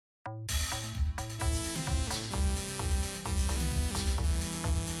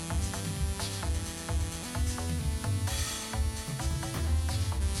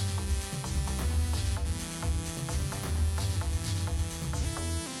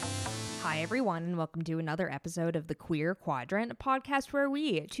Hi, everyone, and welcome to another episode of The Queer Quadrant, a podcast where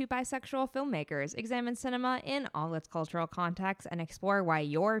we, two bisexual filmmakers, examine cinema in all its cultural contexts and explore why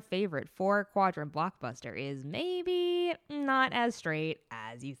your favorite four-quadrant blockbuster is maybe not as straight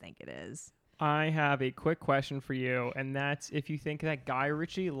as you think it is. I have a quick question for you, and that's if you think that Guy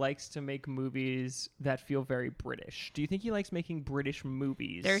Ritchie likes to make movies that feel very British. Do you think he likes making British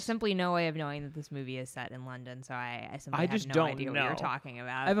movies? There's simply no way of knowing that this movie is set in London, so I simply just have no don't idea know. what you're talking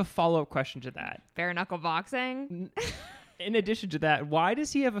about. I have a follow-up question to that. Bare knuckle boxing? In addition to that, why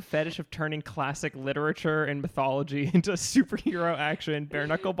does he have a fetish of turning classic literature and mythology into superhero action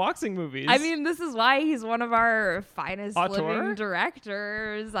bare-knuckle boxing movies? I mean, this is why he's one of our finest Auteur? living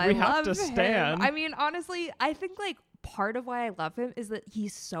directors. We have to stan. I mean, honestly, I think like part of why I love him is that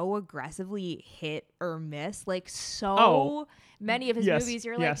he's so aggressively hit or miss. Like many of his movies,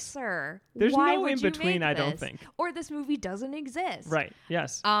 you're like, sir, there's why no would in you between. make I don't this? think. Or this movie doesn't exist. Right.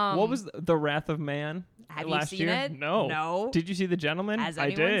 Yes. What was The Wrath of Man? Have last you seen year? it? No. Did you see The Gentleman? Has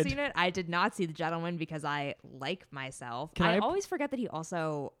anyone seen it? I did not see The Gentleman because I like myself. I always forget that he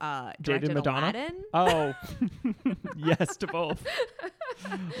also directed Madonna? Aladdin. Oh, yes to both.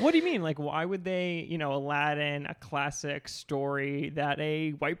 What do you mean? Like, why would they, Aladdin, a classic story that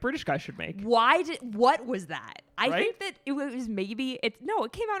a white British guy should make? What was that? I Right? think that it was maybe, it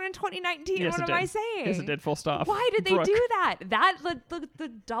came out in 2019. Yes, what it am I did. saying? Yes, it did. Full stop. Why did they Brooke. do that? The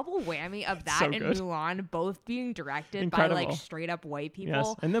double whammy of that So and good. Mulan both being directed Incredible. by like straight up white people.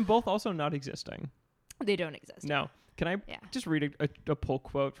 Yes, and then both also not existing. They don't exist. No. Can I just read a pull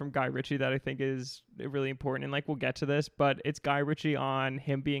quote from Guy Ritchie that I think is really important? And we'll get to this, but it's Guy Ritchie on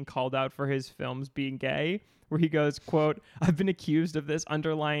him being called out for his films being gay, where he goes, quote, "I've been accused of this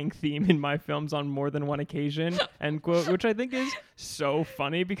underlying theme in my films on more than one occasion," end quote, which I think is so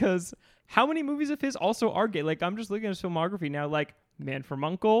funny because how many movies of his also are gay? Like, I'm just looking at his filmography now, like Man from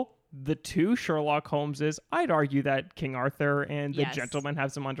U.N.C.L., the two Sherlock Holmeses. I'd argue that King Arthur and The Gentleman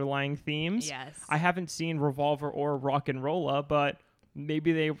have some underlying themes. Yes. I haven't seen Revolver or Rock and Rolla, but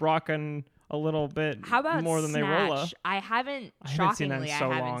maybe they rockin' a little bit How about more than Snatch? they rolla. I haven't seen that in so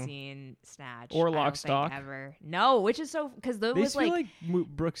I haven't long. seen Snatch. Or I don't Lock, think Stock. ever. No, which is so, because those They was feel like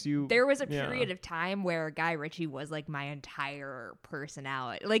Brooks, there was a period of time where Guy Ritchie was like my entire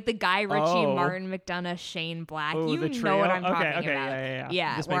personality. Like the Guy Ritchie, Martin McDonagh, Shane Black. Oh, You the know trio? what I'm Okay, talking okay, about.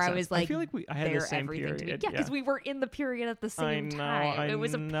 yeah. This where makes I sense. was like, I feel like I had the they're same everything to me. period. Yeah, because we were in the period at the same time. It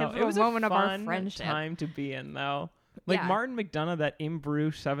was a know. pivotal It was moment a of our fun friendship. time to be in, though. Like Martin McDonagh, that in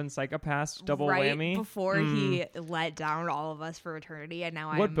Bruges, Seven Psychopaths double right whammy. Before he let down all of us for eternity, and now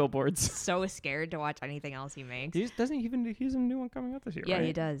What I'm billboards? so scared to watch anything else he makes. He's a new one coming out this year, Yeah, right?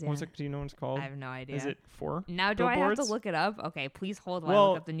 he does, yeah. What's it, do you know what it's called? I have no idea. Is it 4 Now, do billboards? I have to look it up? Okay, please hold while I Well,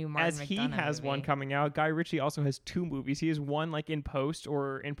 look up the new Martin as he McDonagh has movie. one coming out, Guy Ritchie also has 2 movies. He has one like in post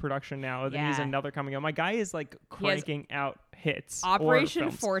or in production now. Then he has another coming out. My guy is like cranking out hits. Operation or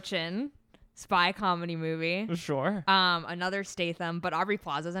films. Fortune, spy comedy movie. Sure. Another Statham, but Aubrey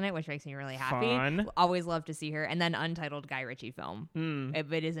Plaza's in it, which makes me really happy. Fun. Always love to see her. And then untitled Guy Ritchie film.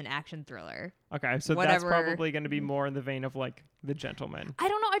 It is an action thriller. Okay, so that's probably going to be more in the vein of like The Gentleman. I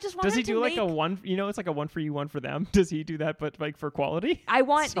don't know. I just want. Does he to do like make... a one? It's like a one for you, one for them. Does he do that, but like for quality? I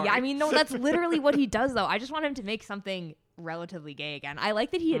want. Sorry. Yeah, I mean, no, that's literally what he does, though. I just want him to make something relatively gay again. I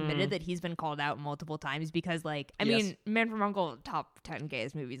like that he admitted that he's been called out multiple times because, like, I mean, Man from U.N.C.L., top 10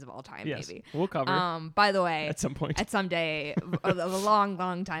 gayest movies of all time, maybe. We'll cover. By the way, at some point, at some day, of a long,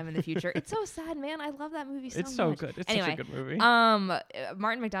 long time in the future. It's so sad, man. I love that movie so much. It's so good. It's such a good movie.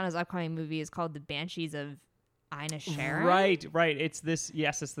 Martin McDonagh's upcoming movie is called The Banshees of Inisherin. Right. It's this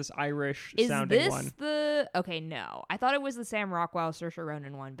Irish Is sounding this one. okay, no. I thought it was the Sam Rockwell, Saoirse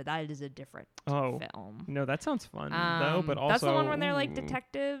Ronan one, but that is a different film. No, that sounds fun though, but also that's the one when they're like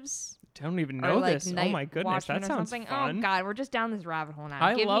detectives. Don't even Or know like this. Oh Night my goodness, Watchman that or sounds something. fun. Oh god, we're just down this rabbit hole now.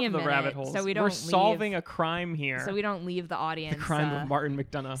 I Give love me a the minute rabbit holes. So we don't We're leave, solving a crime here. So we don't leave the audience. The crime of Martin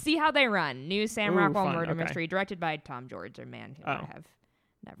McDonagh. See how they run. New Sam Ooh, Rockwell fun. murder Okay. mystery, directed by Tom George, a man who I have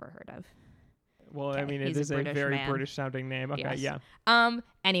never heard of. Well, Okay, I mean, it he's is a a British very man. British sounding name. Okay, Yes. yeah.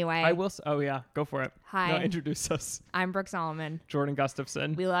 Anyway. I will. Oh yeah, go for it. Hi. No, introduce us. I'm Brooke Solomon. Jordan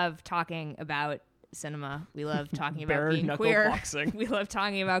Gustafson. We love talking about cinema. We love talking about Bare being knuckle queer. boxing. We love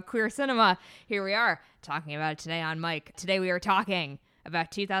talking about queer cinema. Here we are talking about it today on Mike. Today we are talking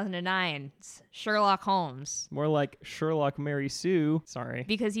about 2009's Sherlock Holmes. More like Sherlock Mary Sue. Sorry.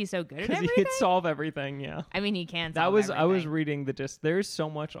 Because he's so good at Because everything? he could solve everything, yeah. I mean, he can I solve was everything. reading there's so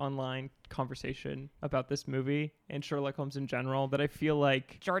much online conversation about this movie and Sherlock Holmes in general that I feel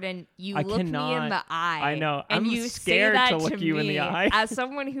like Jordan, you I look me in cannot- the eye. I know. And I'm you scared say that to look you in me the eye. as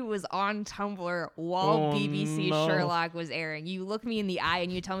someone who was on Tumblr while Oh, BBC no. Sherlock was airing. You look me in the eye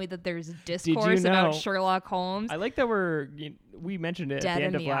and you tell me that there's discourse know- about Sherlock Holmes. I like that we mentioned it Dead at the in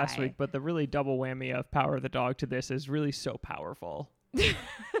end of the last eye. week, but the really double whammy of Power of the Dog to this is really so powerful.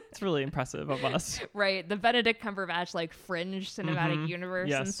 It's really impressive of us. Right, the Benedict Cumberbatch like fringe cinematic universe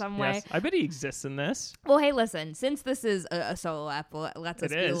in some way. Yes. I bet he exists in this. Well, hey, listen, since this is a solo app, lets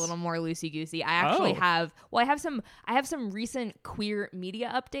us It be a is. little more loosey-goosey. I actually Oh. I have some recent queer media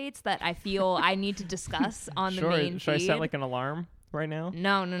updates that I feel I need to discuss on the main Should I feed. set like an alarm right now?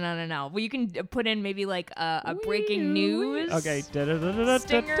 No. Well, you can put in maybe like a breaking news. Okay.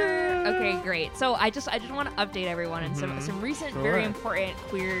 Stinger. Okay, great. So I just want to update everyone on some recent, Sure. very important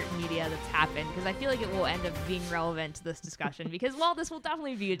queer media that's happened because I feel like it will end up being relevant to this discussion because this will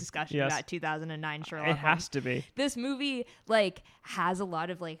definitely be a discussion Yes. about 2009 Sherlock It Holmes. has to be. This movie like has a lot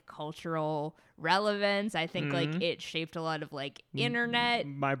of like cultural relevance. I think like it shaped a lot of like internet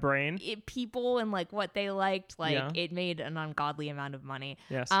My brain. people and like what they liked. Like Yeah. it made an ungodly amount of money.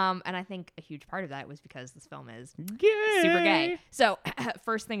 Yes. And I think a huge part of that was because this film is Gay. super gay. So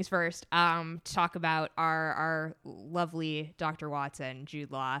first things first, to talk about our lovely Dr. Watson,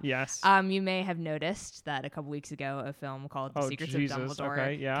 Jude Law. Yes. You may have noticed that a couple weeks ago a film called The Secrets Jesus. of Dumbledore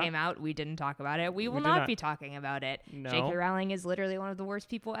Okay, yeah. came out. We didn't talk about it. We will did not not. be talking about it. No. J.K. Rowling is literally one of the worst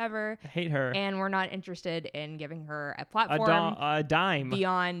people ever. I hate her. And we're not interested in giving her a A platform dime.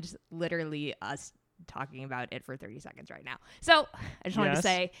 beyond literally us talking about it for 30 seconds right now. So I just wanted to Yes.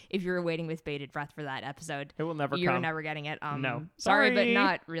 say, if you're waiting with bated breath for that episode, It will never you're come. never getting it. No. Sorry, but Sorry.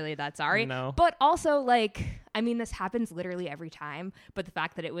 not really that sorry. No. But also, like, I mean, this happens literally every time. But the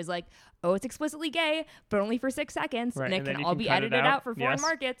fact that it was like, oh, it's explicitly gay, but only for 6 seconds, Right, and it and then can you all can be cut it edited out. out for foreign Yes.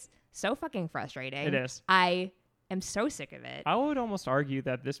 markets. So fucking frustrating. It is. I am so sick of it. I would almost argue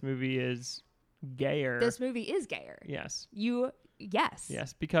that this movie is gayer. This movie is gayer. Yes.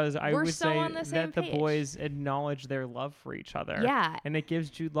 Yes, because I We're would so say on the same that the page. boys acknowledge their love for each other. Yeah. And it gives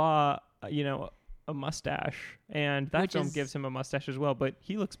Jude Law, a mustache. And that Which film is- gives him a mustache as well, but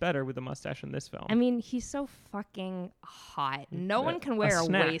he looks better with a mustache in this film. I mean, he's so fucking hot. No one can wear a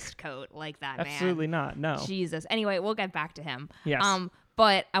snack. waistcoat like that, man. Absolutely not. No. Jesus. Anyway, we'll get back to him. Yes.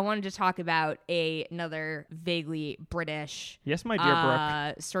 But I wanted to talk about another vaguely British, Yes, my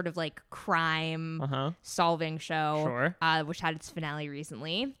dear Brooke. sort of like crime Uh-huh. solving show, Sure. which had its finale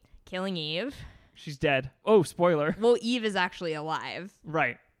recently, Killing Eve. She's dead. Oh, spoiler. Well, Eve is actually alive.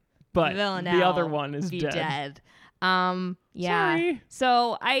 Right. But Villanelle the other one is be dead. Yeah. Sorry.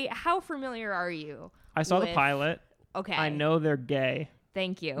 So how familiar are you? I saw the with- pilot. Okay. I know they're gay.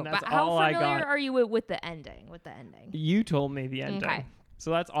 Thank you. And that's But how all I familiar got. are you with the ending? You told me the ending. Okay. So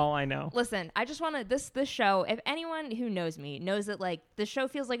that's all I know. Listen, I just want to this show. If anyone who knows me knows that like the show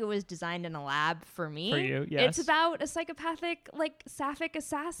feels like it was designed in a lab for me. For you, yes. It's about a psychopathic like sapphic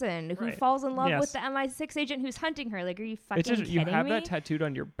assassin who Right. falls in love Yes. with the MI6 agent who's hunting her. Like, are you fucking It's just kidding you have me? that tattooed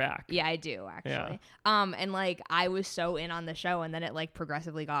on your back. Yeah, I do actually. And like I was so in on the show, and then it like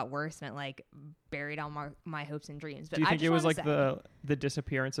progressively got worse, and it like buried all my hopes and dreams. But Do you I think just it was wanna like say, the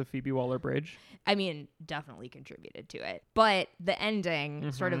disappearance of Phoebe Waller-Bridge? I mean, definitely contributed to it. But the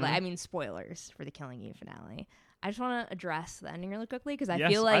ending, sort of Mm-hmm. like, I mean, spoilers for the Killing Eve finale. I just want to address the ending really quickly because I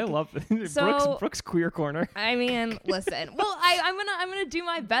Yes, feel like I love it. So- Brooks queer corner. I mean, listen. Well, I'm gonna do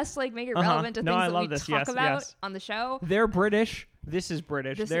my best to like make it relevant to No, things I that love we this. talk Yes, about yes. on the show. They're British. This is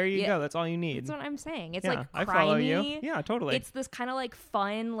British. There you yeah, go. That's all you need. That's what I'm saying. It's Yeah, like I follow you. crimey. Yeah, totally. It's this kind of like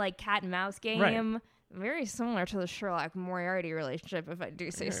fun, like cat and mouse game. Very similar to the Sherlock Moriarty relationship, if I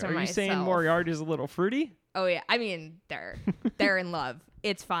do say so Are you myself. saying Moriarty's a little fruity? Oh yeah, I mean they're in love.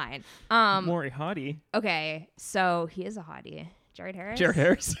 It's fine. Moriarty. Okay, so he is a hottie, Jared Harris. Jared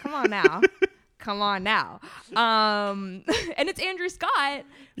Harris. Come on now. Come on now. And it's Andrew Scott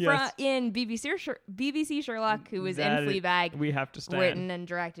Yes. in BBC Sherlock, who was That in is- Fleabag, We have to stand. written and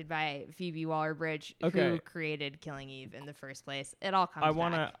directed by Phoebe Waller-Bridge, who Okay. created Killing Eve in the first place. It all comes I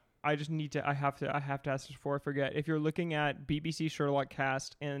want back. to. I just need to. I have to ask this before I forget. If you're looking at BBC Sherlock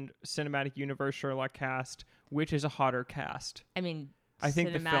cast and Cinematic Universe Sherlock cast, which is a hotter cast? I mean, I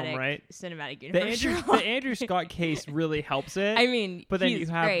think the film, right? Cinematic The universe. Andrew, Sherlock. the Andrew Scott case really helps it. I mean, but then he's you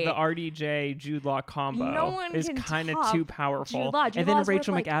have great. the RDJ Jude Law combo. No one is can kind of top too powerful. Jude Law. Jude and then Law's worth,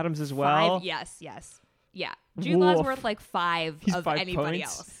 Rachel like, McAdams as well. Yes. Yeah. Jude Law's Woof. worth like 5 He's of 5 anybody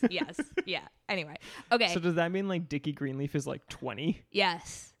points. else. Yes. Yeah. Anyway. Okay. So does that mean like Dickie Greenleaf is like 20?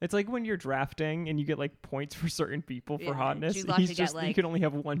 Yes. It's like when you're drafting and you get like points for certain people for Yeah, hotness. Jude Law He's should just get, like, you can only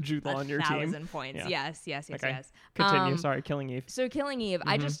have one Jude Law on your team. 1,000 points. Yeah. Yes. Okay. Yes. Continue. Sorry, Killing Eve. So Killing Eve,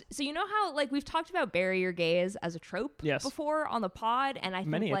 so you know how like we've talked about barrier gaze as a trope Yes. before on the pod, and I think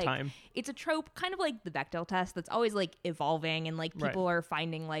Many a like time. it's a trope kind of like the Bechdel test that's always like evolving, and like people are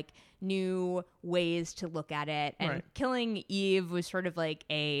finding like new ways to look at it, and Killing Eve was sort of like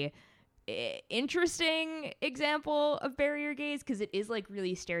a interesting example of barrier gaze because it is like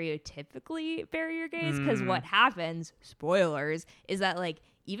really stereotypically barrier gaze because what happens, spoilers, is that like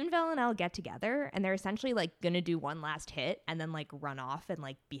Eve and Villanelle get together and they're essentially like gonna do one last hit and then like run off and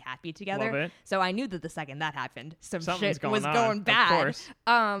like be happy together. Love it. So I knew that the second that happened, Something's shit was on. going bad. Of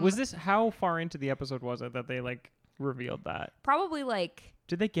course. Was this how far into the episode was it that they like revealed that? Probably like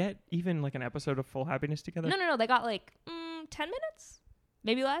Did they get even like an episode of full happiness together? no, they got like 10 minutes,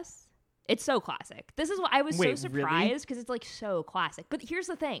 maybe less. It's so classic. This is what I was so surprised because it's like so classic. But here's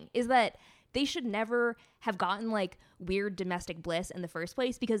the thing is that they should never have gotten like weird domestic bliss in the first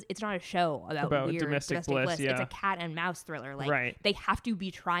place because it's not a show about weird domestic bliss. Yeah. It's a cat and mouse thriller. Like Right. they have to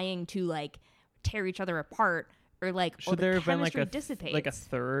be trying to like tear each other apart or like Should the there have been like chemistry dissipates. like a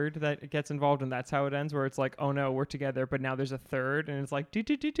third that gets involved and that's how it ends where it's like, oh no, we're together, but now there's a third and it's like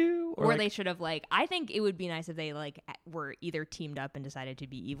do or like, they should have like I think it would be nice if they like were either teamed up and decided to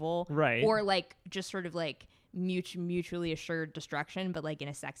be evil, right, or like just sort of like mutually assured destruction, but like in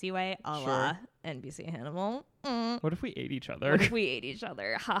a sexy way, a la NBC Hannibal. What if we ate each other? What if we ate each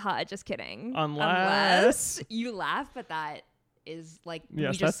other? Haha, just kidding. Unless you laugh, but that is like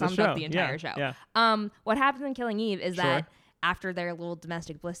yes, we just summed up the entire show. Yeah. What happens in Killing Eve is that after their little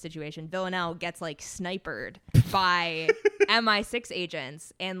domestic bliss situation, Villanelle gets like sniped by MI6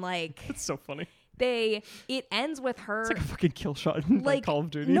 agents, and like That's so funny. it ends with her. It's like a fucking kill shot in like Call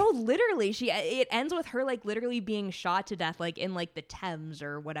of Duty. No, literally, it ends with her like literally being shot to death, like in like the Thames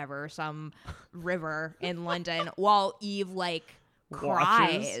or whatever, some river in London, while Eve like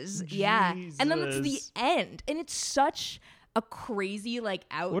cries. Yeah, and then that's the end, and it's such a crazy like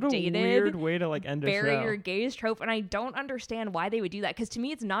outdated what a weird way to like end a barrier show. gaze trope, and I don't understand why they would do that because to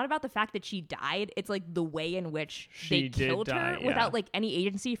me it's not about the fact that she died, it's like the way in which they killed her without like any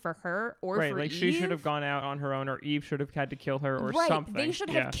agency for her or for like Eve. she should have gone out on her own, or Eve should have had to kill her or something. They should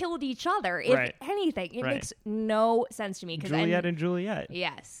have killed each other if anything. It makes no sense to me because Juliet and Juliet.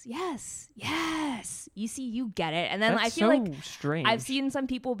 Yes. You see, you get it. And then That's I feel like strange. I've seen some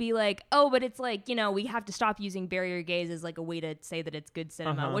people be like, oh, but it's like, you know, we have to stop using barrier gaze as like a way to say that it's good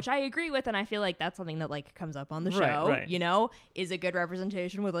cinema, which I agree with. And I feel like that's something that like comes up on the show, you know, is a good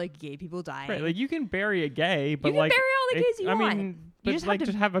representation with like gay people dying. Right, like you can bury a gay, but you can like bury all the gays you want. I mean, but just like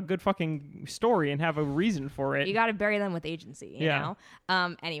just have a good fucking story and have a reason for it. You got to bury them with agency, you know?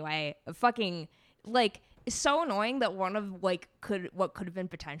 Anyway, fucking like so annoying that one of like what could have been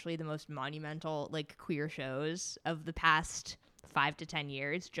potentially the most monumental like queer shows of the past 5 to 10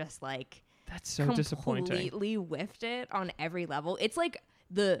 years just like that's so disappointing. Completely whiffed it on every level. It's like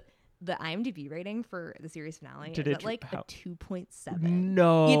the IMDb rating for the series finale is at like a 2.7.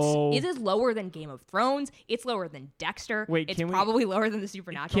 No, it is lower than Game of Thrones. It's lower than Dexter. Wait, it's probably lower than the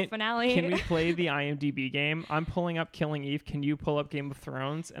Supernatural finale. Can we play the IMDb game? I'm pulling up Killing Eve. Can you pull up Game of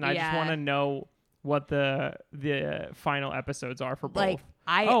Thrones? And I just want to know what the final episodes are for both.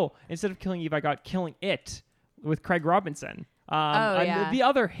 Instead of Killing Eve, I got Killing It with Craig Robinson. The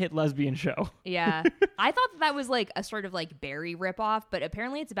other hit lesbian show. Yeah. I thought that was like a sort of like Barry ripoff, but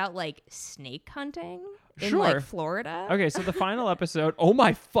apparently it's about like snake hunting in like Florida. Okay, so the final episode, oh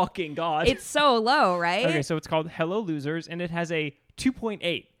my fucking God. It's so low, right? Okay, so it's called Hello Losers and it has a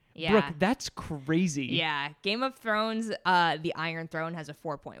 2.8. Yeah. Brooke, that's crazy. Yeah. Game of Thrones, the Iron Throne has a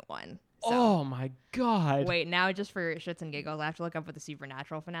 4.1. So. Oh my God. Wait, now just for shits and giggles, I have to look up what the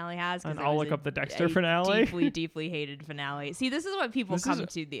Supernatural finale has. And I'll look up the Dexter finale. Deeply, deeply hated finale. See, this is what people come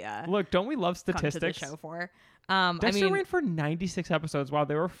to the look, don't we love statistics? Come to the show for. Dexter ran for 96 episodes. Wow,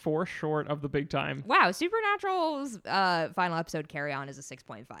 they were 4 short of the big time. Wow, Supernatural's final episode Carry On is a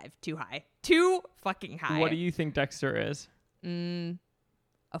 6.5. Too high. Too fucking high. What do you think Dexter is?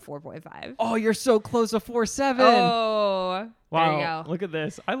 A 4.5. Oh, you're so close. A 4.7. Oh, wow. There you go. Look at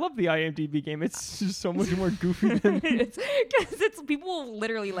this. I love the IMDb game. It's just so much more goofy than it's people will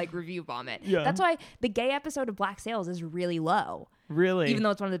literally like review bomb it. Yeah. That's why the gay episode of Black Sails is really low. Really? Even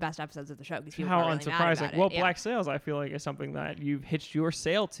though it's one of the best episodes of the show. How really unsurprising. Well, Black Sails, I feel like, is something that you've hitched your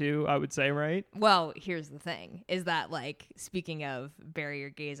sail to, I would say, right? Well, here's the thing, is that, like, speaking of barrier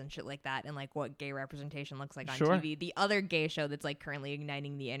gays and shit like that and, like, what gay representation looks like on TV, the other gay show that's, like, currently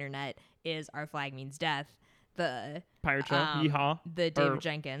igniting the internet is Our Flag Means Death. the Pirate Show, Yeehaw, the David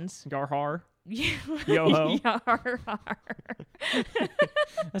Jenkins. Yarhar. Yo-ho. Yarhar.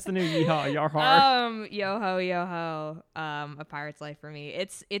 That's the new Yeehaw, Yarhar. Yo-ho. A Pirate's Life for me.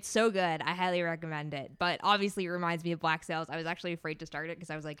 It's so good. I highly recommend it. But obviously it reminds me of Black Sails. I was actually afraid to start it because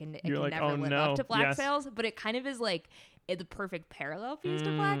I was like, it can never live up to Black Sails. But it kind of is like the perfect parallel piece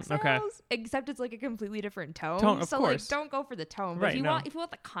to Black Sails, except it's like a completely different tone. Of so course. Like, don't go for the tone. But Right, if you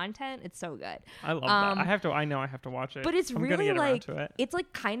want the content, it's so good. I love that. I know I have to watch it. But it's I'm really gonna get like around to it. it's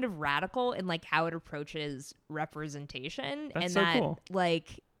like kind of radical in like how it approaches representation. That's and so that cool.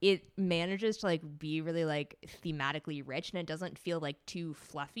 like it manages to like be really like thematically rich, and it doesn't feel like too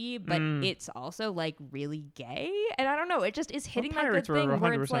fluffy, but it's also like really gay. And I don't know, it just is hitting that good thing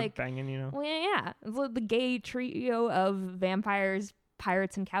where it's like banging, you know. Well, yeah, it's like the gay trio of vampires,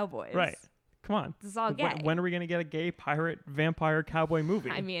 pirates, and cowboys. Right. Come on. This is all gay. When are we gonna get a gay pirate vampire cowboy movie?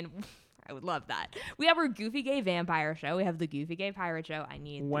 I mean, I would love that. We have our Goofy Gay Vampire Show. We have the Goofy Gay Pirate Show.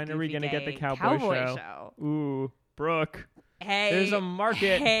 When are we gonna get the cowboy show? Ooh, Brooke. Hey, there's a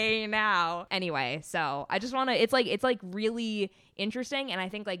market. Hey, now. Anyway, so I just want to. It's like really interesting, and I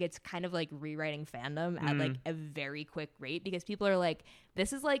think like it's kind of like rewriting fandom at like a very quick rate, because people are like,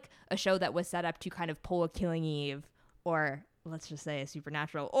 this is like a show that was set up to kind of pull a Killing Eve, or let's just say a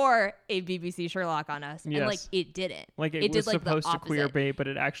Supernatural, or a BBC Sherlock on us, and like it didn't. Like it was supposed to queer bait, but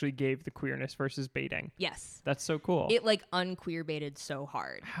it actually gave the queerness versus baiting. Yes, that's so cool. It like unqueer baited so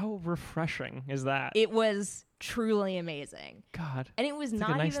hard. How refreshing is that? It was truly amazing. God, and it was it's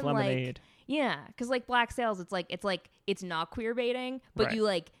not like a nice even lemonade. Because like Black Sails, it's not queer baiting, but right. you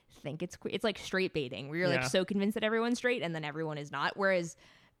like think it's queer. It's like straight baiting, where you're like so convinced that everyone's straight, and then everyone is not. Whereas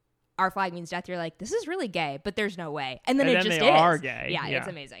Our Flag Means Death, you're like, this is really gay, but there's no way, and then it just they are gay. Yeah, it's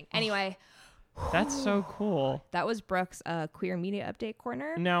amazing. Anyway, that's so cool. That was Brooke's queer media update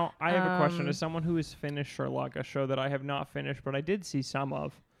corner. Now I have a question. As someone who has finished Sherlock, a show that I have not finished, but I did see some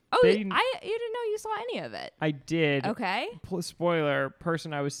of. Oh, you didn't know you saw any of it? I did. Okay. Spoiler,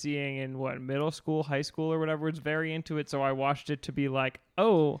 person I was seeing in middle school, high school or whatever was very into it, so I watched it to be like,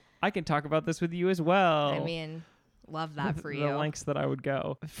 oh, I can talk about this with you as well. I mean, love that for you. The lengths that I would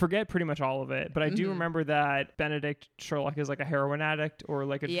go. Forget pretty much all of it, but I do remember that Benedict Sherlock is like a heroin addict, or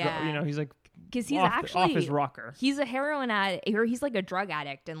like he's like, because he's off his rocker. He's a heroin addict, or he's like a drug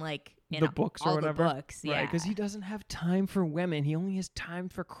addict, and like in the books all or whatever. The books, right? Because he doesn't have time for women. He only has time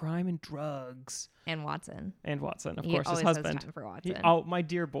for crime and drugs. And Watson, of course, his husband. Has time for Watson. My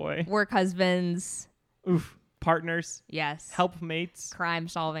dear boy. Work husbands. Oof. Partners. Yes. Helpmates. Crime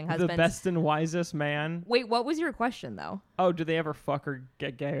solving husbands. The best and wisest man. Wait, what was your question though? Oh, do they ever fuck or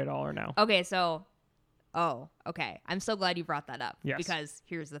get gay at all or no? Okay, so. Oh, okay. I'm so glad you brought that up. Yes. Because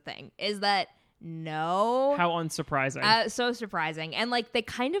here's the thing: is that no. How unsurprising. So surprising. And like they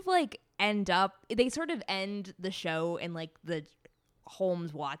kind of like they sort of end the show in like the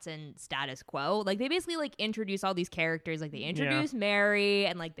Holmes Watson status quo. Like they basically like introduce all these characters, like they introduce Mary,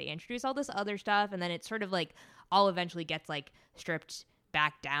 and like they introduce all this other stuff, and then it sort of like all eventually gets like stripped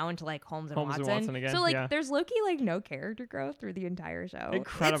back down to like Holmes and Watson again. So like there's low-key like no character growth through the entire show.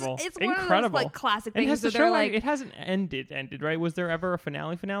 Incredible. It's one of those like classic things. So they're like, it hasn't ended, right? Was there ever a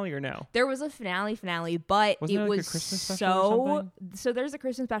finale or no? There was a finale, but Wasn't it like was a Christmas special so there's a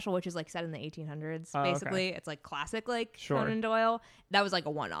Christmas special which is like set in the 1800s basically. Okay. It's like classic like Conan Doyle. That was like a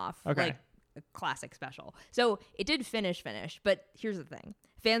one-off. Like a classic special. So it did finish, but here's the thing.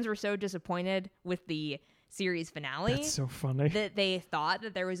 Fans were so disappointed with the series finale. That's so funny. That they thought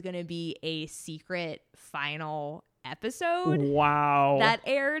that there was going to be a secret final episode. Wow. That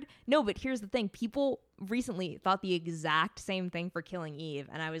aired. No, but here's the thing. People recently thought the exact same thing for Killing Eve,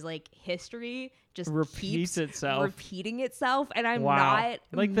 and I was like, history just keeps repeating itself, and I'm not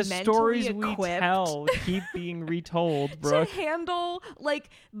like the stories we tell keep being retold, Brooke. To handle like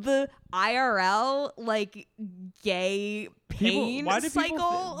the IRL like gay pain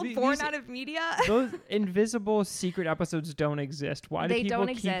cycle born out of media. Those invisible secret episodes don't exist. Why do people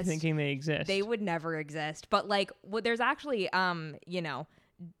keep thinking they exist? They would never exist. But like, there's actually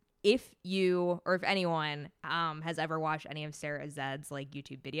if you or if anyone has ever watched any of Sarah Zed's like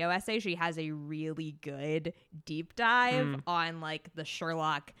YouTube video essay, she has a really good deep dive on like the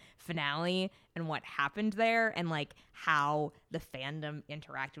Sherlock finale and what happened there, and like how the fandom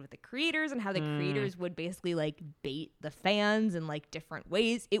interacted with the creators and how the creators would basically like bait the fans in like different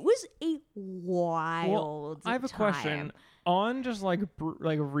ways. It was a wild I have a question. On just like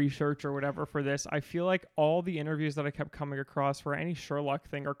research or whatever for this, I feel like all the interviews that I kept coming across for any Sherlock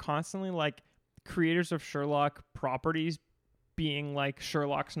thing are constantly like creators of Sherlock properties being like,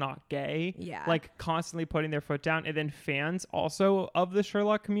 Sherlock's not gay. Yeah. Like constantly putting their foot down. And then fans also of the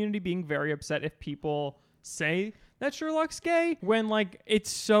Sherlock community being very upset if people say that Sherlock's gay when like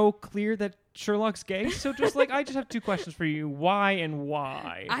it's so clear that Sherlock's gay. So just like, I just have 2 questions for you. Why and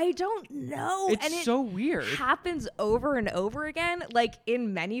why? I don't know. It's and so weird. Happens over and over again. Like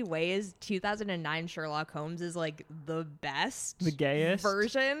in many ways, 2009 Sherlock Holmes is like the best, the gayest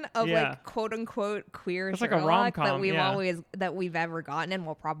version of like quote unquote queer it's Sherlock like a rom-com, that we've ever gotten and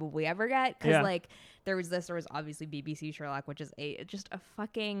will probably ever get. Because like there was obviously BBC Sherlock, which is just a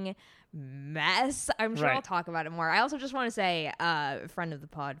fucking mess. I'm sure I'll talk about it more. I also just want to say, friend of the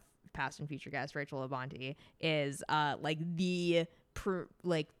pod, past and future guest Rachel Abonti is like the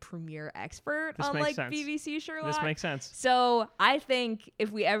premier expert on like sense. BBC Sherlock. This makes sense. So I think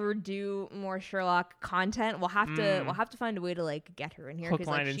if we ever do more Sherlock content, we'll have to find a way to like get her in here because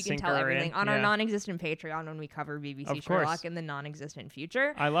like she can tell everything on our non-existent Patreon when we cover BBC Sherlock in the non-existent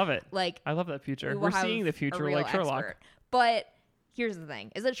future. I love it. Like I love that future. We're seeing the future like Sherlock. Expert. But here's the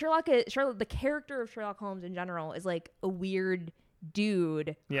thing: is that Sherlock, the character of Sherlock Holmes in general, is like a weird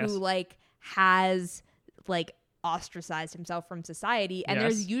dude who like has like ostracized himself from society, and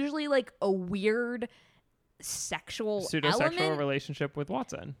there's usually like a weird pseudo-sexual relationship with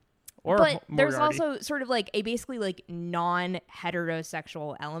Watson. But there's also sort of like a basically like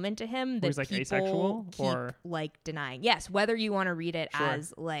non-heterosexual element to him that he's like people asexual keep or like denying. Yes, whether you want to read it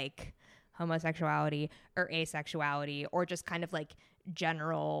as like homosexuality or asexuality or just kind of like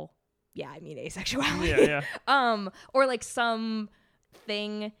general asexuality. Or like some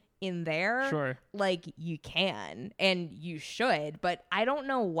thing in there, like you can and you should, but I don't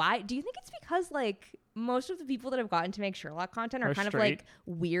know why. Do you think it's because like most of the people that have gotten to make Sherlock content are kind of like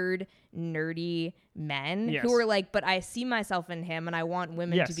weird nerdy men who are like, but I see myself in him and I want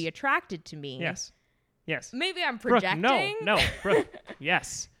women to be attracted to me? Yes. Maybe I'm projecting. Brooke, no, Brooke.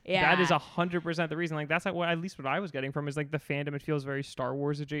 Yes. Yeah. That is 100% the reason. Like that's like at least what I was getting from is like the fandom. It feels very Star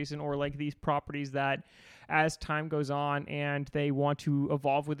Wars adjacent, or like these properties that as time goes on and they want to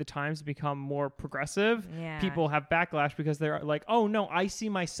evolve with the times to become more progressive, people have backlash because they're like, oh no, I see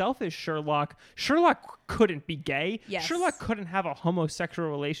myself as Sherlock. Sherlock couldn't be gay. Yes. Sherlock couldn't have a homosexual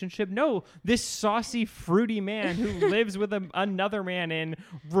relationship. No, this saucy, fruity man who lives with another man and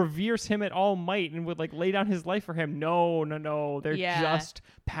reveres him at all might and would like lay down his life for him. No. They're just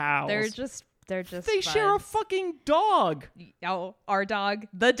pals. They're just they share a fucking dog. Oh, our dog.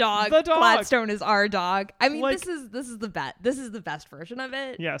 The dog. Gladstone is our dog. I mean, like, this is the best version of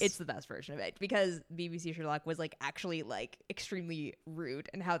it. Yes. It's the best version of it because BBC Sherlock was like actually like extremely rude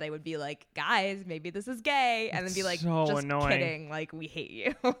and how they would be like, guys, maybe this is gay, and then be like, so just annoying. Kidding, like we hate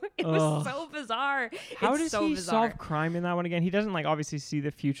you. It was so bizarre. How does he solve crime in that one again? He doesn't like obviously see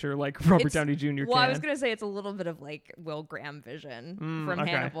the future like Robert Downey Jr. Well, I was gonna say it's a little bit of like Will Graham vision from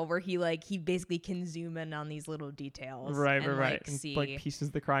Hannibal, where he basically can zoom in on these little details, right, like, and see, like pieces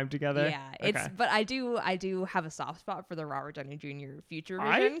the crime together. Yeah, but I do have a soft spot for the Robert Downey Jr. future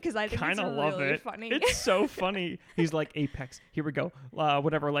vision because I think kind of love really it. Funny. It's so funny. He's like Apex. Here we go.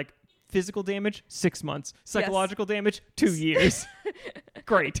 Whatever. Like physical damage, 6 months. Psychological damage, 2 years.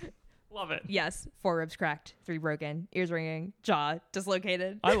 Great. Love it. Yes. 4 ribs cracked, 3 broken, ears ringing, jaw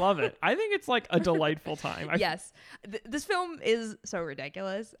dislocated. I love it. I think it's like a delightful time. Yes. This film is so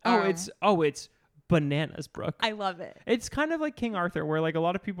ridiculous. It's bananas, Brooke. I love it. It's kind of like King Arthur, where like a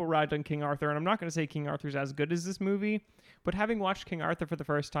lot of people ride on King Arthur, and I'm not going to say King Arthur's as good as this movie, but having watched King Arthur for the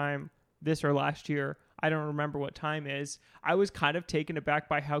first time this or last year, I don't remember what time is, I was kind of taken aback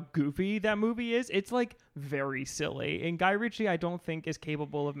by how goofy that movie is. It's like very silly. And Guy Ritchie, I don't think is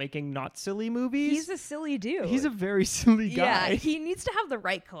capable of making not silly movies. He's a silly dude. He's a very silly guy. Yeah, he needs to have the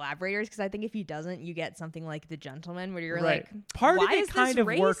right collaborators because I think if he doesn't, you get something like The Gentleman where you're like, part why of it is kind this of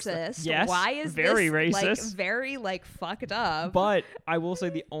racist? Works. Yes, why is very this racist? Like, very like fucked up. But I will say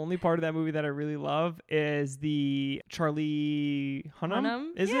the only part of that movie that I really love is the Charlie Hunnam.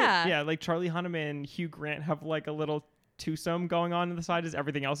 Is it? Yeah, like Charlie Hunnam and Hugh Grant have like a little twosome going on the side as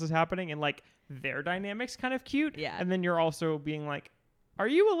everything else is happening, and like their dynamics kind of cute. Yeah, and then you're also being like, are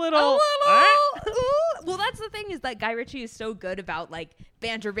you a little well, that's the thing is that Guy Ritchie is so good about like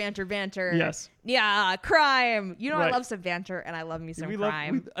banter. Yes. Yeah, crime. You know, I love some banter and I love me some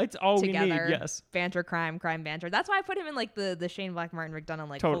crime. It's all together. We need. Yes. Banter, crime, banter. That's why I put him in like the Shane Black, Martin McDonagh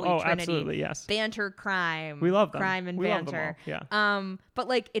like holy trinity. Absolutely, yes. Banter, crime. We love them. Crime and banter. Yeah. But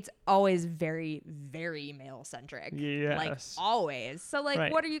like it's always very, very male centric. Yes. Like always. So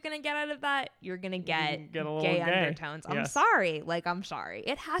like, what are you gonna get out of that? You're gonna get gay undertones. I'm sorry. Like I'm sorry.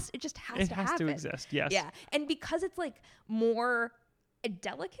 It just has to happen. It has to exist. Yes. Yeah. And because it's like more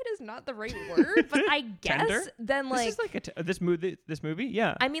delicate is not the right word, but I guess Tender? then like This is like this movie,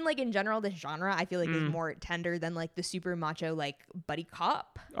 yeah. I mean, like in general, this genre I feel like is more tender than like the super macho like buddy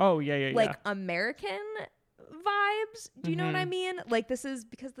cop, Oh yeah. like American vibes. Do you know what I mean? Like this is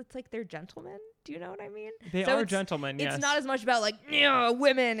because it's like they're gentlemen. Do you know what I mean? They So are it's- gentlemen. Yes, It's not as much about like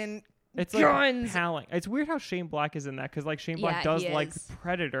women and it's guns. like palling. It's weird how Shane Black is in that because like Shane Black Yeah, does he like is.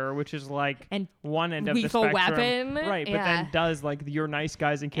 Predator, which is like And one end of Lethal the spectrum, Weapon, right? But yeah. then does like You're Nice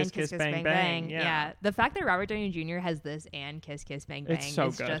Guys and Kiss and Kiss Bang Bang. Yeah. The fact that Robert Downey Jr. has this and Kiss Kiss Bang Bang It's so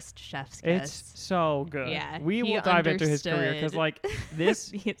is good. just chef's kiss. It's so good. Yeah, we he will dive into his career because understood like this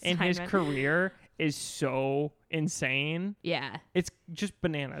the in his assignment. career is so insane. Yeah. It's just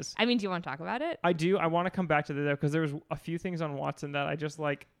bananas. I mean, do you want to talk about it? I do. I want to come back to that because there was a few things on Watson that I just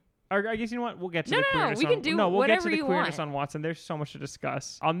like. Or I guess you know what? We'll get to No, the no, no, queerness. we can do we'll get whatever to the you queerness want. on Watson. There's so much to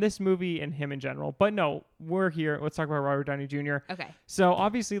discuss on this movie and him in general. But no, we're here. Let's talk about Robert Downey Jr. Okay. So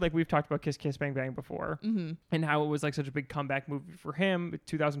obviously, like we've talked about Kiss Kiss Bang Bang before, and how it was like such a big comeback movie for him.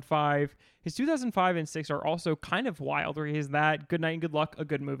 2005. His 2005 and 6 are also kind of wild. Where he has that Good Night and Good Luck, a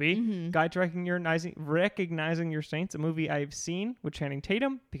good movie. Guide to Recognizing Your Saints, a movie I've seen with Channing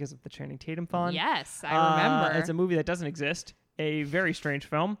Tatum because of the Channing Tatum thon. Yes, I remember. It's a movie that doesn't exist. A very strange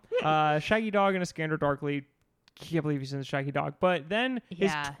film. Shaggy Dog and A Scandal Darkly. Can't believe he's in the Shaggy Dog. But then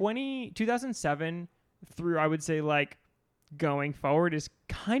his 2007 through, I would say, like, going forward is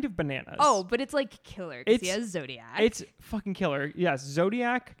kind of bananas. Oh, but it's like killer because he has Zodiac. It's fucking killer. Yes,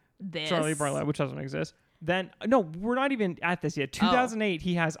 Zodiac, this. Charlie Barlett, which doesn't exist. Then, no, we're not even at this yet. 2008,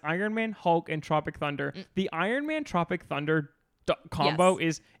 he has Iron Man, Hulk, and Tropic Thunder. The Iron Man, Tropic Thunder combo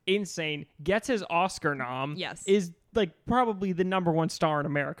is insane. Gets his Oscar nom. Yes. Is like probably the number one star in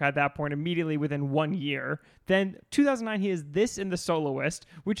America at that point, immediately within 1 year. Then 2009, he is this in The Soloist,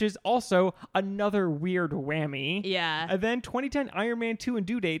 which is also another weird whammy. Yeah. And then 2010, Iron Man 2 and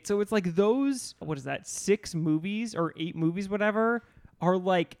Due Date. So it's like those, what is that, 6 movies or 8 movies, whatever, are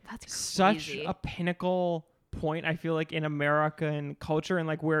like That's such crazy. a pinnacle point, I feel like, in American culture and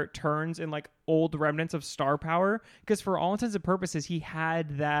like where it turns in like old remnants of star power. Because for all intents and purposes, he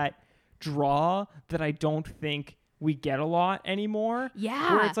had that draw that I don't think we get a lot anymore.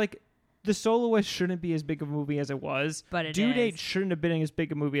 Yeah. Where it's like The Soloist shouldn't be as big of a movie as it was. But it Due Date is. shouldn't have been as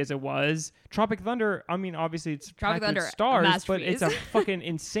big a movie as it was. Tropic Thunder, I mean, obviously it's Tropic packed with Thunder, a stars, but it's a masterpiece. fucking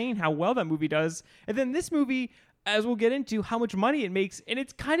insane how well that movie does. And then this movie, as we'll get into, how much money it makes. And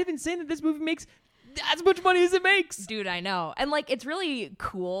it's kind of insane that this movie makes as much money as it makes. Dude, I know. And like it's really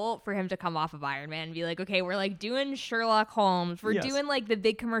cool for him to come off of Iron Man and be like, okay, we're like doing Sherlock Holmes. We're Yes. doing like the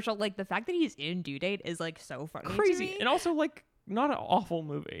big commercial. Like the fact that he's in Due Date is like so funny. Crazy. To me. And also like not an awful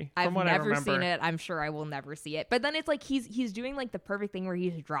movie. I've from what I never remember. seen it. I'm sure I will never see it. But then it's like he's doing like the perfect thing where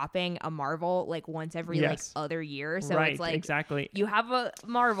he's dropping a Marvel like once every Yes. like other year. So right, it's like exactly. you have a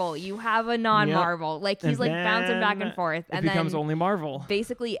Marvel, you have a non-Marvel. Like he's And like bouncing back and then forth. It And becomes then only Marvel.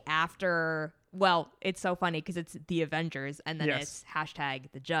 basically after, well, it's so funny because it's the Avengers and then Yes. it's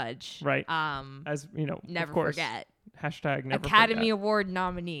hashtag the Judge. Right. Um, As you know, never of course, forget. Hashtag never Academy forget. Award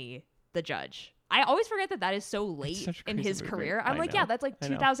nominee, the Judge. I always forget that that is so late such a in crazy his movie. career. I'm I like, know. yeah, that's like I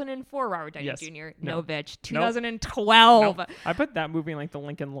know. 2004 Robert Downey Yes. Jr. No. No, bitch. Nope. 2012. Nope. I put that movie in like the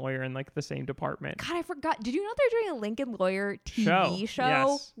Lincoln Lawyer in like the same department. God, I forgot. Did you know they're doing a Lincoln Lawyer TV show?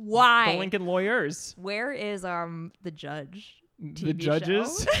 Yes. Why? The Lincoln Lawyers. Where is the Judge? The TV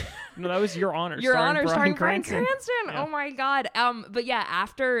judges. show? No, that was Your Honor. Your Honor, starring Bryan Cranston. Cranston. Yeah. Oh my God. But yeah,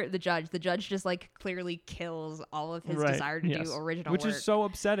 after the judge just like clearly kills all of his Right, desire to yes. do original Which work. is so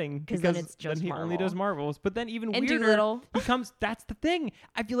upsetting because then it's just he only Marvel. does Marvels. But then even And weirder, Doolittle. that's the thing.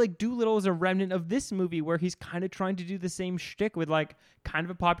 I feel like Doolittle is a remnant of this movie where he's kind of trying to do the same shtick with like kind of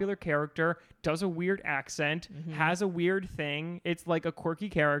a popular character, does a weird accent, Mm-hmm. has a weird thing. It's like a quirky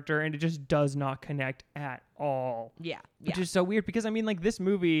character and it just does not connect at all. Yeah. Which is so weird because I mean like this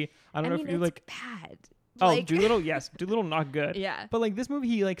movie, I don't know if you it's like bad. Oh, Like- Doolittle, yes. Doolittle, not good. Yeah. But, like, this movie,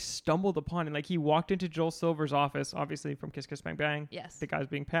 he, like, stumbled upon and, like, he walked into Joel Silver's office, obviously from Kiss Kiss Bang Bang. Yes. The guys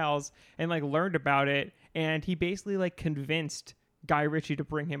being pals, and, like, learned about it. And he basically, like, convinced Guy Ritchie to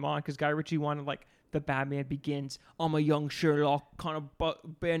bring him on because Guy Ritchie wanted, like, the Batman Begins. I'm a young Sherlock kind of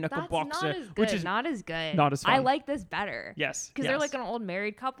bare knuckle That's boxer. not as good. Which is not as good. not as I fun. like this better. Yes. Because they're like an old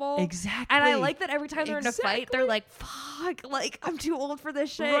married couple. Exactly. And I like that every time they're in a fight, Exactly. they're like, fuck, like, I'm too old for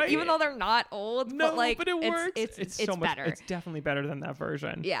this shit. Right. Even though they're not old. No, but, like, but it works. It's so much better. It's definitely better than that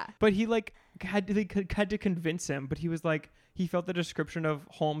version. Yeah. But he like had to convince him. But he was like he felt the description of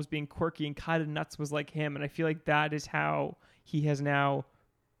Holmes being quirky and kind of nuts was like him. And I feel like that is how he has now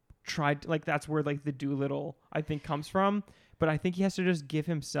tried. Like that's where like the Doolittle I think comes from. But I think he has to just give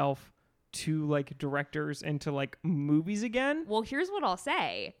himself two like directors into like movies again. Well, here's what I'll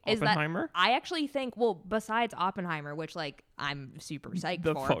say is that Oppenheimer? I actually think, well, besides Oppenheimer, which like I'm super psyched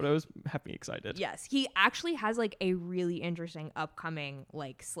The for. photos have me excited. Yes, he actually has like a really interesting upcoming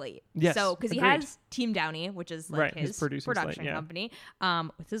like slate. Yes, so because he agreed. has Team Downey, which is like Right, his producing production slate, yeah. company,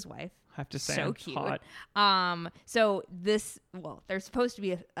 with his wife. I have to say, So I'm cute. hot. So this, well, there's supposed to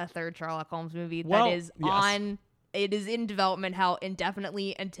be a third Sherlock Holmes movie Well, that is yes. on. It is in development hell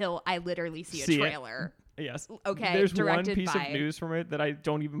indefinitely until I literally see a trailer. Yes. Okay, There's one directed piece of by- news from it that I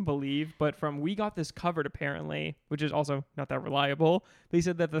don't even believe, but we got this covered apparently, which is also not that reliable. They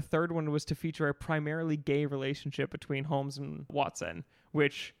said that the third one was to feature a primarily gay relationship between Holmes and Watson,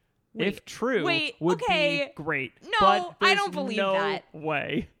 which, if true, would be great. No, but I there's don't believe no that.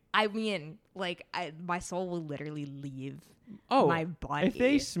 way. I mean, like, my soul will literally leave Oh, my body. if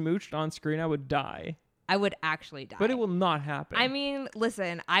they smooched on screen, I would die. I would actually die. But it will not happen. I mean,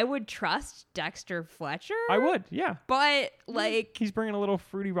 listen, I would trust Dexter Fletcher. I would, yeah. But, like... He's bringing a little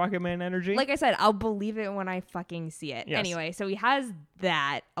Fruity Rocket Man energy. Like I said, I'll believe it when I fucking see it. Yes. Anyway, so he has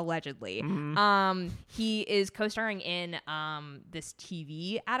that, allegedly. Mm-hmm. He is co-starring in this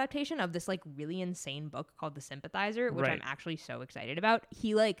TV adaptation of this, like, really insane book called The Sympathizer, which Right. I'm actually so excited about.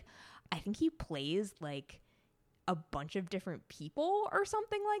 He, like... I think he plays, like... a bunch of different people or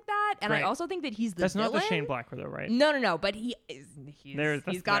something like that, and Right. I also think that he's the That's villain. not the Shane Black though, right? No, but he's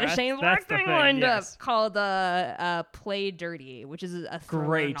got a Shane Black thing lined up called Play Dirty, which is a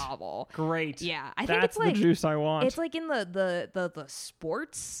thriller novel. Great. Yeah, I think That's it's like the juice I want. It's like in the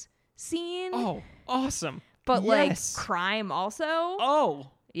sports scene. Oh, awesome. But yes. like crime also. Oh,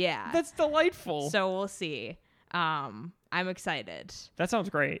 yeah. that's delightful. So we'll see. I'm excited. That sounds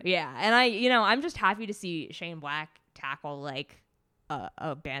great. Yeah, and I'm just happy to see Shane Black tackle like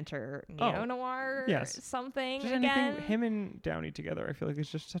a banter neo-noir something Just again. anything, him and Downey together, I feel like it's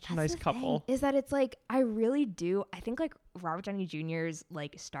just such a nice the couple. thing, is that it's like I really do. I think like Robert Downey Jr.'s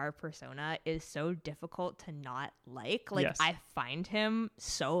like star persona is so difficult to not like. Like Yes. I find him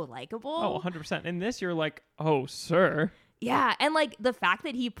so likable. Oh, 100%. In this, you're like, oh, sir. Yeah, and like the fact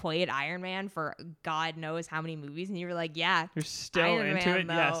that he played Iron Man for God knows how many movies, and you were like, yeah, You're still Iron into Man, it.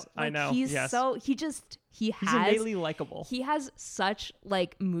 though. Yes, I Like, know. He's yes. so he's innately likable. He has such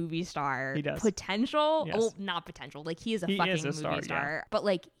like movie star He does. potential. Yes. Well, not potential. Like he is a He fucking is a movie star, star. yeah. But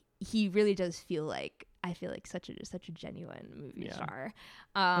like he really does feel like I feel like such a genuine movie Yeah. star.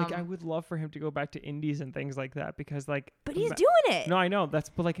 Like I would love for him to go back to indies and things like that because like. But he's doing it. No, I know but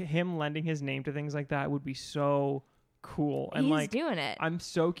like him lending his name to things like that would be so cool. And he's like doing it. I'm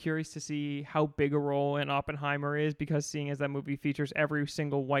so curious to see how big a role in Oppenheimer is because seeing as that movie features every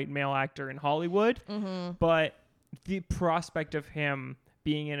single white male actor in Hollywood, but the prospect of him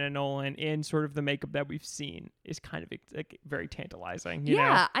being in a Nolan in sort of the makeup that we've seen is kind of like very tantalizing. You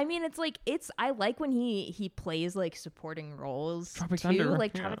know? I mean, I like when he plays like supporting roles Tropic too. Thunder,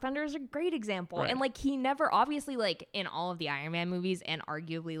 Like yeah. Tropic Thunder is a great example, Right. and like he never obviously like in all of the Iron Man movies and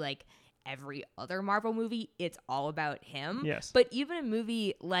arguably like every other Marvel movie, it's all about him. Yes. But even a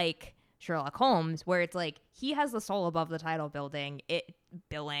movie like Sherlock Holmes, where it's like he has the soul above the title billing.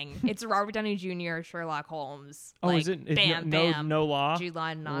 It's Robert Downey Jr. Sherlock Holmes. Oh, like, is it? Bam, no, bam. no law. Jude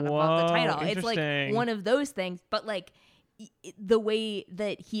Law not Whoa, above the title. It's like interesting. one of those things, but like the way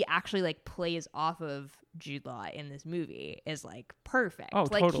that he actually like plays off of Jude Law in this movie is like perfect. Oh,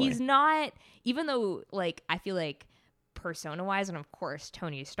 like totally. he's not, even though like I feel like persona wise, and of course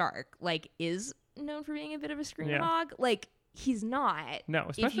Tony Stark like is known for being a bit of a scream hog. Like he's not. No,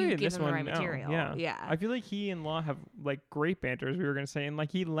 especially if you in give this him one. the right material. Yeah. I feel like he and Law have like great banter, as we were gonna say, and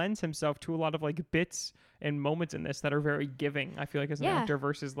like he lends himself to a lot of like bits and moments in this that are very giving. I feel like as an actor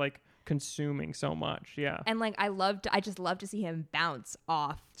versus like consuming so much. Yeah. And like I just love to see him bounce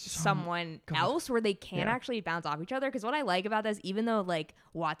off someone else where they can actually bounce off each other. Because what I like about this, even though like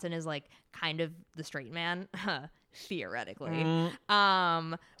Watson is like kind of the straight man, theoretically,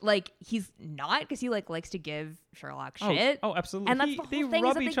 like he's not, because he like likes to give Sherlock shit. Oh, absolutely. And that's the whole they thing,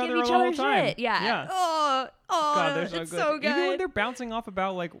 rub is that each they other give each the whole other time. shit. Yeah. Oh, God, they're it's so good. Even when they're bouncing off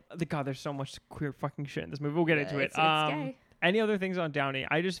about like God, there's so much queer fucking shit in this movie. We'll get into it. It's gay. Any other things on Downey?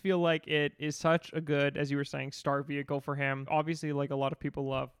 I just feel like it is such a good, as you were saying, star vehicle for him. Obviously, like a lot of people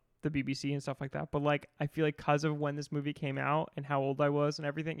love the BBC and stuff like that, but like I feel like because of when this movie came out and how old I was and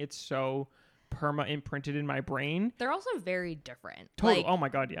everything, it's so perma imprinted in my brain. They're also very different. Totally. Like, Oh my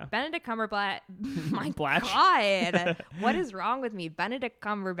God, yeah. Benedict Cumberbatch, my Blatch. God, what is wrong with me? Benedict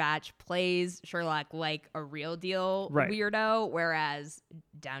Cumberbatch plays Sherlock like a real deal weirdo, whereas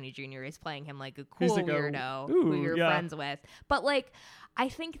Downey Jr. is playing him like a cool like weirdo ooh, who you're friends with. But like, I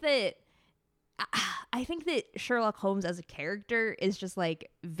think that Sherlock Holmes as a character is just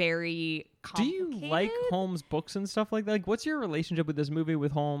like very Do you like Holmes books and stuff like that? Like, what's your relationship with this movie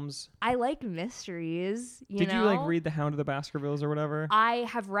with Holmes? I like mysteries. Did you like read The Hound of the Baskervilles or whatever? I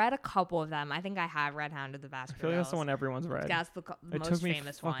have read a couple of them. I think I have read Hound of the Baskervilles. I feel like that's the one everyone's read. That's the most took me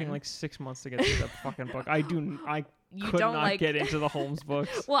famous fucking one. like 6 months to get through that fucking book. I could don't not get into the Holmes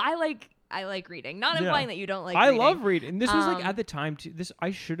books. Well, I like reading. Not implying that you don't like. I reading. love reading. This was like at the time too.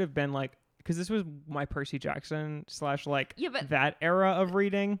 I should have been like, because this was my Percy Jackson / that era of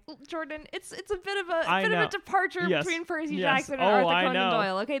reading. Jordan, it's a bit of a departure between Percy Jackson and Arthur Conan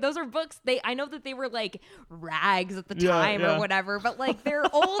Doyle. Okay, those are books. I know that they were like rags at the time or whatever, but like they're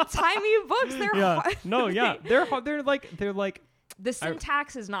old timey books. They're like. The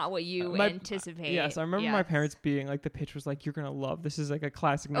syntax is not what you anticipate. Yes, I remember my parents being like, the pitch was like, you're going to love, this is like a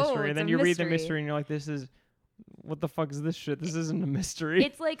classic mystery. And then you read the mystery and you're like, what the fuck is this shit? This isn't a mystery.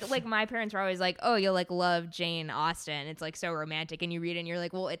 It's like my parents were always like, oh, you'll like love Jane Austen. It's like so romantic. And you read it and you're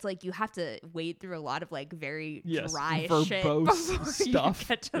like, well, it's like you have to wade through a lot of like very dry shit before stuff. You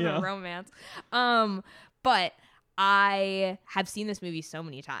get to the romance. But I have seen this movie so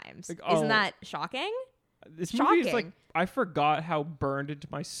many times. Like, isn't that shocking? This movie is like, I forgot how burned into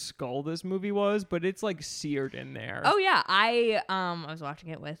my skull this movie was, but it's like seared in there. Oh yeah, I was watching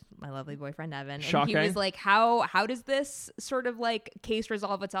it with my lovely boyfriend Evan, and he was like, "How does this sort of like case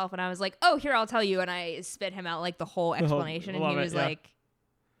resolve itself?" And I was like, "Oh, here, I'll tell you." And I spit him out like the whole explanation, and he was like,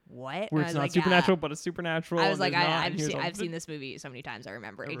 "What?" Where it's not supernatural, but it's supernatural. I was like, I've seen this movie so many times. I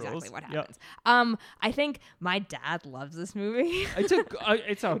remember exactly what happens. I think my dad loves this movie.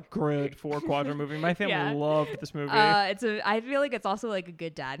 It's a great 4-quadrant movie. My family loved this movie. I feel like it's also like a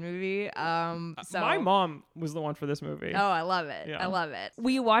good dad movie. So my mom was the one for this movie. Oh, I love it. Yeah. I love it.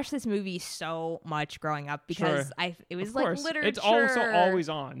 We watched this movie so much growing up because it was like literature. It's also always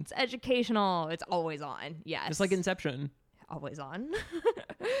on. It's educational. It's always on. Yes. It's like Inception. Always on.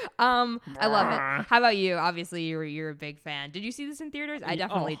 I love it. How about you? Obviously, you're a big fan. Did you see this in theaters? I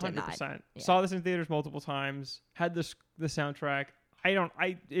definitely did not. Yeah. Saw this in theaters multiple times. Had the soundtrack.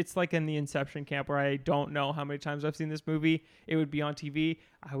 It's like in the Inception camp where I don't know how many times I've seen this movie. It would be on TV.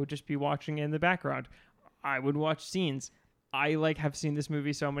 I would just be watching it in the background. I would watch scenes. I have seen this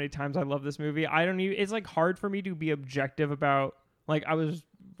movie so many times. I love this movie. It's like hard for me to be objective about, like, I was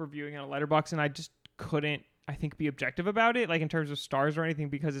reviewing on a Letterboxd and I just couldn't, I think, be objective about it, like in terms of stars or anything,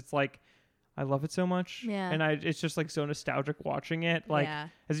 because it's like I love it so much. Yeah. And it's just like so nostalgic watching it. Like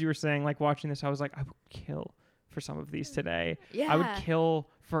as you were saying, like watching this, I was like, I would kill for some of these today. Yeah. I would kill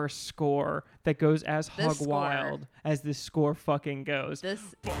for a score that goes as hog wild as this score fucking goes. Dun,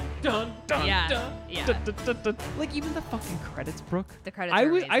 dun, dun, dun, dun. Like even the fucking credits, Brooke. The credits are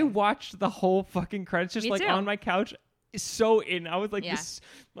amazing. I watched the whole fucking credits just like on my couch. So I was like,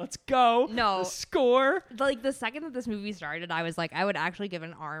 let's go. No, the score. Like the second that this movie started, I was like, I would actually give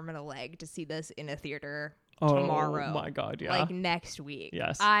an arm and a leg to see this in a theater tomorrow. Oh my god, yeah. Like next week.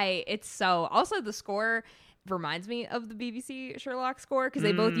 Yes. It's so. Also, the score reminds me of the BBC Sherlock score because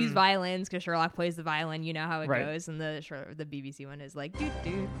they both use violins because Sherlock plays the violin. You know how it goes, and the BBC one is like do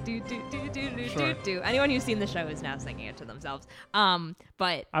do do do do do do do. Anyone who's seen the show is now singing it to themselves.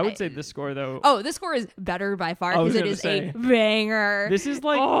 But I would say this score though. Oh, this score is better by far because it is a banger. This is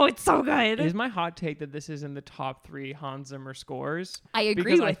like it's so good. Is my hot take that this is in the top 3 Hans Zimmer scores? I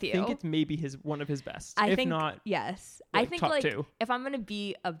agree with you. I think it's maybe one of his best. I if think not, yes. Like, I think top like 2. If I'm gonna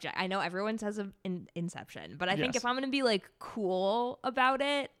be I know everyone says Inception, but I think if I'm gonna be like cool about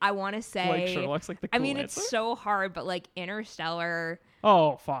it, I want to say like Sherlock's like the cool answer? It's so hard, but like Interstellar.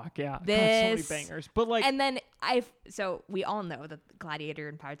 Oh fuck yeah! This God, so many bangers, but like, and then so we all know that Gladiator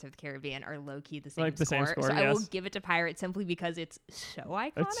and Pirates of the Caribbean are low key the same score. So I will give it to Pirates simply because it's so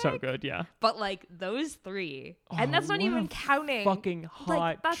iconic. It's so good, yeah. But like those 3, and that's not even counting fucking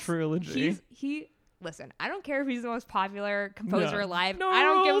hot trilogy. Listen, I don't care if he's the most popular composer alive. No I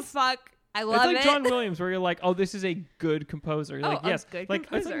don't give a fuck. I love it. It's like John Williams, where you're like, oh, this is a good composer. You're like, yes. Like,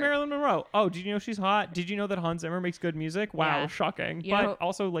 it's like Marilyn Monroe. Oh, did you know she's hot? Did you know that Hans Zimmer makes good music? Wow, shocking. But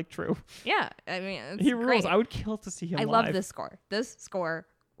also, like, true. Yeah, I mean, it's he rules. Great. I would kill to see him live. I love this score. This score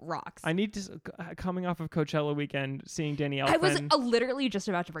rocks. I need to, coming off of Coachella weekend, seeing Danny Elfman. I was literally just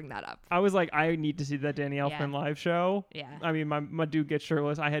about to bring that up. I was like, I need to see that Danny Elfman live show. Yeah. I mean, my dude gets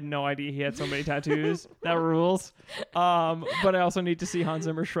shirtless. I had no idea he had so many tattoos. That rules. But I also need to see Hans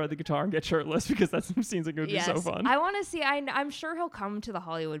Zimmer shred the guitar and get shirtless because that seems like it would be so fun. I want to see, I'm sure he'll come to the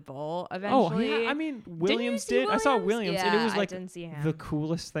Hollywood Bowl eventually. Oh, yeah. I mean, Williams did. I saw Williams and it was like the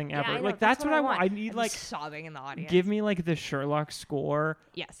coolest thing ever. Like, that's what I want. I need like sobbing in the audience. Give me like the Sherlock score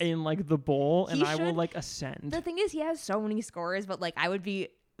in like the bowl and I will like ascend. The thing is, he has so many scores, but like I would be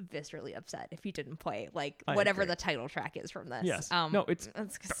viscerally upset if he didn't play like I whatever agree. the title track is from this. Yes. No, it's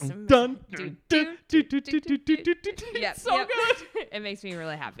dun, dun, do, dun, do, dun, dun, dun, dun, dun, dun, dun. Yep, It's so yep. good. It makes me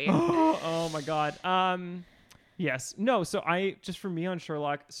really happy. Oh my god. Yes. No, so I just for me on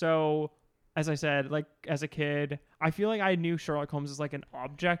Sherlock, so as I said, like as a kid, I feel like I knew Sherlock Holmes as like an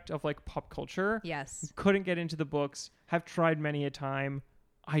object of like pop culture. Yes. Couldn't get into the books, have tried many a time.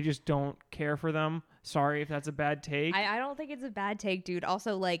 I just don't care for them. Sorry if that's a bad take. I don't think it's a bad take, dude.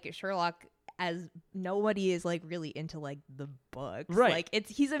 Also, like Sherlock, as nobody is like really into like the books, Right. Like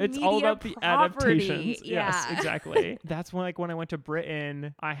he's a It's media all about the property. adaptations. Yeah. Yes, exactly. That's when like when I went to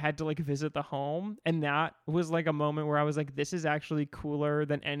Britain, I had to like visit the home, and that was like a moment where I was like, this is actually cooler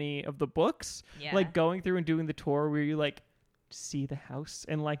than any of the books. Yeah. Like going through and doing the tour where you like see the house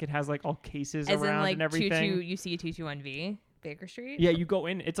and like it has like all cases As around in like and everything. you see 221V Baker Street. Yeah, you go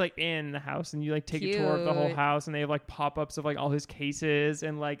in. It's like in the house, and you like take a tour of the whole Cute. house, and they have like pop-ups of like all his cases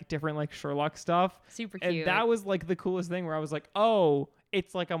and like different like Sherlock stuff. Super cute. And that was like the coolest thing where I was like, oh,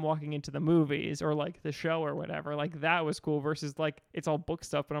 it's like I'm walking into the movies or like the show or whatever. Like that was cool versus like it's all book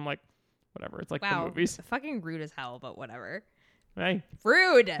stuff, but I'm like, whatever. It's like the movies. Fucking rude as hell, but whatever. Hey,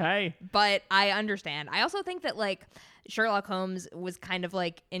 Rude. hey. But I understand. I also think that like Sherlock Holmes was kind of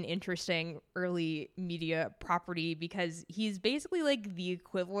like an interesting early media property because he's basically like the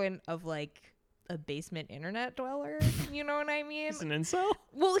equivalent of like a basement internet dweller. You know what I mean? He's an incel.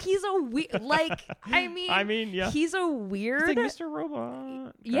 Well, he's a weird, like, I mean, yeah. he's a weird, It's like Mr.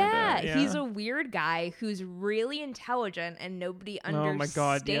 Robot. yeah, Kinda, he's a weird guy who's really intelligent and nobody understands. Oh my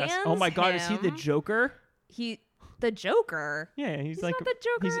god, yes. Oh my god, is he the him. Joker? The Joker? Yeah, he's like not the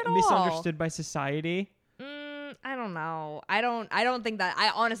Joker he's at all. misunderstood by society. I don't know. I don't think that. I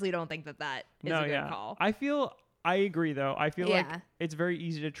honestly don't think that is a good call. I agree though. I feel like Yeah. it's very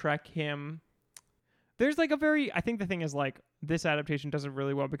easy to track him. There's like I think the thing is like this adaptation does it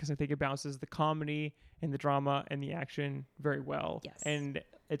really well because I think it balances the comedy and the drama and the action very well. Yes. And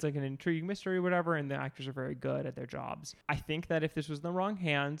it's like an intriguing mystery or whatever, and the actors are very good at their jobs. I think that if this was in the wrong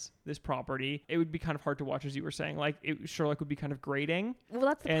hands, this property, it would be kind of hard to watch, as you were saying. Like Sherlock would be kind of grating. Well,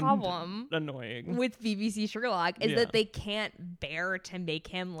 that's the and problem annoying with BBC Sherlock is Yeah. that they can't bear to make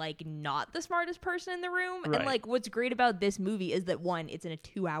him like not the smartest person in the room. Right. And like what's great about this movie is that one, it's in a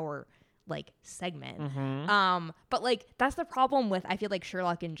 2-hour like segment. But like that's the problem with I feel like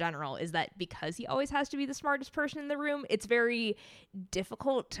Sherlock in general is that because he always has to be the smartest person in the room, it's very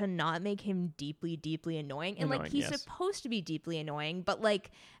difficult to not make him deeply annoying. And like he's supposed to be deeply annoying, but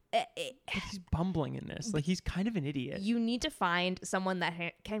like But he's bumbling in this. Like he's kind of an idiot. you need to find someone that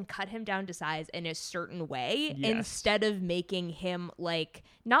can cut him down to size in a certain way Yes. instead of making him like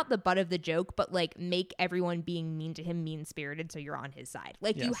not the butt of the joke, but like make everyone being mean to him mean-spirited so you're on his side.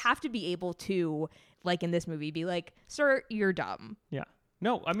 Like you Yes. have to be able to, like in this movie, be like, sir, you're dumb. Yeah.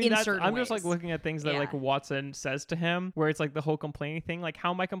 No, I mean, In certain I'm just like ways. looking at things that Yeah. like Watson says to him, where it's like the whole complaining thing. Like,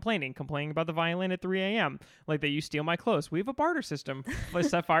 how am I complaining? Complaining about the violin at 3 a.m. Like that you steal my clothes. We have a barter system. Let's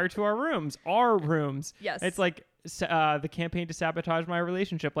set fire to our rooms. Our rooms. Yes. It's like the campaign to sabotage my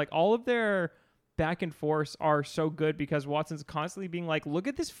relationship. Like all of their back and forth are so good because Watson's constantly being like, look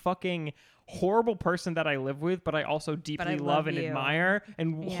at this fucking horrible person that I live with, but I also deeply love and you. admire.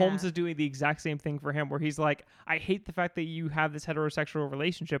 And Yeah. Holmes is doing the exact same thing for him, where he's like, I hate the fact that you have this heterosexual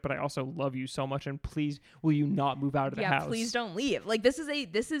relationship, but I also love you so much, and please, will you not move out of the house? Please don't leave. Like this is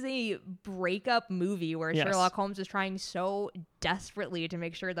a breakup movie where Yes. Sherlock Holmes is trying so desperately to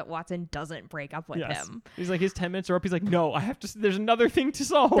make sure that Watson doesn't break up with Yes. him. He's like, his 10 minutes are up. He's like, no, I have to. There's another thing to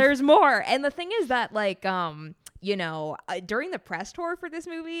solve. There's more. And the thing is that like during the press tour for this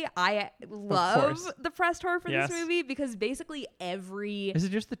movie, I love the press tour for Yes. this movie because basically every Is it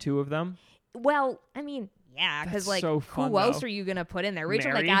just the two of them? well, I mean, yeah, because That's like so fun, who else though. are you gonna put in there?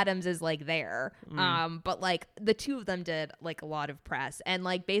 Rachel Mary? McAdams is like there, but like the two of them did like a lot of press, and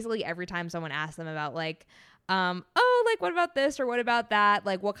like basically every time someone asked them about like, oh, like what about this or what about that?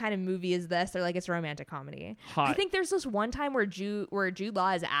 Like what kind of movie is this? They're like, it's a romantic comedy. Hot. I think there's this one time where Jude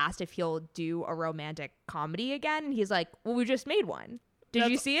Law is asked if he'll do a romantic comedy again, and he's like, well, we just made one. Did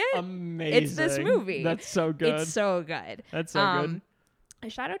you see it? Amazing. It's this movie. That's so good. It's so good. That's so good. A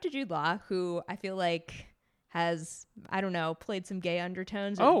shout out to Jude Law, who I feel like has, I don't know, played some gay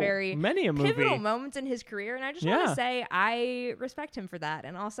undertones at very many a movie. pivotal moments in his career. And I just want to say I respect him for that.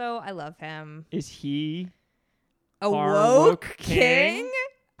 And also, I love him. Is he A our woke king? king?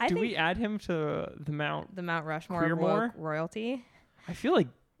 I Do think we add him to the Mount? the Mount Rushmore Queer of more? woke royalty. I feel like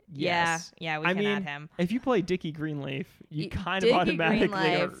yes. Yeah, we I can mean, add him. if you play Dickie Greenleaf, you kind of Dickie automatically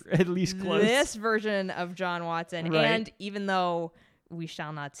Greenleaf, are at least close. This version of John Watson. Right. And even though we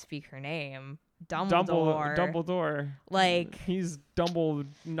shall not speak her name, Dumbledore. Like, he's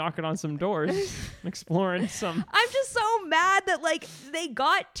knocking on some doors, exploring some. I'm just so mad that like they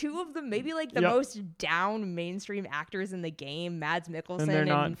got two of them, maybe like the most down mainstream actors in the game, Mads Mikkelsen and they're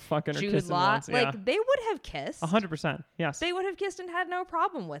not and fucking Jude or kissing Law. once. Like they would have kissed. 100%. Yes. They would have kissed and had no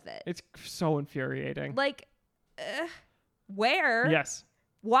problem with it. It's so infuriating. Like, where? Yes.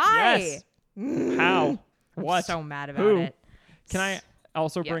 Why? Yes. How? What? I'm so mad about it. Can I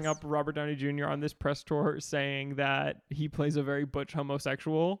also bring up Robert Downey Jr. on this press tour saying that he plays a very butch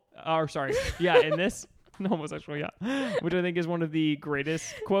homosexual? In this homosexual, which I think is one of the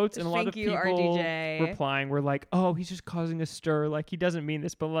greatest quotes. And a lot of people replying were like, "Oh, he's just causing a stir. Like he doesn't mean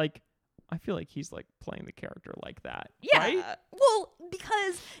this, but like." I feel like he's like playing the character like that. Yeah. Right? Well,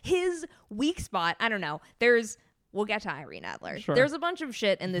 because his weak spot, I don't know. We'll get to Irene Adler. Sure. There's a bunch of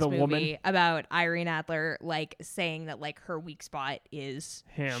shit in this movie woman. about Irene Adler, like saying that like her weak spot is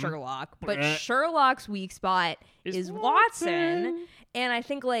Him. Sherlock, but Sherlock's weak spot is Watson. And I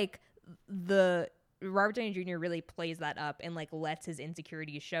think like the Robert Downey Jr. really plays that up and like lets his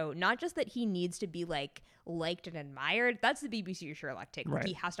insecurities show. Not just that he needs to be like liked and admired. That's the BBC Sherlock take. Right.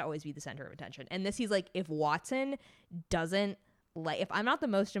 He has to always be the center of attention. And this, he's like, if Watson doesn't if I'm not the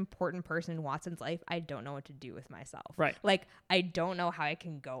most important person in Watson's life, I don't know what to do with myself. Right. Like, I don't know how I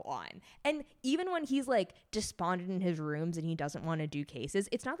can go on. And even when he's like despondent in his rooms and he doesn't want to do cases,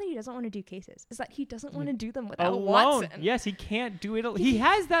 it's not that he doesn't want to do cases. It's that he doesn't want to do them without Watson. Yes, he can't do it. He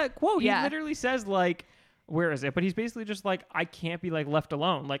has that quote. He literally says like, where is it? But he's basically just like, I can't be like left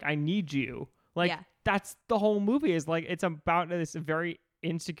alone. Like, I need you. Like, that's the whole movie is like, it's about this very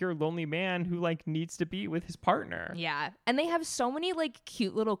insecure, lonely man who like needs to be with his partner. Yeah. And they have so many like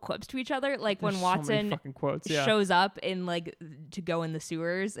cute little quips to each other. Like when Watson quotes, shows up in like to go in the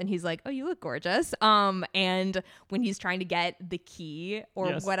sewers and he's like, oh, you look gorgeous. And when he's trying to get the key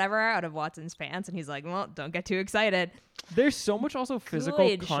or whatever out of Watson's pants and he's like, well, don't get too excited. There's so much also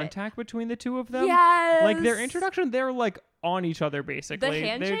physical contact between the two of them. Yes. Like their introduction, they're like on each other basically. The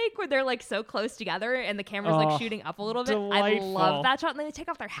handshake where they're like so close together and the camera's like shooting up a little bit. Delightful. I love that shot. And then they take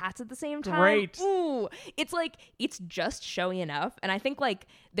off their hats at the same time. Great. Ooh. It's like, it's just showy enough. And I think like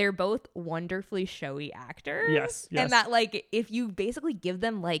they're both wonderfully showy actors. Yes. And that like if you basically give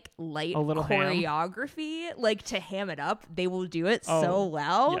them like light choreography, like to ham it up, they will do it so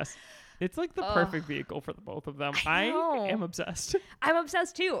well. Yes. It's like the perfect vehicle for the both of them. I am obsessed. I'm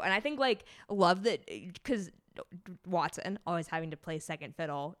obsessed too. And I think like love that because Watson always having to play second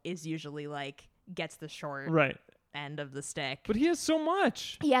fiddle is usually like gets the short end of the stick. But he has so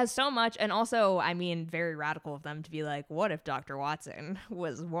much. He has so much. And also, I mean, very radical of them to be like, what if Dr. Watson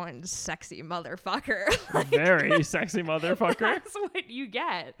was one sexy motherfucker? Like, very sexy motherfucker. That's what you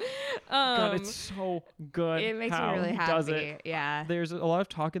get. God, it's so good. It makes me really happy. Does it. Yeah. There's a lot of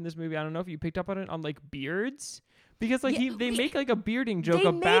talk in this movie. I don't know if you picked up on it on like beards. Because like they make like a bearding joke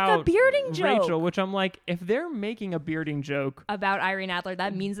about Rachel, which I'm like, if they're making a bearding joke about Irene Adler,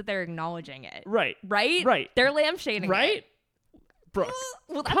 that means that they're acknowledging it. Right. They're lampshading it. Brooke,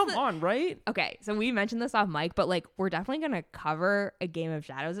 well, come on, right? Okay, so we mentioned this off mic, but like we're definitely gonna cover A Game of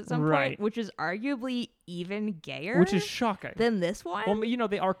Shadows at some point, which is arguably even gayer, which is shocking, than this one. Well, you know,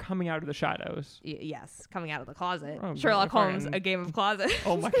 they are coming out of the shadows. Yes, coming out of the closet. Oh, Sherlock Holmes, A Game of Closet.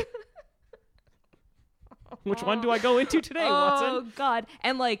 Oh my God. Which one do I go into today, Watson? Oh God!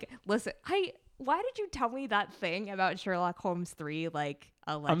 And like, listen, why did you tell me that thing about Sherlock Holmes 3? Like,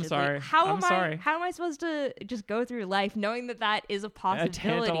 allegedly. I'm sorry. How am I supposed to just go through life knowing that that is a possibility? A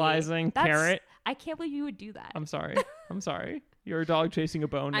tantalizing carrot. I can't believe you would do that. I'm sorry. You're a dog chasing a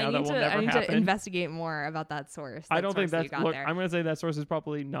bone now. That will never happen. I need to investigate more about that source. I don't think that's. Look, I'm going to say that source is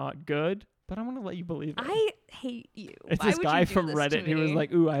probably not good, but I'm going to let you believe it. I hate you. It's this guy from Reddit who was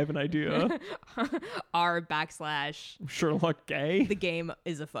like, ooh, I have an idea. r/ Sherlock gay. The game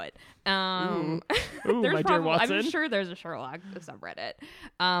is afoot. Ooh, my dear Watson. I'm sure there's a Sherlock subreddit.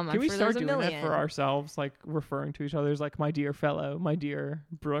 Can we start doing that for ourselves? Like referring to each other as like my dear fellow, my dear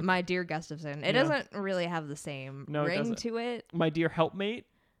Brooke. My dear Gustafson. It doesn't really have the same ring to it. My dear helpmate.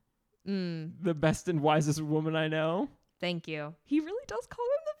 The best and wisest woman I know. Thank you. He really does call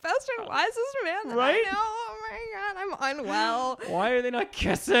him the best and wisest man that I know. Oh my God, I'm unwell. Why are they not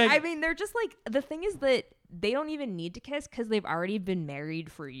kissing? I mean, they're just like, the thing is that they don't even need to kiss because they've already been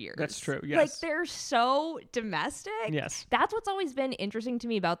married for years. That's true, yes. Like, they're so domestic. Yes. That's what's always been interesting to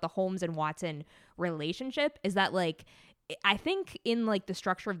me about the Holmes and Watson relationship is that, like, I think in, like, the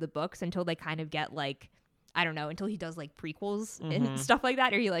structure of the books until they kind of get, like, I don't know, until he does, like, prequels and stuff like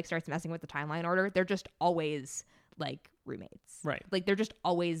that, or he, like, starts messing with the timeline order, they're just always like roommates. Right. Like they're just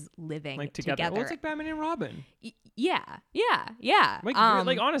always living like together. Well, it's like Batman and Robin. Yeah.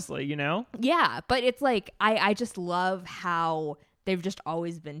 Like honestly, you know? Yeah, but it's like I just love how they've just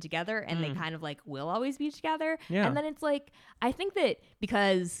always been together and they kind of like will always be together. Yeah. And then it's like I think that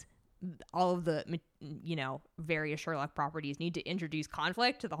because all of the various Sherlock properties need to introduce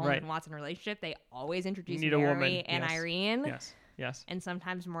conflict to the Holmes and Watson relationship, they always introduce Mary and Irene. Yes. And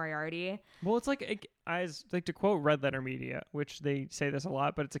sometimes Moriarty. Well, it's like, as like to quote Red Letter Media, which they say this a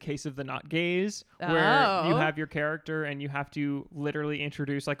lot, but it's a case of the not gays, where you have your character and you have to literally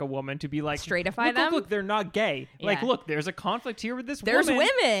introduce like a woman to be like, straightify them. Look, they're not gay. Yeah. Like, look, there's a conflict here with this woman. There's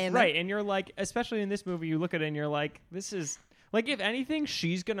women. Right. And you're like, especially in this movie, you look at it and you're like, this is... Like, if anything,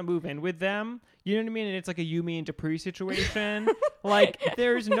 she's going to move in with them. You know what I mean? And it's like a Yumi and Dupree situation. Like,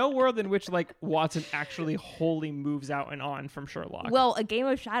 there's no world in which, like, Watson actually wholly moves out and on from Sherlock. Well, A Game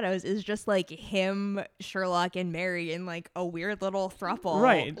of Shadows is just, like, him, Sherlock, and Mary in, like, a weird little thruple.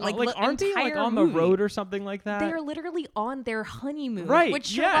 Right. Like aren't they, like, on the road or something like that? They're literally on their honeymoon. Right. Which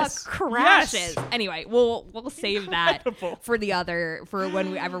Sherlock crashes. Yes. Anyway, we'll save that for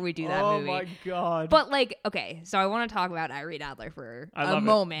whenever we do that movie. Oh, my God. But, like, okay, so I want to talk about Irene Adler for a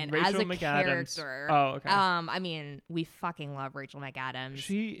moment as a character. Oh, okay. I mean, we fucking love Rachel McAdams.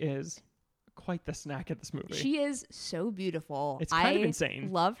 She is quite the snack at this movie. She is so beautiful. It's kind of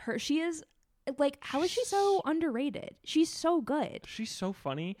insane. Love her. She is like, how is she so underrated? She's so good. She's so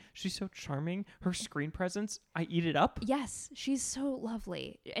funny. She's so charming. Her screen presence, I eat it up. Yes, she's so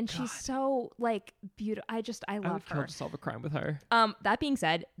lovely, and she's so like beautiful. I love her. I would kill to solve a crime with her. That being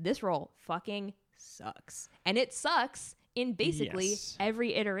said, this role fucking sucks, and it sucks in basically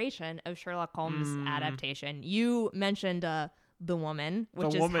every iteration of Sherlock Holmes adaptation. You mentioned the woman,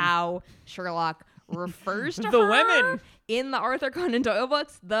 which is how Sherlock refers to the her women in the Arthur Conan Doyle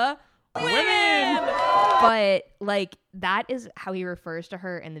books. The women, but like that is how he refers to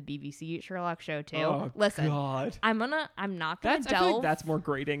her in the BBC Sherlock show too. Oh, listen, God. I'm not gonna delve. I feel like that's more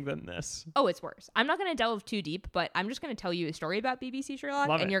grating than this. Oh, it's worse. I'm not gonna delve too deep, but I'm just gonna tell you a story about BBC Sherlock,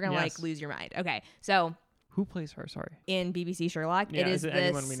 and you're gonna like lose your mind. Okay, so. Who plays her? Sorry. In BBC Sherlock, yeah, it is this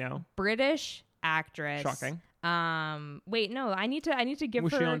anyone we know? British actress. Shocking. Wait, no, I need to give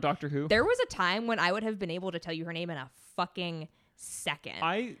was her. Was she on Doctor Who? There was a time when I would have been able to tell you her name in a fucking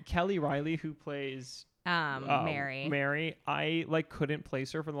second. Kelly Riley, who plays Mary, I like couldn't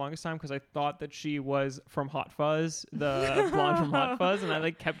place her for the longest time because I thought that she was from Hot Fuzz, the blonde from Hot Fuzz, and I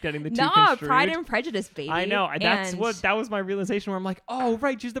like kept getting the two construed. Pride and Prejudice, baby. I know. That was my realization where I'm like, oh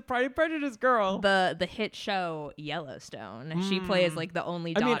right, she's the Pride and Prejudice girl. The hit show Yellowstone. She plays like the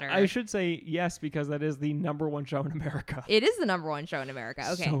only daughter. I should say yes because that is the #1 show in America. It is the #1 show in America.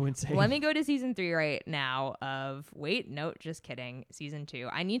 Okay, so insane. Let me go to season 3 right now. Just kidding. Season 2.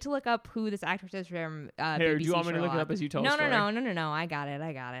 I need to look up who this actress is from. Here, BBC do you want me Sherlock. to look it up as you tell the story? No. I got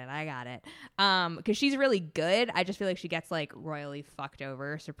it. Because she's really good. I just feel like she gets like royally fucked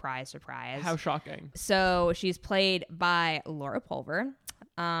over. Surprise. How shocking. So she's played by Laura Pulver.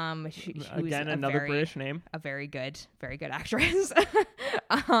 Again, another British name. A very good actress.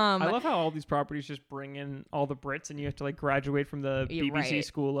 I love how all these properties just bring in all the Brits, and you have to like graduate from the BBC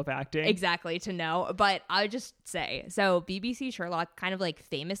School of Acting. Exactly, to know. But I would just say, so BBC Sherlock kind of like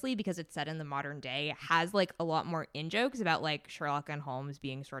famously, because it's set in the modern day, has like a lot more in jokes about like Sherlock and Holmes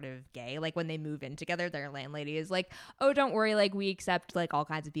being sort of gay. Like when they move in together, their landlady is like, oh, don't worry, like we accept like all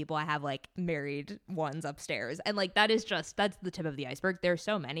kinds of people. I have like married ones upstairs. And like that's the tip of the iceberg. There's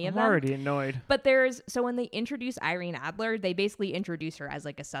so many of them. I'm already annoyed. But so when they introduce Irene Adler, they basically introduce her as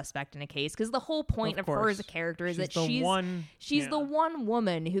like a suspect in a case, because the whole point of her as a character is that she's the one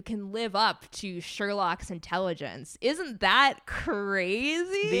woman who can live up to Sherlock's intelligence. Isn't that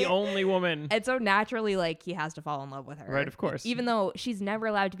crazy? The only woman. And so naturally, like, he has to fall in love with her. Right, of course. Even though she's never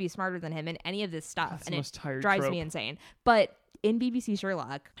allowed to be smarter than him in any of this stuff. That's and the most tired drives trope. Me insane. But in BBC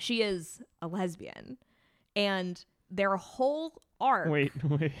Sherlock, she is a lesbian. And their whole arc. Wait.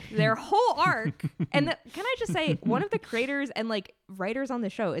 Their whole arc. And can I just say, one of the creators and like writers on the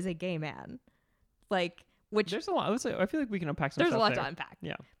show is a gay man. Like, which there's a lot. I feel like we can unpack some stuff. There's a lot there. to unpack.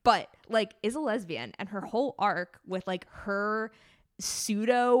 Yeah. But like, is a lesbian, and her whole arc with like her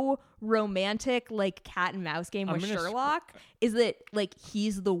pseudo romantic like cat and mouse game with Sherlock is that like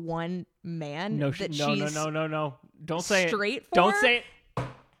he's the one man no. Don't say it. Straight for. Don't say it.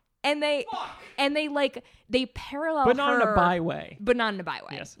 And they parallel but not her, in a bi way. But not in a bi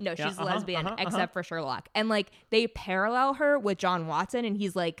way. Yes. No, she's a lesbian except for Sherlock. And like they parallel her with John Watson, and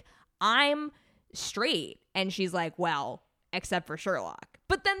he's like, I'm straight, and she's like, well, except for Sherlock.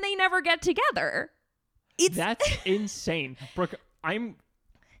 But then they never get together. That's insane, Brooke.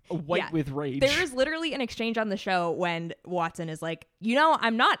 white with rage. There is literally an exchange on the show when Watson is like,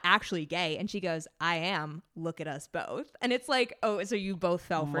 I'm not actually gay. And she goes, I am. Look at us both. And it's like, oh, so you both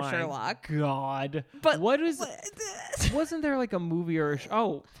fell for Sherlock. God. But wasn't there like a movie or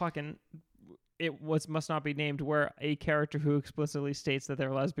must not be named, where a character who explicitly states that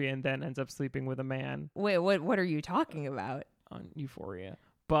they're lesbian then ends up sleeping with a man? Wait, what are you talking about? On Euphoria.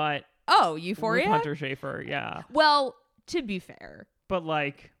 But Euphoria? With Hunter Schafer, yeah. Well, to be fair. But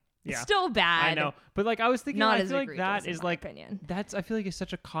like, yeah. Still bad. I know. But like I was thinking, not I as feel like that is like opinion. I feel like it's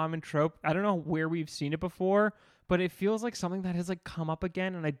such a common trope. I don't know where we've seen it before, but it feels like something that has like come up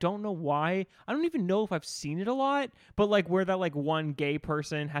again, and I don't know why. I don't even know if I've seen it a lot, but like where that like one gay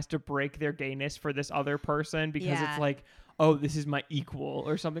person has to break their gayness for this other person because it's like, oh, this is my equal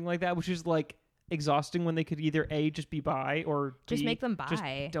or something like that, which is like exhausting when they could either A, just be bi, or just B, make them bi. Just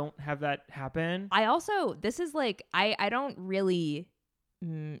don't have that happen. This is like, I don't really,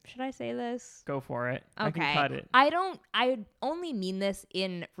 should I say this? Go for it. Okay. I can cut it. I only mean this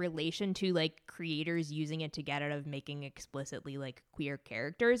in relation to like creators using it to get out of making explicitly like queer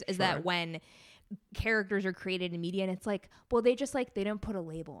characters, is that when characters are created in media and it's like, well, they don't put a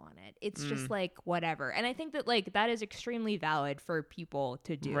label on it. It's just like whatever. And I think that like that is extremely valid for people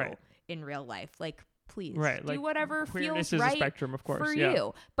to do in real life. Like, please do like, whatever queerness feels is right a spectrum, of course, for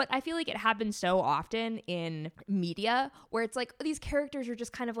you. But I feel like it happens so often in media where it's like these characters are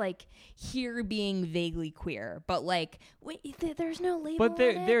just kind of like here being vaguely queer, but like there's no label. But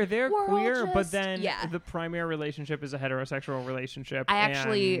they're We're queer, just, but then the primary relationship is a heterosexual relationship.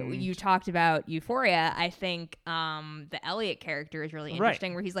 You talked about Euphoria. I think the Elliot character is really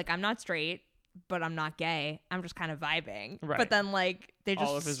interesting, where he's like, I'm not straight, but I'm not gay. I'm just kind of vibing. Right. But then like they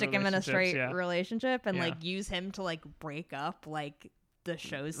just stick him in a straight relationship and like use him to like break up like the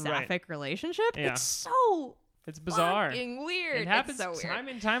show's sapphic relationship. Yeah. It's bizarre. Fucking weird. It happens so weird. time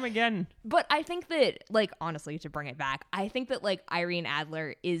and time again. But I think that, like, honestly, to bring it back, I think that, like, Irene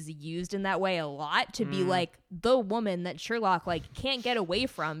Adler is used in that way a lot to be, like, the woman that Sherlock, like, can't get away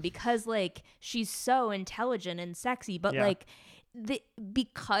from because, like, she's so intelligent and sexy. But, like,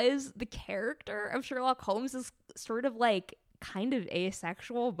 because the character of Sherlock Holmes is sort of, like, kind of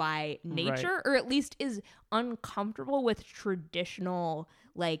asexual by nature, or at least is uncomfortable with traditional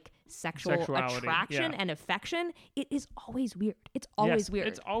like sexuality, attraction and affection, it is always weird. It's always weird.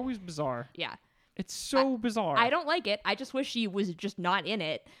 It's always bizarre. Yeah. It's so bizarre. I don't like it. I just wish she was just not in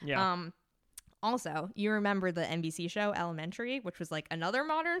it. Yeah. Also, you remember the NBC show Elementary, which was like another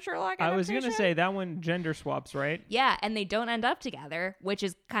modern Sherlock adaptation? I was going to say that one gender swaps, right? Yeah, and they don't end up together, which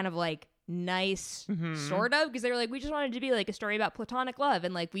is kind of like nice, sort of, because they were like, we just wanted to be like a story about platonic love,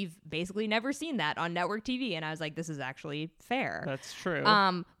 and like we've basically never seen that on network TV, and I was like, this is actually fair. That's true.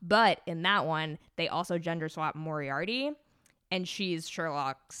 But in that one, they also gender swap Moriarty, and she's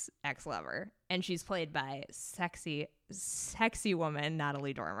Sherlock's ex-lover, and she's played by sexy woman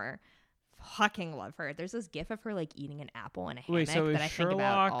Natalie Dormer. Fucking love her. There's this gif of her like eating an apple in a hammock that I think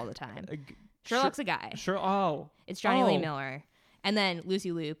about all the time. Sherlock's a guy. It's Johnny Lee Miller. And then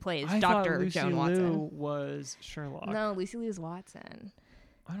Lucy Liu plays Dr. Joan Watson. Lucy Liu was Sherlock. No, Lucy Liu is Watson.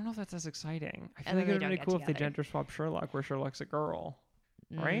 I don't know if that's as exciting. I feel like it would be really cool if they gender swapped Sherlock, where Sherlock's a girl.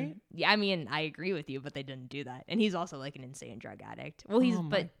 Right? Yeah, I mean, I agree with you, but they didn't do that. And he's also like an insane drug addict. Well, he's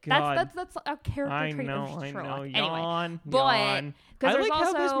that's a character trait of Sherlock. I know. Yawn. But I like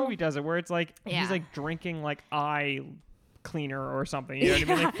how this movie does it, where it's like he's like drinking like eye cleaner or something. You know what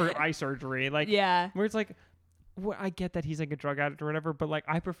I mean? Like for eye surgery. Like where it's like, well, I get that he's like a drug addict or whatever, but like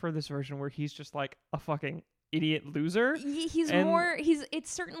I prefer this version where he's just like a fucking idiot loser.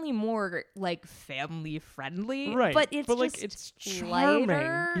 It's certainly more like family friendly, right? But it's like it's charming,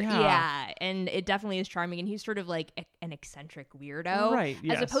 yeah, and it definitely is charming. And he's sort of like an eccentric weirdo, right?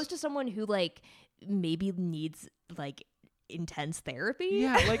 Yes. As opposed to someone who like maybe needs like intense therapy.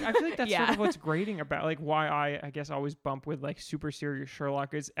 Yeah, like I feel like that's sort of what's grating about like why I guess always bump with like super serious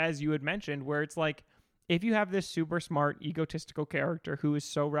Sherlock is, as you had mentioned, where it's like, if you have this super smart, egotistical character who is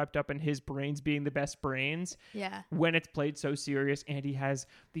so wrapped up in his brains being the best brains, when it's played so serious and he has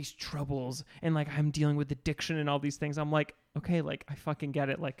these troubles and like I'm dealing with addiction and all these things, I'm like, okay, like I fucking get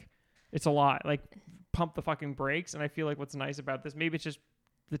it. Like it's a lot. Like pump the fucking brakes. And I feel like what's nice about this, maybe it's just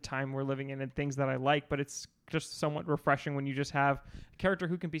the time we're living in and things that I like, but it's just somewhat refreshing when you just have a character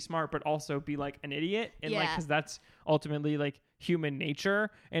who can be smart but also be like an idiot, and like because that's ultimately like human nature,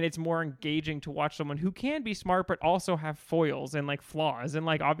 and it's more engaging to watch someone who can be smart but also have foils and like flaws, and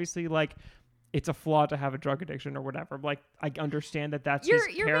like obviously like it's a flaw to have a drug addiction or whatever. Like I understand that that's you're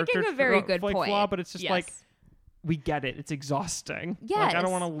his character making a very good point. flaw, but it's just like we get it. It's exhausting. Yes. Like, I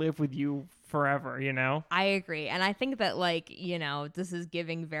don't want to live with you forever, you know? I agree. And I think that, like, you know, this is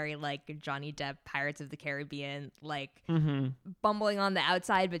giving very, like, Johnny Depp Pirates of the Caribbean, like, bumbling on the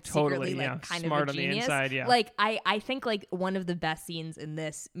outside, but secretly, like, kind smart of a on genius. The inside, yeah. Like, I think, like, one of the best scenes in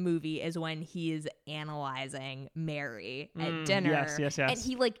this movie is when he is analyzing Mary at dinner. Yes. And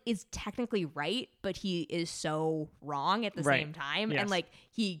he, like, is technically right, but he is so wrong at the same time. Yes. And, like,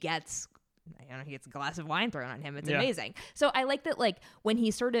 he gets a glass of wine thrown on him. It's amazing. So I like that, like, when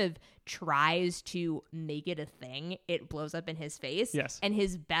he sort of tries to make it a thing, it blows up in his face. Yes. And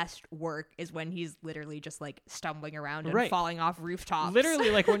his best work is when he's literally just, like, stumbling around and falling off rooftops. Literally,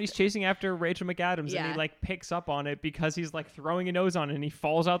 like, when he's chasing after Rachel McAdams and he, Yeah. like, picks up on it because he's, like, throwing a nose on it and he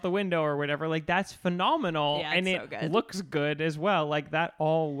falls out the window or whatever. Like, that's phenomenal. Yeah, and it's it so good. looks good as well. Like, that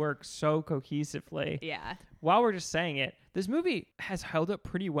all works so cohesively. Yeah. While we're just saying it, this movie has held up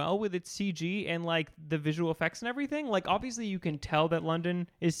pretty well with its CG and, like, the visual effects and everything. Like, obviously you can tell that London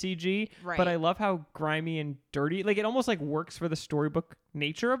is CG, Right. but I love how grimy and dirty, like, it almost, like, works for the storybook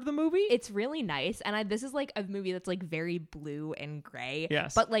nature of the movie. It's really nice. And this is, like, a movie that's, like, very blue and gray.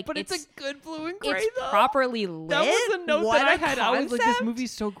 Yes. But, like, but it's a good blue and gray, it's though. properly lit. That was the note What that I a had. I was like, this concept.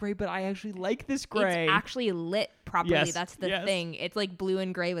 movie's so gray, but I actually like this gray. It's actually lit properly. Yes, That's the yes. thing. It's like blue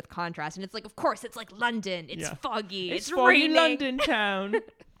and gray with contrast. And it's like, of course, it's like London. It's Yeah. foggy. It's foggy raining. London town.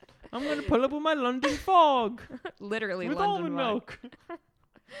 I'm going to pull up with my London fog. Literally with London almond fog. milk.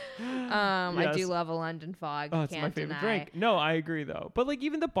 I do Yes. love a London fog. Oh, it's Can't my favorite deny. drink. No, I agree, though. But, like,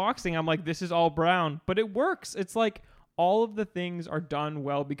 even the boxing, I'm like, this is all brown. But it works. It's like all of the things are done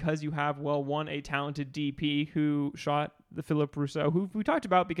well because you have, well, one, a talented DP who shot the Philip Rousseau, who we talked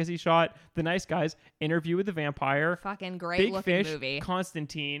about because he shot The Nice Guys, Interview with the Vampire, Fucking great Big looking Fish, movie.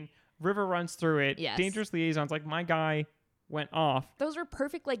 Constantine, River Runs Through It, Yes. Dangerous Liaisons. Like, my guy went off. Those are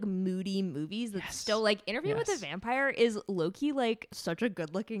perfect, like, moody movies that Yes. still, like, Interview with Yes. the Vampire is low-key, like, such a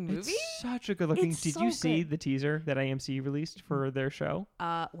good-looking movie. It's such a good looking. It's Did so you see good. the teaser that AMC released for their show?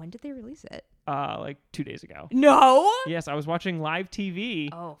 When did they release it? Like 2 days ago. No! Yes, I was watching live TV.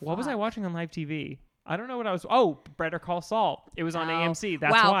 Oh, What was I fuck. watching on live TV? I don't know what I was. Oh, Better Call Saul. It was on Oh. AMC.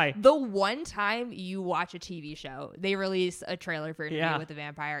 That's wow. why. The one time you watch a TV show, they release a trailer for Interview Yeah. with the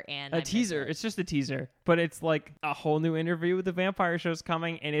Vampire and A I miss teaser. it. It's just a teaser, but it's like a whole new Interview with the Vampire show's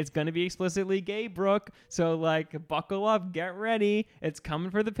coming, and it's gonna be explicitly gay, Brooke. So like, buckle up, get ready. It's coming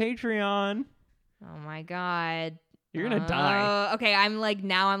for the Patreon. Oh my god. You're gonna die. Okay, I'm like,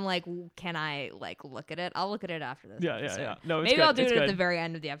 can I like look at it? I'll look at it after this. Yeah. episode. No, it's Maybe good. I'll do it's it good. at the very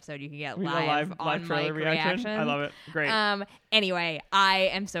end of the episode. You can get We got live live on trailer mic reaction. I love it. Great. Anyway, I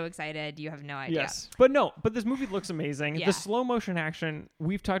am so excited. You have no idea. Yes. But this movie looks amazing. Yeah. The slow motion action,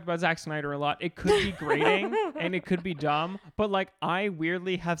 we've talked about Zack Snyder a lot. It could be grating and it could be dumb, but like I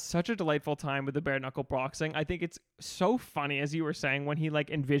weirdly have such a delightful time with the bare knuckle boxing. I think it's so funny, as you were saying, when he like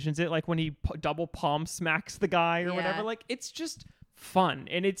envisions it, like when he double palm smacks the guy or Yeah. whatever. Like it's just fun,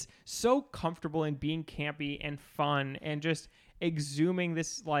 and it's so comfortable in being campy and fun and just exhuming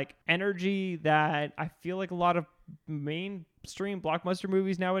this like energy that I feel like a lot of mainstream blockbuster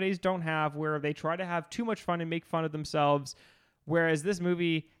movies nowadays don't have, where they try to have too much fun and make fun of themselves, whereas this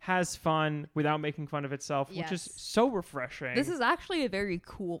movie has fun without making fun of itself, which is Yes. so refreshing. This is actually a very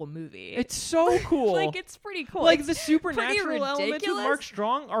cool movie. It's so cool. like it's pretty cool. Like It's the supernatural elements with ridiculous. Mark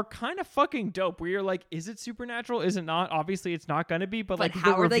Strong are kind of fucking dope. Where you're like, is it supernatural? Is it not? Obviously, it's not going to be. But like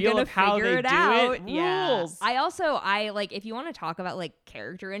how the are they reveal gonna of how figure they it do out? it Yeah. rules. I like, if you want to talk about like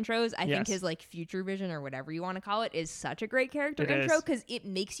character intros, I think Yes. his like future vision or whatever you want to call it is such a great character It intro is. because it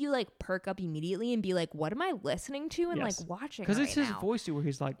makes you like perk up immediately and be like, what am I listening to and Yes. like watching? Because right it's his now? voice too, where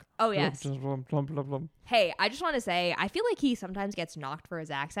he's like, Oh, yes. blum, blum, blum, blum. Hey, I just want to say, I feel like he sometimes gets knocked for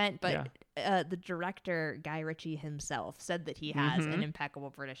his accent, but Yeah. the director, Guy Ritchie himself, said that he has an impeccable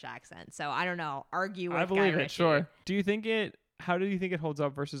British accent. So I don't know. Argue with I believe Guy it. Ritchie. Sure. How do you think it holds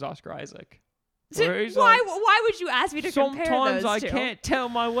up versus Oscar Isaac? So Where he's why, like, why would you ask me to compare sometimes those I two? can't tell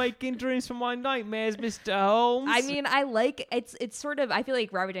my waking dreams from my nightmares, Mr. Holmes. I mean, I like it's sort of, I feel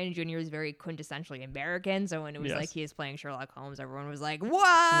like Robert Downey Jr. is very quintessentially American. So when it was Yes. like he is playing Sherlock Holmes, everyone was like, "What?"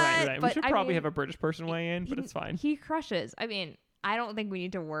 Right. But we should I probably mean, have a British person weigh in, but he- it's fine. He crushes. I mean, I don't think we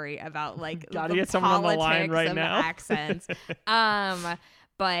need to worry about like Gotta the get someone on the line politics right of now. accents.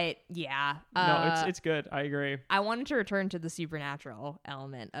 But yeah, No, it's good. I agree. I wanted to return to the supernatural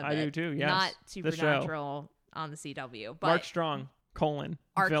element of I it. do too, yes. Not The show. supernatural on the CW, but Mark Strong,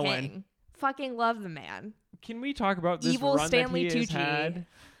 our villain. king. Fucking love the man. Can we talk about this Evil run Stanley that he has Tucci. had?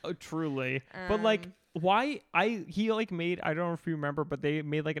 Truly. But like, why he like made, I don't know if you remember, but they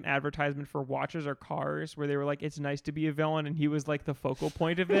made like an advertisement for watches or cars where they were like, it's nice to be a villain, and he was like the focal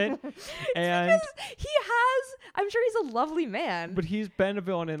point of it. And I'm sure he's a lovely man. But he's been a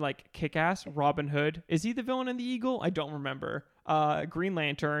villain in like Kick-Ass, Robin Hood. Is he the villain in The Eagle? I don't remember. Green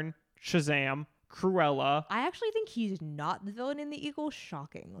Lantern, Shazam, Cruella. I actually think he's not the villain in The Eagle.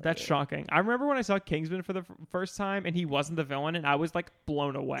 Shockingly. That's shocking. I remember when I saw Kingsman for the first time and he wasn't the villain, and I was like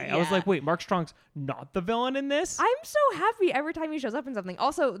blown away. I was like, wait, Mark Strong's not the villain in this? I'm so happy every time he shows up in something.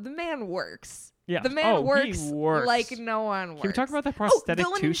 Also, the man works. Yeah. The man works he works like no one works. Can we talk about that prosthetic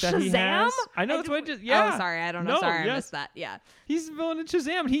tooth that he has? I know, that's what I just, Oh, sorry. I don't know. Sorry, I missed that. Yeah. He's the villain in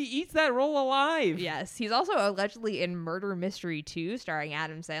Shazam. He eats that role alive. Yes. He's also allegedly in Murder Mystery 2, starring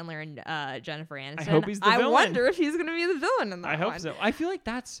Adam Sandler and Jennifer Aniston. I hope he's the villain. I wonder if he's going to be the villain in that I hope so. I feel like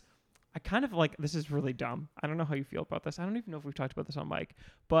I kind of like, this is really dumb. I don't know how you feel about this. I don't even know if we've talked about this on mic,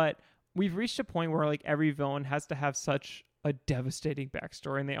 but we've reached a point where like every villain has to have such a devastating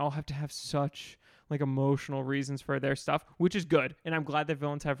backstory, and they all have to have such like emotional reasons for their stuff, which is good. And I'm glad that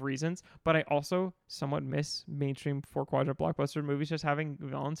villains have reasons, but I also somewhat miss mainstream 4-quadrant blockbuster movies just having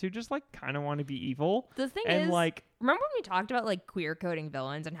villains who just like kind of want to be evil. The thing and, is, like, remember when we talked about like queer coding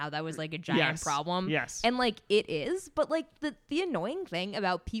villains and how that was like a giant problem? Yes. And like it is, but like the annoying thing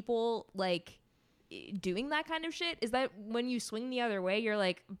about people like doing that kind of shit is that when you swing the other way, you're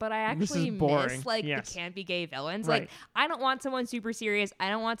like, but I actually miss like the can't be gay villains. Right. Like, I don't want someone super serious. I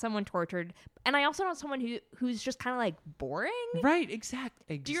don't want someone tortured, and I also don't want someone who's just kind of like boring. Right.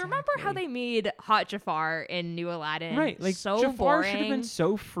 Exactly. Do you remember how they made Hot Jafar in New Aladdin? Right. Like so Jafar boring. should have been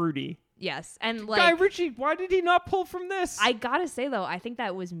so fruity. Yes, and like Guy Ritchie, why did he not pull from this? I gotta say though, I think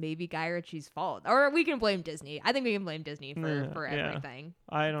that was maybe Guy Ritchie's fault, or we can blame Disney. I think we can blame Disney for everything.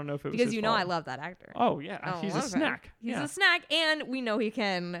 I don't know if it was because his fault. fault. I love that actor. Oh yeah, he's a snack. He's a snack, and we know he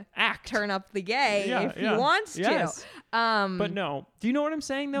can turn up the gay if he wants to. But no, do you know what I'm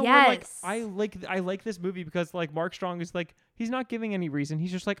saying though? Yes. Where, like, I like this movie because like Mark Strong is like, he's not giving any reason.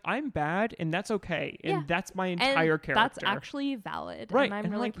 He's just like, I'm bad, and that's okay, and that's my entire character. That's actually valid, right? And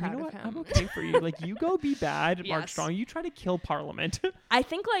I'm really like, proud you know of him. I'm okay for you. Like, you go be bad, Mark Yes. Strong. You try to kill Parliament. I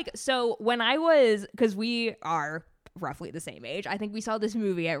think like so when I was, because we are roughly the same age. I think we saw this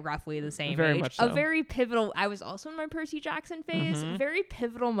movie at roughly the same very age. Much so. A very pivotal. I was also in my Percy Jackson phase. Very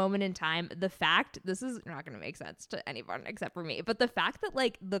pivotal moment in time. The fact, this is not going to make sense to anyone except for me, but the fact that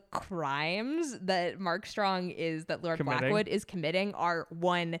like the crimes that Mark Strong that Lord Blackwood is committing are,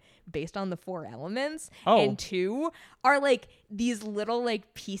 one, based on the 4 elements, and 2 are like these little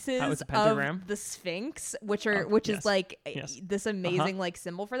like pieces of the Sphinx, which is like this amazing like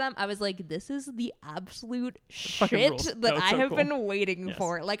symbol for them. I was like, this is the absolute shit that I have been waiting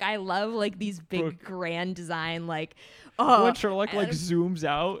for. Like, I love like these big grand design like when Sherlock like zooms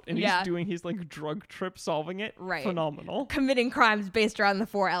out and he's doing his like drug trip solving it. Right. Phenomenal. Committing crimes based around the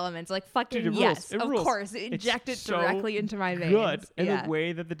 4 elements. Like fucking Dude, yes. It of rules. Course. Inject it directly into my veins. Good. And the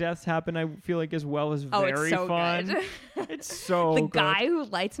way that the deaths happen, I feel like as well is very it's so fun. Good. It's so the good. Guy who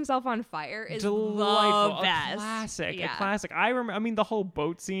lights himself on fire is delightful. The best. A classic. A classic. I remember. I mean, the whole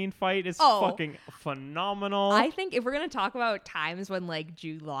boat scene fight is fucking phenomenal. I think if we're gonna talk about times when like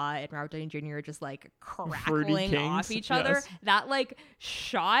Jude Law and Robert Downey Jr. are just like crackling off each other, that like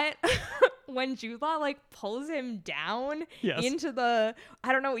shot when Jude Law like pulls him down into the,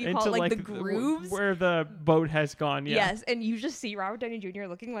 I don't know what you call it, like the grooves where the boat has gone. Yes, and you just see Robert Downey Jr.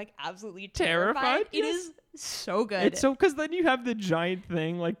 looking like absolutely terrified. It is so good. It's so, because then you have the giant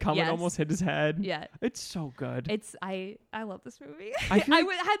thing like come and almost hit his head. Yeah, it's so good. It's I love this movie. I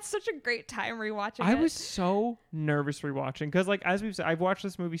had such a great time rewatching it. I was so nervous rewatching because like, as we've said, I've watched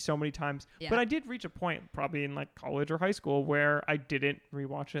this movie so many times, but I did reach a point probably in like college or high school where I didn't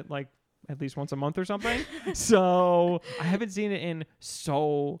rewatch it like at least once a month or something. So I haven't seen it in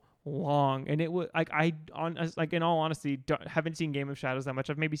so long, and it was like, in all honesty, haven't seen Game of Shadows that much.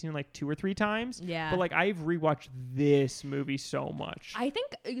 I've maybe seen it like 2 or 3 times. But like, I've rewatched this movie so much. I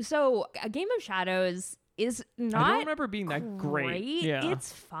think so. A Game of Shadows is not, I don't remember being that great. Yeah,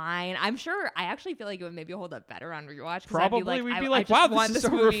 it's fine. I'm sure. I actually feel like it would maybe hold up better on rewatch. Probably we'd be like, wow, this is so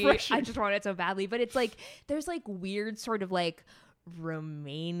refreshing. I just want it so badly, but it's like there's like weird sort of like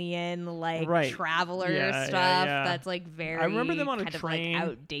Romanian like traveler stuff that's like very, I remember them on a kind train, of like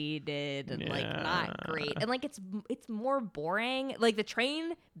outdated and like not great, and like it's more boring. Like the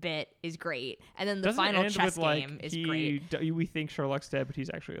train bit is great, and then the final chess game is great. We think Sherlock's dead, but he's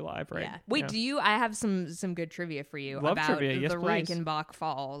actually alive, right? Yeah. Wait, I have some good trivia for you about trivia. The Reichenbach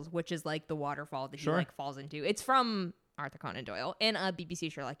Falls, which is like the waterfall that he like falls into. It's from Arthur Conan Doyle. In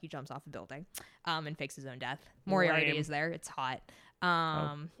BBC Sherlock, he jumps off a building and fakes his own death. Moriarty is there. It's hot.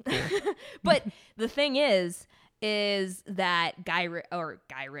 Cool. But the thing is that Guy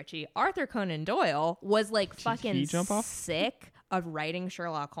Ritchie, Arthur Conan Doyle was like fucking sick of writing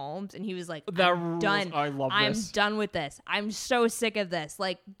Sherlock Holmes, and he was like, I'm done. I love I'm this. done with this. I'm so sick of this.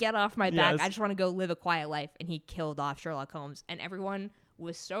 Like, get off my back. Yes. I just want to go live a quiet life. And he killed off Sherlock Holmes, and everyone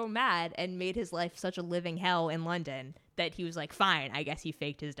was so mad and made his life such a living hell in London that he was like, fine, I guess he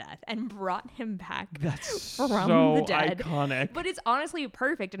faked his death and brought him back That's from so the dead. iconic. But it's honestly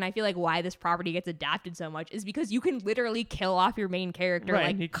perfect, and I feel like why this property gets adapted so much is because you can literally kill off your main character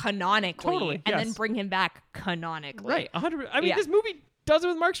canonically, totally, and then bring him back canonically. Right, 100. I mean, this movie does it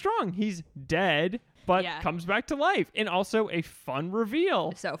with Mark Strong. He's dead, but comes back to life, and also a fun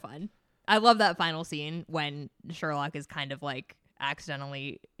reveal. So fun. I love that final scene when Sherlock is kind of like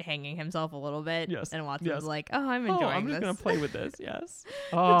accidentally hanging himself a little bit. Yes. And Watson's like, oh, I'm enjoying this. I'm just going to play with this. Yes.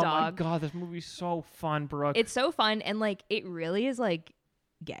 The Oh, dog. my God. This movie's so fun, Brooke. It's so fun. And like, it really is like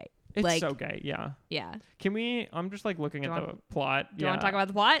gay. It's like, so gay. Yeah. Yeah. Can we, I'm just like looking at the plot. Do you want to talk about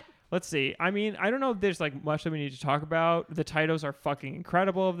the plot? Let's see. I mean, I don't know if there's like much that we need to talk about. The titles are fucking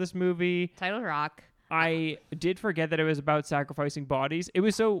incredible of this movie. Titles rock. I did forget that it was about sacrificing bodies. It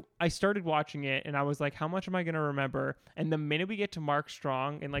was so, I started watching it and I was like, how much am I going to remember? And the minute we get to Mark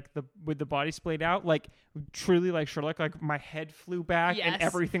Strong and like with the body splayed out, like truly like Sherlock, like my head flew back and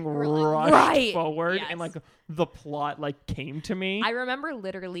everything rushed forward and like the plot like came to me. I remember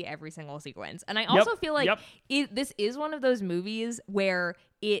literally every single sequence. And I also feel like this is one of those movies where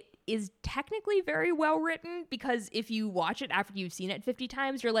it is technically very well written, because if you watch it after you've seen it 50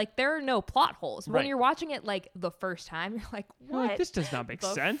 times, you're like, there are no plot holes. When you're watching it like the first time, you're like, what? Like, this does not make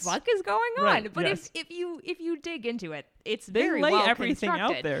sense. What the fuck is going on? Right, but if you dig into it, it's very well everything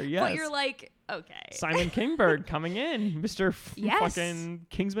constructed. out there. Yes. But you're like, okay. Simon Kinberg coming in, Mr. Fucking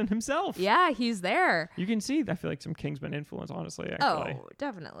Kingsman himself. Yeah, he's there. You can see, I feel like some Kingsman influence, honestly. Actually. Oh,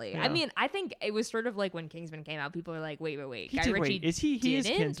 definitely. Yeah. I mean, I think it was sort of like when Kingsman came out, people were like, wait. Guy Ritchie is he is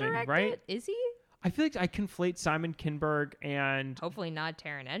Kingsman, right? It? Is he? I feel like I conflate Simon Kinberg and... Hopefully not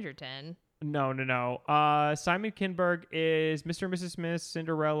Taron Egerton. No. Simon Kinberg is Mr. and Mrs. Smith,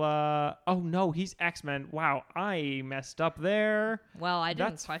 Cinderella. Oh, no, he's X-Men. Wow, I messed up there. Well, I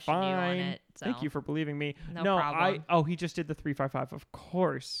didn't question you on it. So. Thank you for believing me. No problem. He just did the 355, of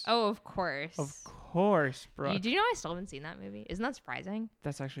course. Oh, of course. Of course, bro. Do you know I still haven't seen that movie? Isn't that surprising?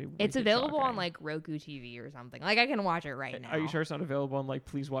 That's actually it's available on like Roku TV or something. Like I can watch it right now. Are you sure it's not available on like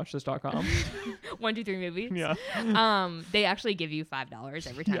pleasewatchthis.com? 123 movies. Yeah. They actually give you $5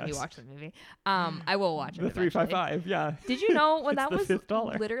 every time you watch the movie. I will watch it. The 355. Yeah. Did you know when that was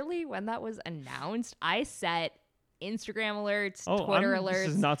 $5? Literally when that was announced? I set Instagram alerts, Twitter alerts. This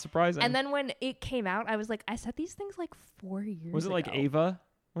is not surprising. And then when it came out, I was like, I set these things like 4 years ago. Was it like Ava?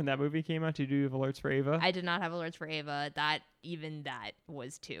 When that movie came out, did you have alerts for Ava? I did not have alerts for Ava. That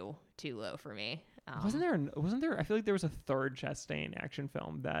was too low for me. Wasn't there? I feel like there was a third Chastain action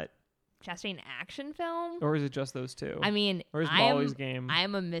film that. Chastain action film? Or is it just those two? I mean, or is Molly's Game? I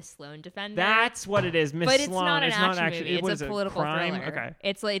am a Miss Sloane defender. That's what it is, Miss Sloane. But it's not an action movie. It's a political crime? thriller. Okay.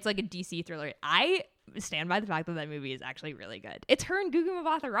 It's like a DC thriller. I stand by the fact that movie is actually really good. It's her and Gugu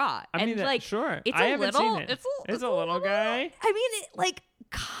Mbatha-Raw. I mean, like, sure. It's I a haven't little. seen it. It's a little guy. I mean,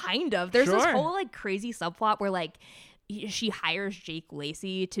 kind of. There's this whole like crazy subplot where like she hires Jake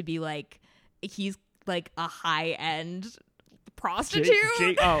Lacey to be like, he's like a high end prostitute.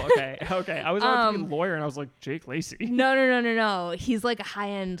 Okay. I was thinking lawyer, and I was like, Jake Lacey. No. He's like a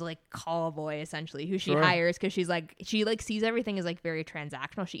high-end like call boy essentially, who she hires because she sees everything as like very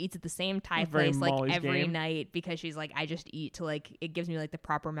transactional. She eats at the same Thai place like every night because she's like, I just eat to like, it gives me like the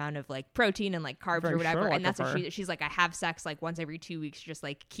proper amount of like protein and like carbs or whatever. And that's what she's like, I have sex like once every 2 weeks to just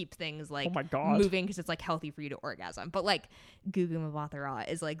like keep things like moving because it's like healthy for you to orgasm. But like Gugu Mbatha-Raw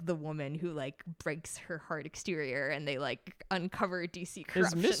is like the woman who like breaks her hard exterior, and they like uncover DC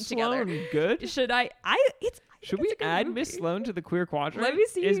corruption Is Miss together. Sloane good? Should we add movie. Miss Sloane to the queer quadrant? Let me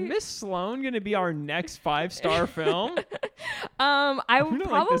see. Is Miss Sloane going to be our next 5-star film? I will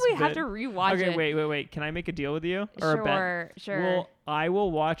probably have to rewatch it. Okay, wait. Can I make a deal with you? Or a bet? Sure. Well, I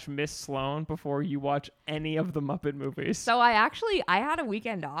will watch Miss Sloane before you watch any of the Muppet movies. So I had a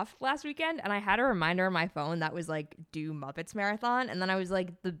weekend off last weekend, and I had a reminder on my phone that was like, do Muppets Marathon. And then I was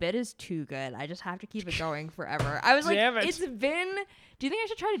like, the bit is too good. I just have to keep it going forever. I was like, Damn it. it's been... Do you think I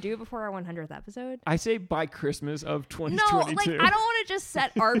should try to do it before our 100th episode? I say by Christmas of No, 2022. like I don't want to just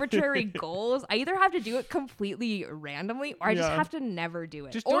set arbitrary goals. I either have to do it completely randomly, or I just have to never do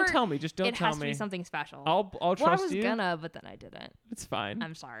it. Just or don't tell me. Just don't tell me. It has to be something special. I'll trust I was you. gonna, but then I didn't. It's fine.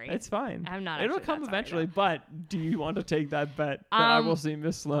 I'm sorry. It's fine. I'm not. It'll come eventually. But do you want to take that bet that I will see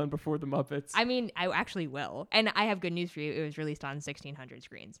Miss Sloane before the Muppets? I mean, I actually will, and I have good news for you. It was released on 1,600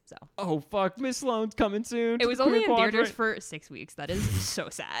 screens. So. Oh fuck, Miss Sloane's coming soon. It was only in theaters for 6 weeks. That is so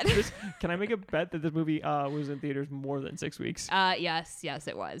sad. Can I make a bet that this movie was in theaters more than 6 weeks? Yes,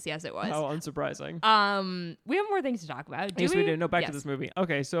 it was. How unsurprising. We have more things to talk about. Yes, we do. No, back to this movie.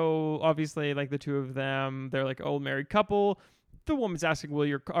 Okay, so obviously, like the two of them, they're like an old married couple. The woman's asking,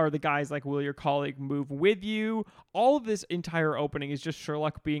 the guy's like, will your colleague move with you? All of this entire opening is just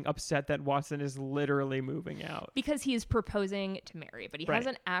Sherlock being upset that Watson is literally moving out. Because he is proposing to marry, but he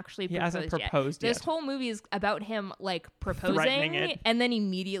hasn't actually proposed yet. This whole movie is about him like proposing and then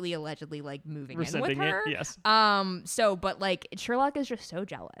immediately allegedly like moving in with her. Yes. But like Sherlock is just so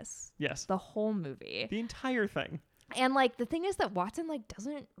jealous. Yes. The whole movie. The entire thing. And like the thing is that Watson like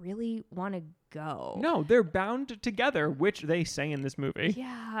doesn't really want to go. No, they're bound together, which they say in this movie.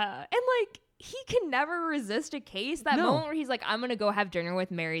 Yeah. And like he can never resist a case. That moment where he's like, I'm gonna go have dinner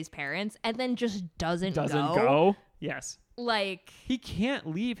with Mary's parents, and then just doesn't go. Yes. Like he can't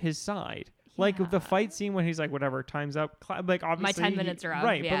leave his side. Like the fight scene when he's like, whatever, time's up. Like obviously my 10 minutes are up.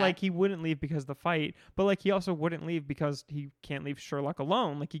 Right, yeah. but like he wouldn't leave because of the fight. But like he also wouldn't leave because he can't leave Sherlock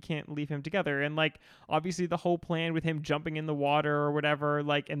alone. Like he can't leave him together. And like obviously the whole plan with him jumping in the water or whatever,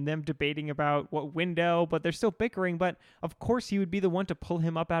 like and them debating about what window, but they're still bickering. But of course he would be the one to pull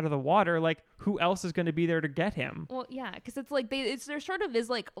him up out of the water. Like who else is going to be there to get him? Well, yeah, because it's like there sort of is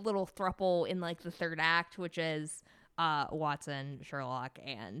like a little throuple in like the third act, which is Watson, Sherlock,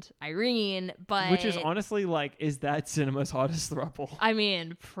 and Irene, but which is honestly like, is that cinema's hottest throuple? I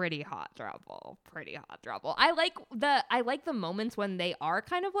mean, pretty hot throuple. I like the moments when they are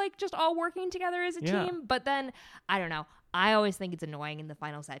kind of like just all working together as a team, but then I don't know. I always think it's annoying in the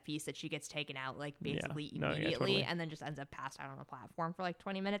final set piece that she gets taken out like basically immediately totally. And then just ends up passed out on a platform for like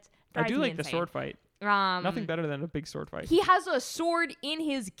 20 minutes. I do like insane. the sword fight. Nothing better than a big sword fight. He has a sword in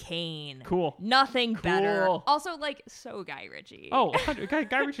his cane. Cool. Nothing better. Also, like, so Guy Ritchie. Oh,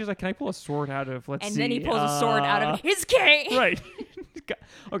 Guy Ritchie's like, can I pull a sword out of, and then he pulls a sword out of his cane. Right.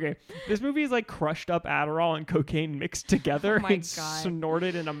 Okay. This movie is like crushed up Adderall and cocaine mixed together and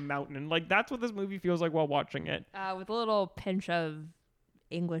snorted in a mountain. Like, that's what this movie feels like while watching it. With a little pinch of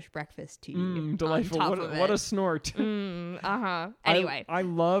English breakfast tea. Delightful. What a snort. Anyway. I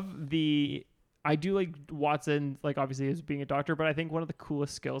love I do like Watson, like obviously as being a doctor, but I think one of the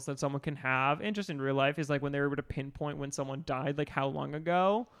coolest skills that someone can have, and just in real life, is like when they're able to pinpoint when someone died, like how long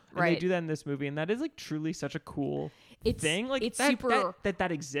ago. And they do that in this movie, and that is like truly such a cool thing. Like it's super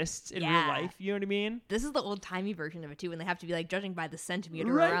that exists in real life. You know what I mean? This is the old timey version of it too, when they have to be like judging by the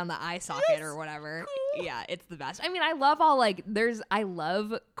centimeter around the eye socket or whatever. Cool. Yeah, it's the best. I mean, I love all like I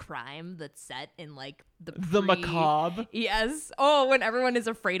love crime that's set in like the macabre. Yes. Oh, when everyone is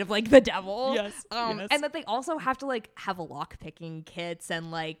afraid of like the devil. Yes. And that they also have to like have lock picking kits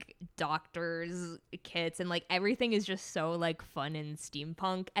and like doctors kits and like everything is just so like fun and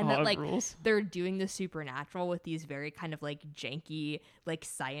steampunk. And that like they're doing the supernatural with these very kind of like janky like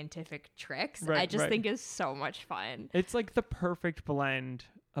scientific tricks. I just think is so much fun. It's like the perfect blend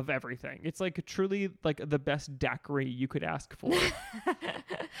of everything. It's like truly like the best daiquiri you could ask for.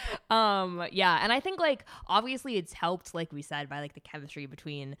 And I think like obviously it's helped, like we said, by like the chemistry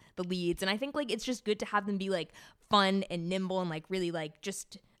between the leads, and I think like it's just good to have them be like fun and nimble and like really like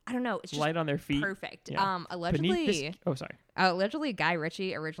just I don't know, it's just light on their feet. Perfect. Yeah. Allegedly Guy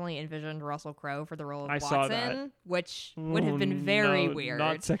Ritchie originally envisioned Russell Crowe for the role of Watson, saw that. Which would have been very weird.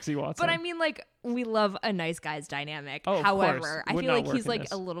 Not sexy Watson. But I mean, like, we love a nice guy's dynamic. Oh, however, I feel like he's like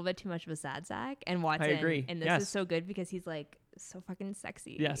this. a little bit too much of a sad sack, and Watson I agree. and this is so good because he's like so fucking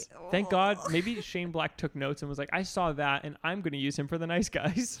sexy. Yes. Thank God. Maybe Shane Black took notes and was like, I saw that and I'm going to use him for the Nice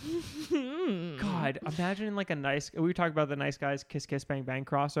Guys. God, imagine like we talked about the Nice Guys Kiss Kiss Bang Bang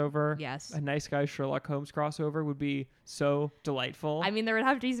crossover. Yes. A Nice Guys Sherlock Holmes crossover would be so delightful. I mean, there would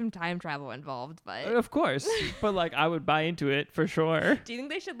have to be some time travel involved, but of course. But like I would buy into it for sure. Do you think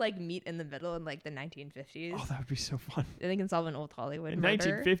they should like meet in the middle in like the 1950s? Oh, that would be so fun. They can solve an old Hollywood in murder.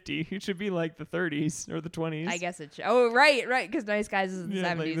 1950. It should be like the 30s or the 20s. I guess it should. Oh, right. Because Nice Guys is the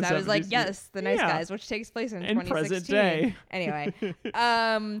 70s. Like the I was 70s, like, yes, the Nice Guys, which takes place in 2016. Present day. Anyway.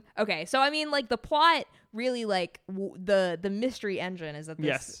 Okay. So, I mean, like the plot really like the mystery engine is that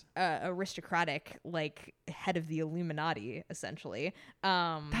this Yes. aristocratic like head of the Illuminati essentially.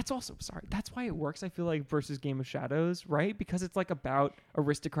 That's also that's why it works, I feel like, versus Game of Shadows, right? Because it's like about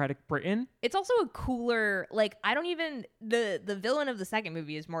aristocratic Britain. It's also a cooler, like, I don't even, the villain of the second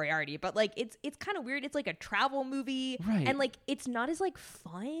movie is Moriarty, but like it's kind of weird. It's like a travel movie, Right. and like it's not as like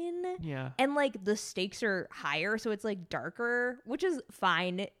fun, Yeah. and like the stakes are higher, so it's like darker, which is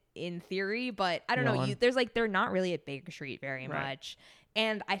fine in theory, but I don't know, there's like, they're not really at Baker Street very much.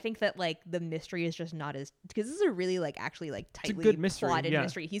 And I think that like the mystery is just not as, because this is a really like actually like tightly good mystery, plotted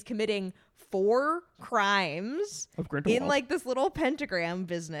mystery. He's committing 4 crimes Of Grindelwald. in like this little pentagram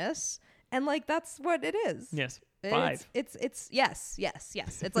business, and like that's what it is. Yes. 5 It's yes.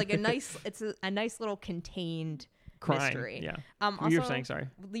 It's like a nice a nice little contained crime. mystery. Yeah. Also, you were saying, sorry.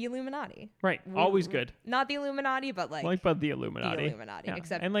 The Illuminati. Right. Always good. Not the Illuminati, but like But the Illuminati. The Illuminati. Yeah.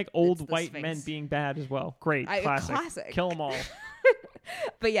 Except and like it's old the white Sphinx. men being bad as well. Great. Classic. Classic. Kill them all.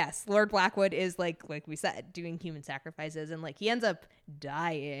 But yes, Lord Blackwood is like we said, doing human sacrifices, and like he ends up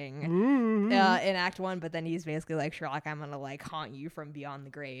dying in Act 1, but then he's basically like, Sherlock, I'm gonna like haunt you from beyond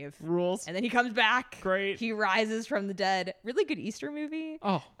the grave. Rules. And then he comes back. Great. He rises from the dead. Really good Easter movie.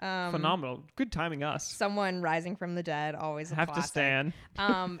 Oh, phenomenal. Good timing us. Someone rising from the dead, always a Have classic. to stand.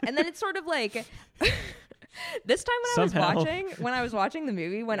 And then it's sort of like this time when I was watching the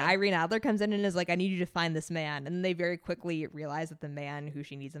movie, when Irene Adler comes in and is like, I need you to find this man, and they very quickly realize that the man who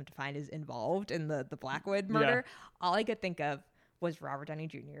she needs them to find is involved in the Blackwood murder. All I could think of was Robert Downey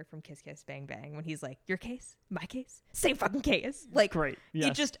Jr. from Kiss Kiss Bang Bang, when he's like, your case, my case, same fucking case. Like, Great. Yes.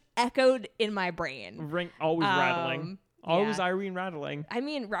 It just echoed in my brain. Ring always rattling. Always yeah. Irene rattling. I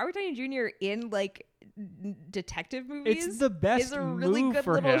mean, Robert Downey Jr. in like detective movies, It's the best is a really move good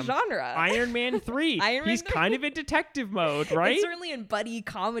for little him. genre. Iron Man 3. Iron Man He's 3. kind of in detective mode, right? It's certainly in buddy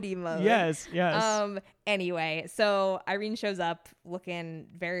comedy mode. Yes. Anyway, so Irene shows up looking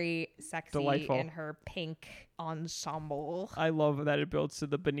very sexy Delightful. in her pink ensemble. I love that it builds to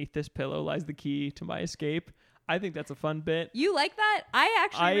the beneath this pillow lies the key to my escape. I think that's a fun bit. You like that? I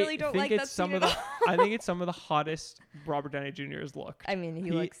actually really don't like that scene at all. I think it's some of the hottest Robert Downey Jr.'s look. I mean,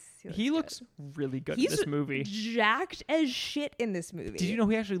 he looks really good in this movie. Jacked as shit in this movie. Did you know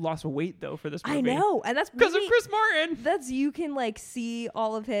he actually lost weight though for this movie? I know, and that's because of Chris Martin. That's, you can like see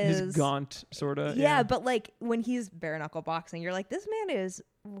all of his gaunt sort of. Yeah, but like when he's bare knuckle boxing, you're like, this man is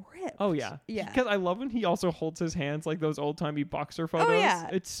ripped. Oh yeah. Because I love when he also holds his hands like those old timey boxer photos. Oh yeah,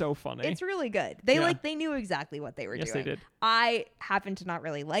 it's so funny. It's really good. They knew exactly what they were doing. Yes, they did. I happen to not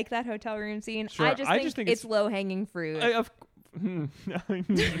really like that hotel room scene. Sure. I just think it's low hanging fruit.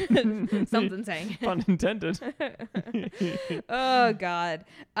 Something saying. Pun intended. Oh God.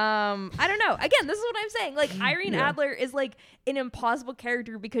 I don't know. Again, this is what I'm saying. Like Irene Adler is like an impossible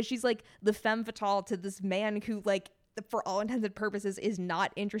character because she's like the femme fatale to this man who like, for all intents and purposes, is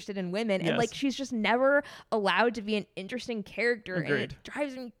not interested in women, and like she's just never allowed to be an interesting character. Agreed. And it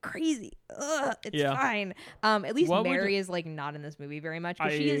drives me crazy. It's fine. At least Mary is like not in this movie very much,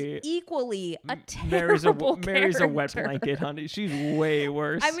 because she is equally a terrible Mary's a wet character. blanket, honey. She's way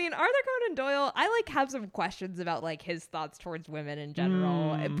worse. I mean, Arthur Conan Doyle, I like have some questions about like his thoughts towards women in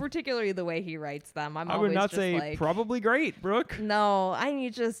general, and particularly the way he writes them. I would not just say like, probably great, Brooke. No,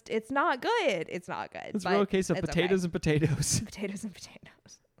 it's not good. It's not good. It's a real case of potatoes and potatoes. Potatoes and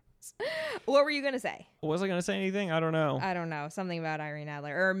potatoes. What were you going to say? Was I going to say anything? I don't know. Something about Irene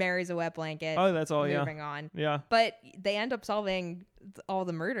Adler or Mary's a wet blanket. Oh, that's all. Moving on. Yeah. But they end up solving all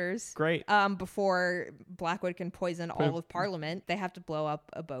the murders. Great. Before Blackwood can poison all of Parliament, they have to blow up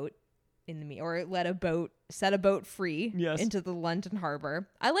a boat in the or set a boat free into the London harbor.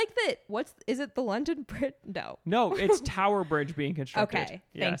 I like that. Is it the London Bridge? No, it's Tower Bridge being constructed. Okay,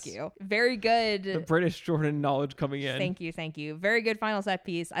 thank you. Very good. The British Jordan knowledge coming in. Thank you. Very good final set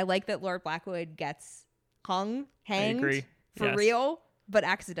piece. I like that Lord Blackwood gets hanged for real, but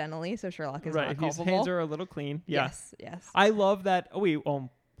accidentally. So Sherlock is not culpable. His hands are a little clean. Yeah. Yes. I love that. Oh wait,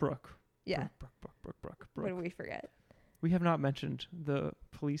 Brooke. Yeah. Brooke. What did we forget? We have not mentioned the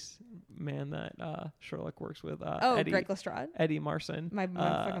police man that Sherlock works with. Greg Lestrade. Eddie Marson. My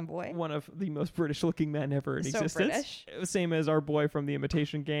fucking boy. One of the most British-looking men ever in existence. British. Same as our boy from The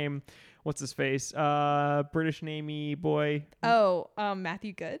Imitation Game. What's his face? British namey boy.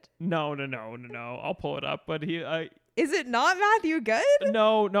 Matthew Good? No. I'll pull it up. But he... Is it not Matthew Good?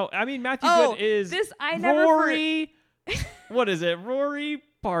 No. I mean, Matthew Good is Rory... What is it? Rory...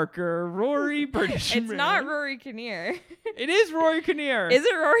 Parker, Rory British. It's not Rory Kinnear. It is Rory Kinnear. Is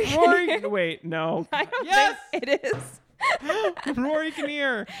it Rory Kinnear? Wait, no. I don't think it is. Rory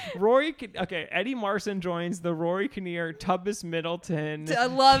Kinnear. Okay, Eddie Marsan joins the Rory Kinnear, Tubbs Middleton I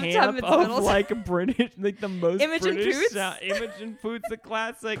love camp Tubbs of Middleton. like British, like the most Imogen British Poots? Imogen Poots, the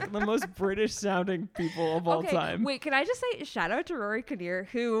classic, the most British sounding people of all time. Wait, can I just say shout out to Rory Kinnear,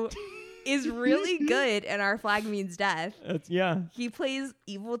 who is really good in Our Flag Means Death. Yeah. He plays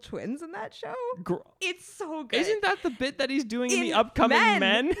evil twins in that show. It's so good. Isn't that the bit that he's doing in the upcoming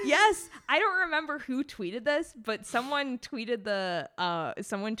Men? Yes. I don't remember who tweeted this, but someone tweeted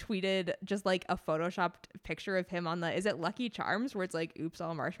just like a photoshopped picture of him on the, is it Lucky Charms, where it's like oops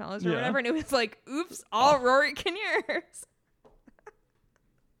all marshmallows or whatever, and it was like oops all Rory Kinnears.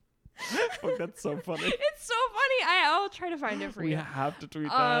 Oh, that's so funny. It's so funny. I'll try to find it for you. We have to tweet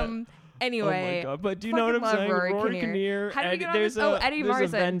that. Anyway, oh my God. But do you know what I'm saying? Rory Kinnear. How do you get on there's this? Eddie there's Marsan. a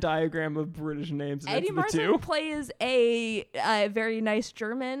Venn diagram of British names. And Eddie it's the Marsan two. plays a very nice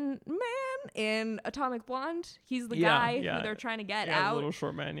German man in Atomic Blonde. He's the guy who they're trying to get out. The little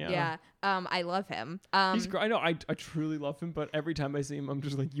short man. Yeah. I love him. He's great. I know. I truly love him. But every time I see him, I'm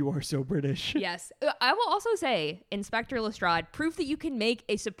just like, you are so British. Yes. I will also say, Inspector Lestrade, proof that you can make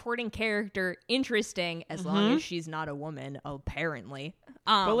a supporting character interesting as long as she's not a woman, apparently.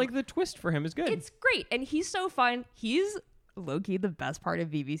 But like the twist for him is good. It's great. And he's so fun. He's low-key the best part of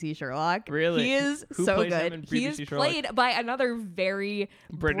BBC Sherlock. Really? He is Who so plays good. him in He BBC is Sherlock? played by another very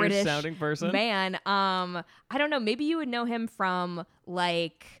British sounding person. Man. I don't know. Maybe you would know him from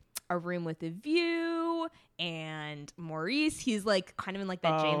like A Room with a View and Maurice. He's like kind of in like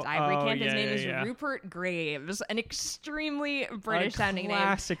that James Ivory camp. His name is Rupert Graves, an extremely British sounding name.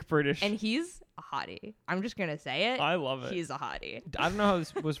 Classic British. And he's a hottie. I'm just gonna say it. I love it. He's a hottie. I don't know how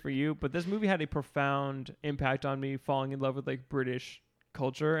this was for you, but this movie had a profound impact on me falling in love with like British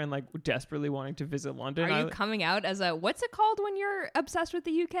culture and like desperately wanting to visit London. Are you coming out as a, what's it called when you're obsessed with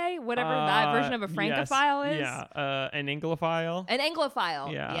the UK? Whatever that version of a Francophile is? Yeah, an Anglophile. An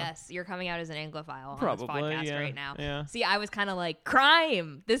Anglophile. Yeah. Yes, you're coming out as an Anglophile Probably, on this podcast right now. Yeah. See, I was kind of like,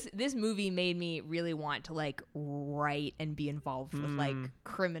 crime! This movie made me really want to like write and be involved with like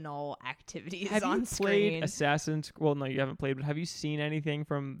criminal activities Have on you screen. played Assassin's? Well, no, you haven't played, but have you seen anything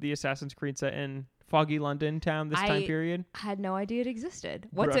from the Assassin's Creed set in foggy London town this time period? I had no idea it existed.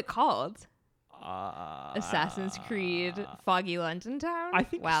 What's Brooke. it called? Assassin's Creed Foggy London Town? I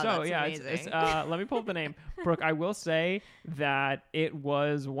think wow, so. that's Yeah, amazing. let me pull up the name. Brooke, I will say that it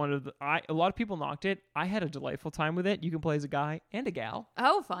was one of the. A lot of people knocked it. I had a delightful time with it. You can play as a guy and a gal,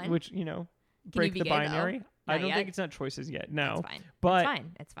 Oh, fun. which break be the gay, binary. though? I Not don't yet? think it's not choices yet. No, It's fine. but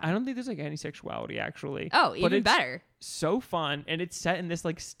It's fine. I don't think there's like any sexuality actually. Oh, But even it's better. So fun, and it's set in this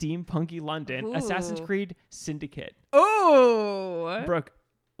like steampunky London. Ooh. Assassin's Creed Syndicate. Oh, Brooke,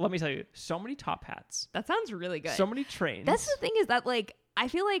 let me tell you, so many top hats, that sounds really good. so many trains. That's the thing, is that like I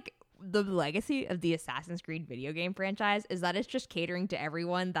feel like the legacy of the Assassin's Creed video game franchise is that it's just catering to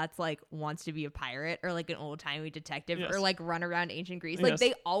everyone that's like wants to be a pirate or like an old-timey detective Yes. or like run around ancient Greece. Yes. Like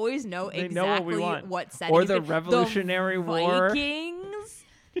they always know They exactly know what we want. what setting Or is the good. Revolutionary War. Vikings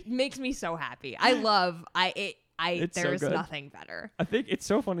makes me so happy. I love It's so there's good. nothing better. I think it's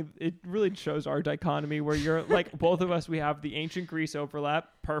so funny. It really shows our dichotomy where you're like, both of us, we have the ancient Greece overlap.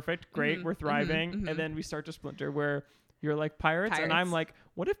 Perfect. Great. We're thriving. And then we start to splinter where you're like pirates. And I'm like,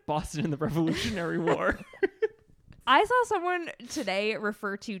 what if Boston in the Revolutionary War? I saw someone today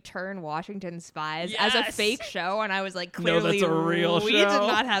refer to Turn Washington Spies as a Yes! fake show, and I was like, No, clearly that's a real we did show.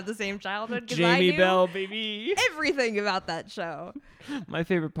 not have the same childhood. 'Cause I Jamie knew Bell, baby. everything about that show. My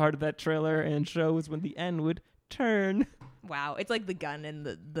favorite part of that trailer and show was when the N would turn. Wow, it's like the gun in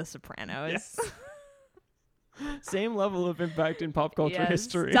the Sopranos. Yes. Same level of impact in pop culture Yes,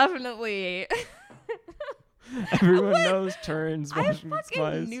 history. definitely. Everyone knows turns. I Washington fucking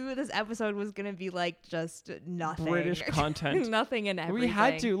Spies. knew this episode was gonna be like just nothing. British content. Nothing and everything. We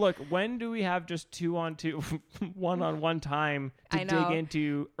had to look. When do we have just 2-on-2, one-on-one time to I know. dig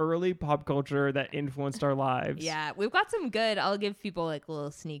into early pop culture that influenced our lives? Yeah, we've got some good. I'll give people like a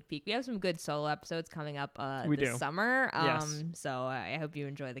little sneak peek. We have some good solo episodes coming up We this do. summer. Yes. So I hope you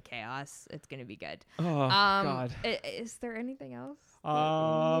enjoy the chaos. It's gonna be good. Oh God. Is there anything else that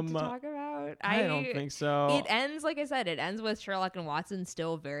we need to talk about? I don't think so. It ends, like I said, it ends with Sherlock and Watson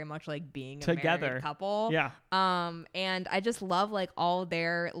still very much like being a Together. married couple. Yeah. And I just love like all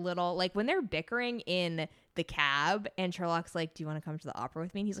their little, like when they're bickering in the cab and Sherlock's like, do you want to come to the opera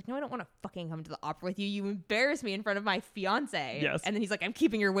with me? And he's like, no, I don't want to fucking come to the opera with you. You embarrass me in front of my fiance. Yes. And then he's like, I'm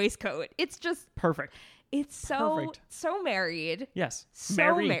keeping your waistcoat. It's just, Perfect. it's so, Perfect. so married. Yes.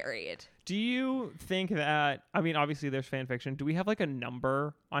 So married. Do you think that, I mean, obviously there's fan fiction. Do we have like a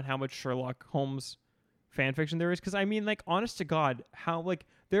number on how much Sherlock Holmes fan fiction there is? Because I mean, like, honest to God, how like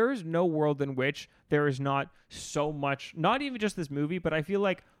there is no world in which there is not so much, not even just this movie, but I feel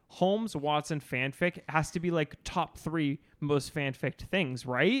like Holmes Watson fanfic has to be like top 3 most fanfic things,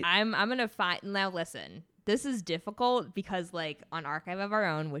 right? I'm gonna find now. Listen, this is difficult because like on Archive of Our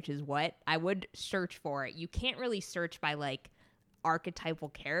Own, which is what I would search for, you can't really search by like archetypal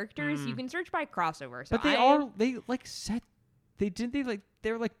characters. You can search by crossover. So but they're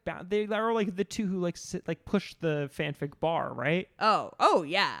like the two who like push the fanfic bar, right? Oh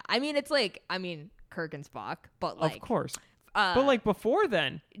yeah. I mean, it's like Kirk and Spock, but like of course. But like before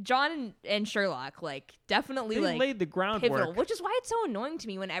then, John and Sherlock like definitely they like laid the groundwork, pivotal, which is why it's so annoying to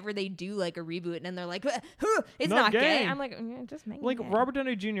me whenever they do like a reboot and then they're like, it's not gay. I'm like, just make like it gay. Robert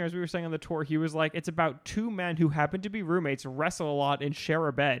Downey Jr. as we were saying on the tour, he was like, it's about 2 men who happen to be roommates, wrestle a lot, and share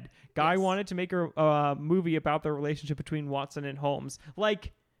a bed. Guy wanted to make a movie about the relationship between Watson and Holmes.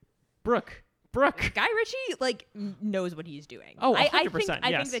 Like, Brooke. Guy Ritchie like knows what he's doing. Oh, 100%.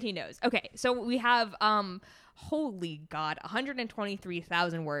 I think that he knows. Okay, so we have holy God,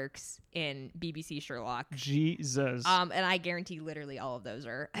 123,000 works in BBC Sherlock. Jesus. And I guarantee literally all of those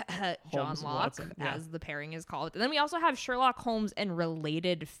are John Holmes, Locke, Watson, as the pairing is called. And then we also have Sherlock Holmes and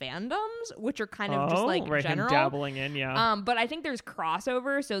related fandoms, which are kind of just like right, general. him dabbling in, yeah. But I think there's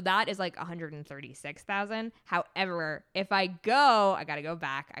crossover, so that is like 136,000. However, if I gotta go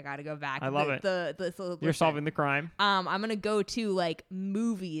back. I love it. You're solving the crime. I'm gonna go to like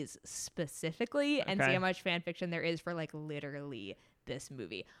movies specifically and see how much fan fiction there is for like literally this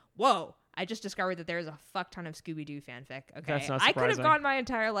movie. Whoa, I just discovered that there's a fuck ton of Scooby-Doo fanfic. Okay, that's not surprising. I could have gone my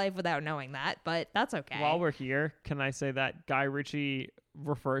entire life without knowing that, but that's okay. While we're here, can I say that Guy Ritchie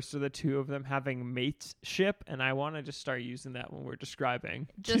refers to the two of them having mateship, and I want to just start using that when we're describing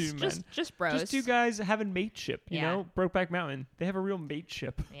two men. Just bros. Just 2 guys having mateship, you know? Brokeback Mountain. They have a real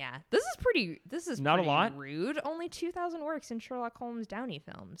mateship. Yeah. This is not pretty a lot. rude. Only 2,000 works in Sherlock Holmes Downey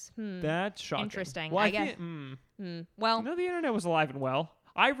films. That's shocking. Interesting. Well, I guess. Well, no, the internet was alive and well.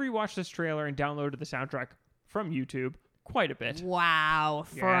 I rewatched this trailer and downloaded the soundtrack from YouTube quite a bit. Wow,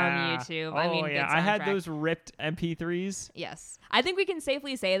 from YouTube. I mean, yeah, I had those ripped MP3s. Yes. I think we can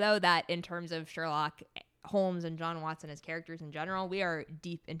safely say, though, that in terms of Sherlock Holmes and John Watson as characters in general, we are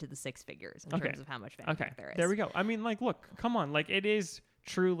deep into the 6 figures in terms of how much fanfic there is. There we go. I mean, like, look, come on. Like, it is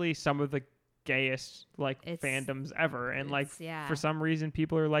truly some of the gayest, like, fandoms ever. And, like, for some reason,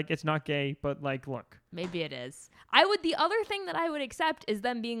 people are like, it's not gay, but, like, look. Maybe it is. The other thing that I would accept is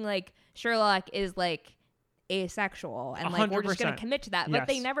them being like, Sherlock is, like, asexual and like 100%. We're just gonna commit to that, but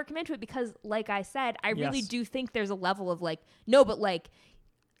they never commit to it because like I said, I really do think there's a level of like, no, but like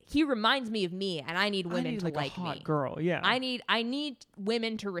he reminds me of me and I need women to like a hot me. Girl, yeah. I need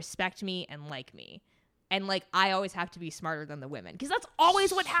women to respect me and like me. And like I always have to be smarter than the women because that's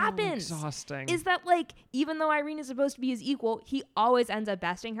always what happens. Exhausting. Is that like even though Irene is supposed to be his equal, he always ends up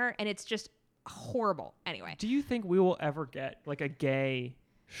besting her and it's just horrible. Anyway. Do you think we will ever get like a gay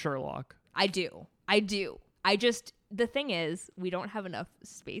Sherlock? I do. The thing is, we don't have enough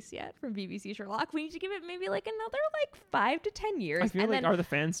space yet from BBC Sherlock. We need to give it maybe like another like 5 to 10 years. I feel like are the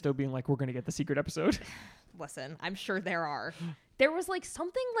fans still being like, we're going to get the secret episode? Listen, I'm sure there are. There was like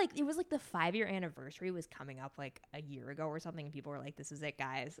something like, it was like the 5-year anniversary was coming up like a year ago or something. And people were like, this is it,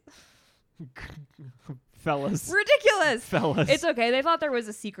 guys. Fellas. Ridiculous. Fellas. It's okay. They thought there was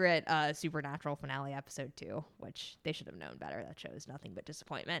a secret supernatural finale episode 2, which they should have known better. That shows nothing but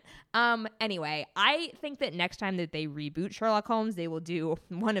disappointment. Anyway, I think that next time that they reboot Sherlock Holmes, they will do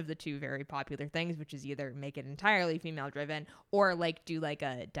one of the 2 very popular things, which is either make it entirely female driven or like do like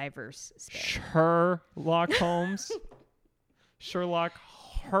a diverse spin. Sherlock Holmes. Sherlock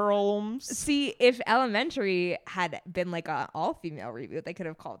Holmes. See, if Elementary had been like an all-female reboot, they could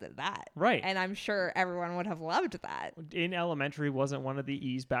have called it that. Right. And I'm sure everyone would have loved that. In Elementary, wasn't one of the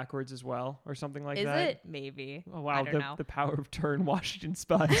E's backwards as well or something like that? Is it? Maybe. Oh, wow. I don't know. The power of turn Washington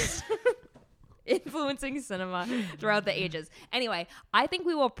Spice. Influencing cinema throughout the ages. Anyway, I think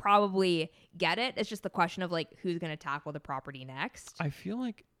we will probably get it. It's just the question of like who's going to tackle the property next. I feel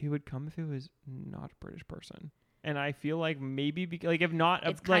like it would come if it was not a British person. And I feel like maybe, like, if not...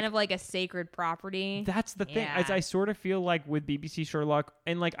 It's kind of like a sacred property. That's the thing. I sort of feel like with BBC Sherlock,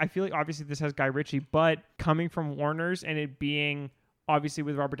 and, like, I feel like obviously this has Guy Ritchie, but coming from Warner's and it being, obviously,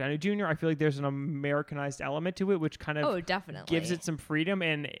 with Robert Downey Jr., I feel like there's an Americanized element to it, which kind of definitely gives it some freedom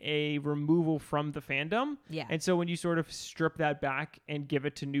and a removal from the fandom. Yeah. And so when you sort of strip that back and give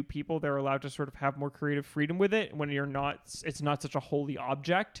it to new people, they're allowed to sort of have more creative freedom with it when it's not such a holy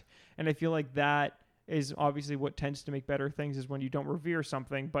object. And I feel like that is obviously what tends to make better things is when you don't revere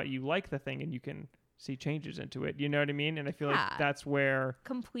something, but you like the thing and you can see changes into it. You know what I mean? And I feel like Yeah. that's where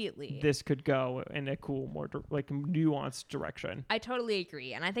Completely. this could go in a cool, more like nuanced direction. I totally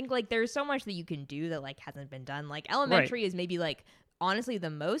agree. And I think like there's so much that you can do that like hasn't been done. Like Elementary is maybe like honestly the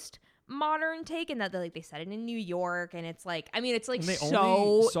most modern take in that they set it in New York, and it's like, I mean, it's like And they so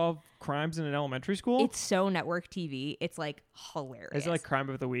only solve crimes in an elementary school. it's so network TV. It's like hilarious. Is it like Crime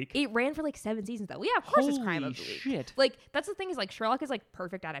of the Week? It ran for like 7 seasons though. Yeah, of course it's Crime Holy of the Week. shit. Like that's the thing is like Sherlock is like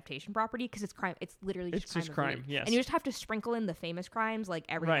perfect adaptation property because it's crime. It's literally just It's crime. just crime, yes. And you just have to sprinkle in the famous crimes like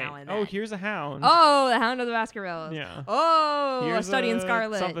every now and then. Oh, here's a hound. Oh, the Hound of the Baskervilles. Yeah. Oh, Here's A Study in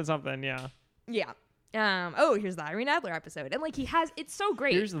Scarlet. Something, yeah. Yeah. Oh, here's the Irene Adler episode. And like it's so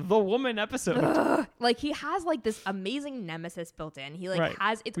great. Here's the woman episode. Like he has like this amazing nemesis built in. He like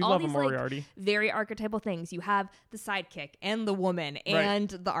has it's We all love these a Moriarty. like very archetypal things. You have the sidekick and the woman and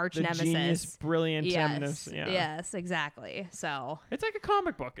the arch The nemesis. genius, brilliant Yes. yeah. Yes, exactly. So It's like a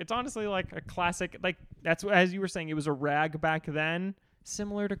comic book. It's honestly like a classic. Like that's what, as you were saying, it was a rag back then,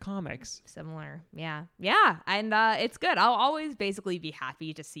 similar to comics. similar. Yeah. And it's good. I'll always basically be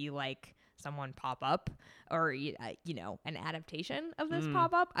happy to see like someone pop up or an adaptation of this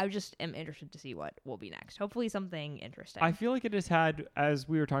pop up. I just am interested to see what will be next. Hopefully something interesting. I feel like it has had, as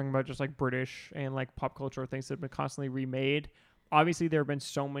we were talking about, just like British and like pop culture things that have been constantly remade. Obviously, there have been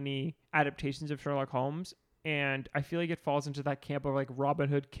so many adaptations of Sherlock Holmes, and I feel like it falls into that camp of like Robin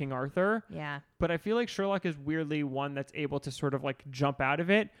Hood, King Arthur. Yeah. But I feel like Sherlock is weirdly one that's able to sort of like jump out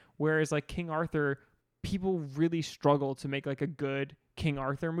of it, whereas like King Arthur, people really struggle to make like a good King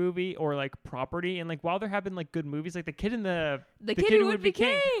Arthur movie or like property. And like while there have been like good movies, like the kid who would be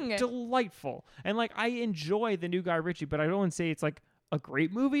king, delightful. And like I enjoy the new Guy Ritchie, but I don't want to say it's like a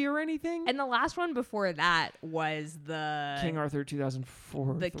great movie or anything. And the last one before that was the King Arthur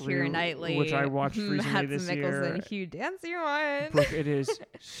 2004, the Keira Knightley, which I watched recently Mads this Mikkelsen, year. Hugh Dancy one. Brooke, it is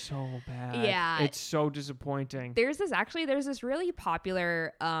so bad. Yeah. It's so disappointing. There's this really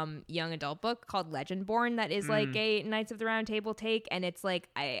popular young adult book called Legendborn that is like a Knights of the Round Table take, and it's like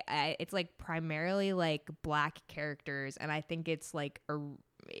it's like primarily like black characters, and I think it's like a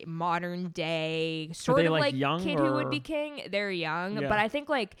modern day sort of like young Kid Who Would Be King. They're young, Yeah. but I think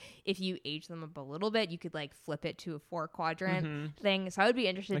like if you age them up a little bit, you could like flip it to a 4-quadrant thing. So I would be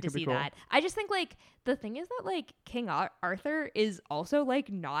interested That to could be see cool. that. I just think like the thing is that like King Arthur is also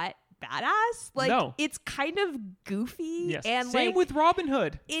like not badass. Like No. it's kind of goofy. Yes. And Same like with Robin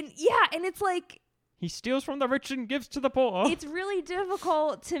Hood. and it's like He steals from the rich and gives to the poor. it's really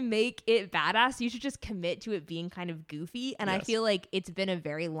difficult to make it badass. You should just commit to it being kind of goofy. And I Yes. feel like it's been a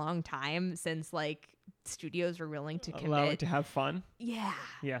very long time since like studios were willing to Allow it commit. to have fun. Yeah.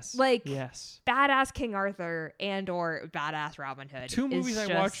 Yes. Like yes. badass King Arthur and or badass Robin Hood. 2 movies is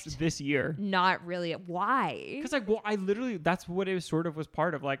I watched just this year. Not really. Why? Because I literally, that's what it was sort of was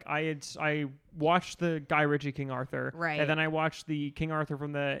part of. Like I watched the Guy Ritchie King Arthur, Right. and then I watched the King Arthur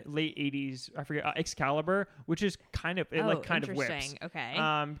from the late '80s. I forget Excalibur, which is kind of kind of whips. Interesting.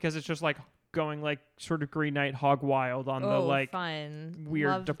 Okay. Because it's just like going like sort of Green Knight hog wild on the like fun.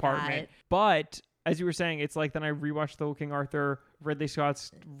 weird Love department. that. But as you were saying, it's like then I rewatched the King Arthur, Ridley Scott's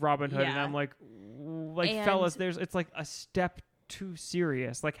Robin Hood, and Yeah. I'm like, And- fellas, it's like a step too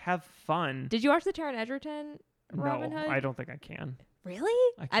serious. Like have fun. Did you watch the Taron Egerton Robin No, Hood? I don't think I can.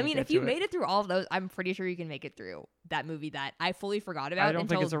 Really? I I can't mean, get if you to it. made it through all of those, I'm pretty sure you can make it through that movie that I fully forgot about. I don't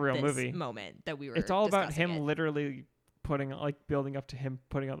think until it's a real this movie. moment that we were. It's all about discussing him it. literally building up to him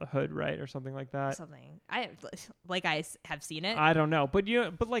putting on the hood, right, or something like that. Something I have seen it. I don't know, but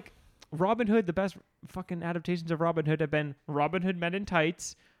like Robin Hood, the best fucking adaptations of Robin Hood have been Robin Hood Men in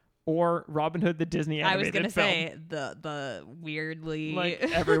Tights or Robin Hood the Disney I animated was gonna film. say the weirdly Like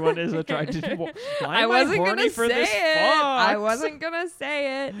everyone is attracted to. Why I am wasn't horny gonna for say this it. I fox? wasn't gonna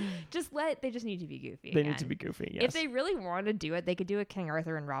say it. They just need to be goofy. They again. need to be goofy. Yes. If they really want to do it, they could do a King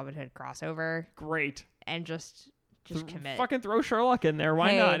Arthur and Robin Hood crossover Great. and just commit. Fucking throw Sherlock in there.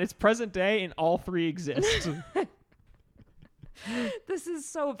 Why Hey. not? It's present day and all 3 exist. This is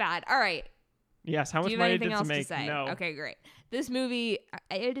so bad. All right. Yes. How Do much you have money anything did else to make? to say? No. Okay, great. This movie,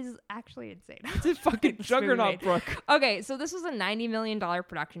 it is actually insane. It's a fucking This juggernaut, movie. Brooke. Okay, so this was a $90 million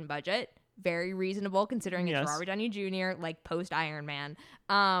production budget. Very reasonable considering Yes. it's Robert Downey Jr., like post Iron Man.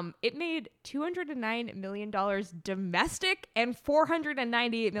 It made $209 million domestic and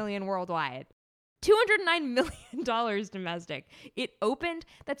 $498 million worldwide. $209 million domestic. It opened,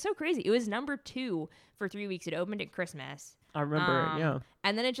 that's so crazy. It was number 2 for 3 weeks. It opened at Christmas. I remember it, yeah.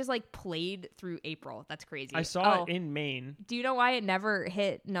 And then it just like played through April. That's crazy. I saw it in Maine. Do you know why it never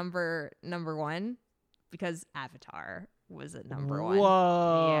hit number 1? Because Avatar was at number 1.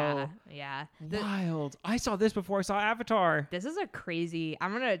 Whoa. Yeah. Wild. I saw this before I saw Avatar. This is a crazy...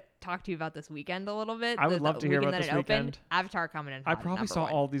 I'm going to talk to you about this weekend a little bit. I would love to hear about this weekend. Avatar coming in. I probably saw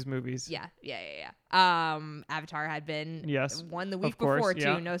all these movies. Yeah. Avatar had been won the week course, before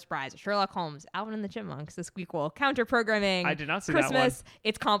too. No surprise. Sherlock Holmes, Alvin and the Chipmunks, The Squeakquel, Counter Programming. I did not see Christmas. that one.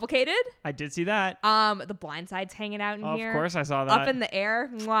 It's Complicated. I did see that. The Blind Side's hanging out in here. Of course, I saw that. Up in the Air.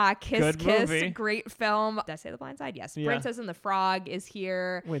 Mwah, kiss, Good kiss. movie. Great film. Did I say The Blind Side? Yes. Yeah. Princess and the Frog is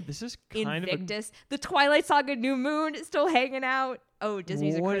here. Wait, this is kind Invictus. The Twilight Saga New Moon is still hanging out. Oh,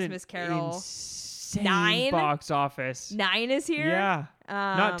 Disney's A Christmas Carol. Insane 9 box office. 9 is here. Yeah.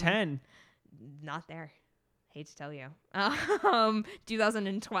 Not 10. Not there. Hate to tell you.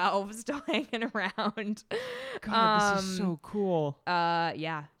 2012 still hanging around. God, this is so cool.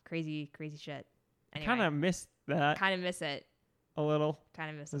 Yeah, crazy shit. Anyway, Kind of missed that kind of miss it. a little. Kind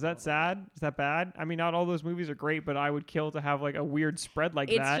of miss it. Is that sad? Is that bad? I mean, not all those movies are great, but I would kill to have like a weird spread like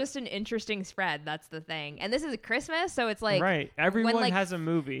that. It's just an interesting spread. That's the thing. And this is Christmas, so it's like right. Everyone when, like, has a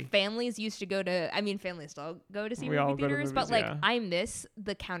movie. families used to go to. I mean, families still go to see We all movie go to theaters, movies, but like yeah. I miss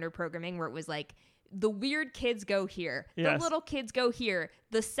the counter programming where it was like the weird kids go here, Yes. the little kids go here,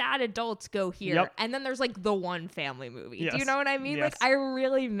 the sad adults go here, Yep. and then there's like the one family movie. Yes. Do you know what I mean? Yes. Like I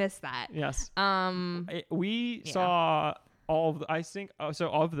really miss that. Yes. We yeah. saw all of the, I think so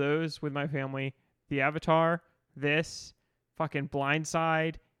of those with my family. The Avatar, this, fucking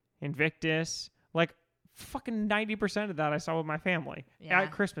Blindside, Invictus, like fucking 90% of that I saw with my family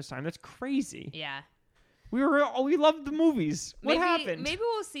at Christmas time. That's crazy. Yeah. We loved the movies. What happened? Maybe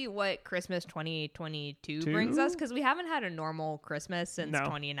we'll see what Christmas 2022 brings us, because we haven't had a normal Christmas since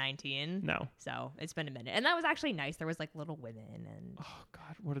 2019. No. So it's been a minute. And that was actually nice. There was like Little Women and Oh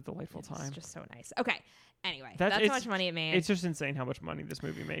God, what a delightful time. it's just so nice. Okay. Anyway, that's how much money it made. It's just insane how much money this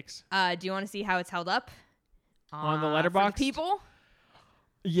movie makes. Do you want to see how it's held up? On the For Letterboxd? the people?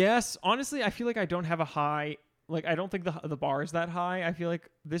 Yes, honestly, I feel like I don't have a high. Like I don't think the bar is that high. I feel like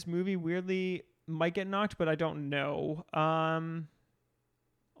this movie weirdly might get knocked, but I don't know. I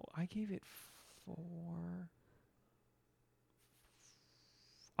gave it 4.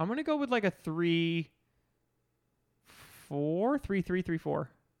 I'm gonna go with like a 3, 4, 3, 3, 3, 4,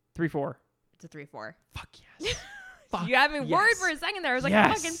 3, 4. It's a 3-4. Fuck yes. Fuck You had me worried yes. for a second there. I was like,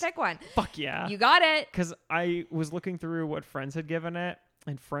 Yes. fucking pick one. Fuck yeah. You got it. Because I was looking through what friends had given it,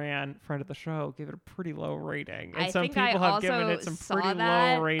 and friend of the show, gave it a pretty low rating. And some people have given it some pretty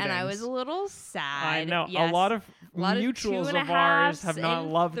low ratings. And I was a little sad. I know. Yes. A lot of A lot mutuals of of ours have 2.5s not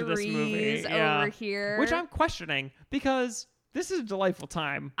and loved this movie. 3s Yeah. over here. Which I'm questioning, because this is a delightful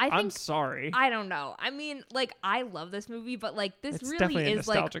time. I I'm think- sorry. I don't know. I mean, like, I love this movie, but like, this It's really definitely a is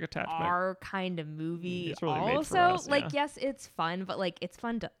like nostalgic attachment. our kind of movie. It's really made also, for us, like, yeah. yes, it's fun, but like, it's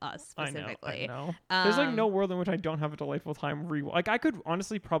fun to us specifically. I know. There's like Um, no world in which I don't have a delightful time like I could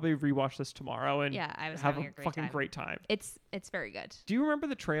honestly probably rewatch this tomorrow and Yeah, I was have having a a great fucking time. great time. It's very good. Do you remember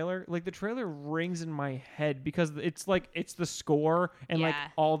the trailer? Like the trailer rings in my head because it's like it's the score and like Yeah.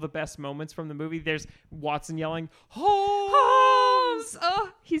 all the best moments from the movie. There's Watson yelling, Holmes!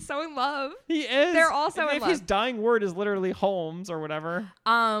 Oh, he's so in love. He is. They're also in if his love. dying word is literally Holmes or whatever.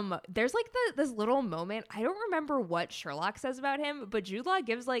 There's like this little moment. I don't remember what Sherlock says about him, but Jude Law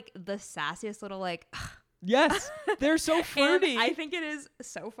gives like the sassiest little like. Yes, they're so fruity. And I think it is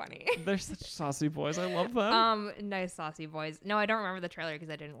so funny. They're such saucy boys. I love them. Nice saucy boys. No, I don't remember the trailer because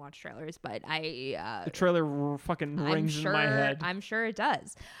I didn't watch trailers, but The trailer fucking rings I'm sure, in my head. I'm sure it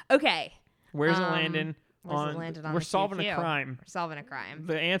does. Okay. Where's it landing? Where's it landed on We're the solving a QQ? crime. We're solving a crime.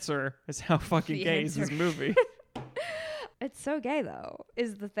 The answer is how fucking The gay is this answer. movie. It's so gay though,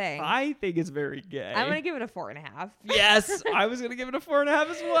 is the thing. I think it's very gay. I'm gonna give it a 4.5. Yes, I was gonna give it a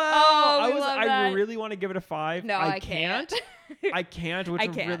 4.5 as well. Oh, we love I that. really want to give it a 5. No, I can't. I can't, which I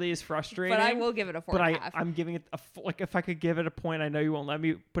can't. really is frustrating. But I will give it a 4.5. But I'm giving it like if I could give it a point, I know you won't let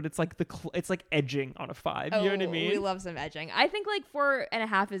me. But it's like it's like edging on a 5. You know what I mean? We love some edging. I think like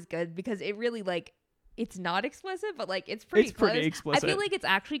 4.5 is good because it really like it's not explicit, but like it's pretty. It's pretty close. explicit. I feel like it's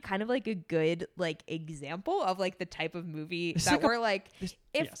actually kind of like a good like example of like the type of movie It's that like we're like.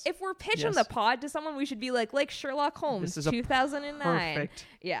 yes. If we're pitching Yes. the pod to someone, we should be like Sherlock Holmes, This is a 2009. perfect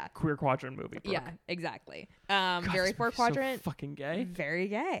Yeah. queer quadrant movie. Brooke. Yeah. Exactly. God, Very this four movie's so quadrant. fucking gay. Very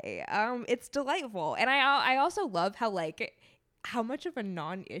gay. It's delightful, and I also love how like. How much of a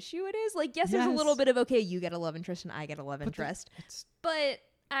non-issue it is. Like, yes, there's a little Yes. bit of okay, you get a love interest and I get a love But interest, It's but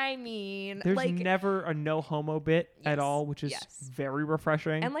I mean, There's like, never a no homo bit at Yes, all, which is yes. very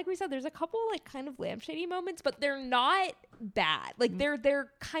refreshing. and like we said, there's a couple like kind of lampshady moments, but they're not bad. Like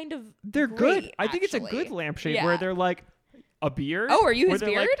they're kind of they're great, good. I think it's a good actually. lampshade Yeah. where they're like, a beard. Oh, are you where his they're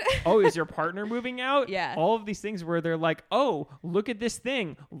beard? like, oh, is your partner moving out? Yeah. All of these things where they're like, oh, look at this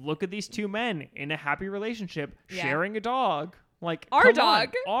thing. Look at these two men in a happy relationship sharing a dog. Like our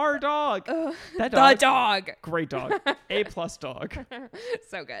dog. Our dog. That The dog. dog. Great dog. A+ dog.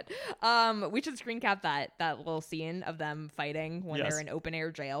 So good. We should screen cap that little scene of them fighting when they're in open air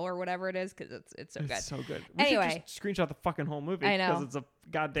jail or whatever it is, because it's so good. It's so good. We Anyway, should just screenshot the fucking whole movie I know. because it's a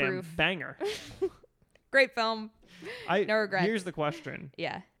goddamn banger. Great film. No regrets. Here's the question.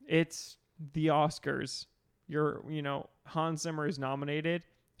 Yeah. It's the Oscars. Hans Zimmer is nominated.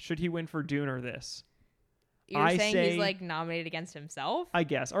 Should he win for Dune or this? You're saying he's like nominated against himself? I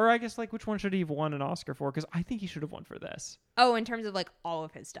guess. Or I guess like which one should he have won an Oscar for? Because I think he should have won for this. Oh, in terms of like all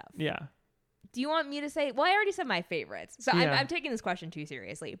of his stuff. Yeah. Do you want me to say? Well, I already said my favorites, so I'm taking this question too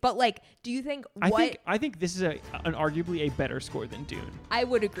seriously. But like, do you think I think this is an arguably a better score than Dune. I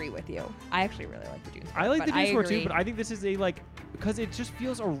would agree with you. I actually really like the Dune score. I like the Dune score too, but I think this is because it just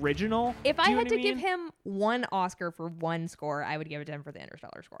feels original. If I had to give him one Oscar for one score, I would give it to him for the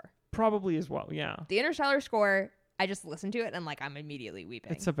Interstellar score. Probably as well. Yeah. The Interstellar score, I just listened to it and like I'm immediately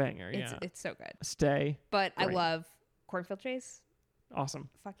weeping. It's a banger. It's so good. Stay. But great. I love Cornfield Chase. Awesome.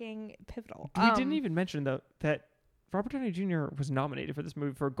 Fucking pivotal. We didn't even mention though that Robert Downey Jr. was nominated for this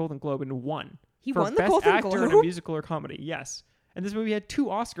movie for a Golden Globe and won. He for won the Best Golden Actor Globe? in a musical or comedy. Yes. And this movie had 2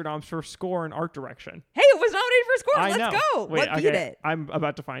 Oscar noms for score and art direction. Hey, it was nominated for score. I Let's know. go. Wait, what beat it? I'm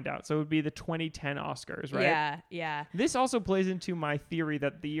about to find out. So it would be the 2010 Oscars, right? Yeah. This also plays into my theory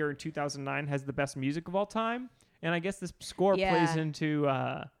that the year in 2009 has the best music of all time. And I guess this score plays into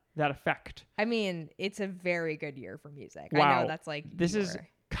that effect. I mean, it's a very good year for music. Wow. I know that's like this is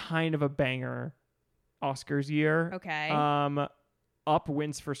kind of a banger Oscars year. Okay. Up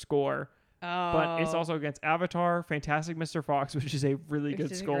wins for score. Oh. But it's also against Avatar, Fantastic Mr. Fox, which is a really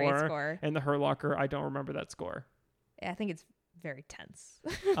good score. A great score. And The Hurt Locker, I don't remember that score. Yeah, I think it's very tense.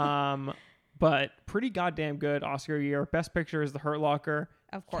 But pretty goddamn good Oscar year. Best Picture is The Hurt Locker.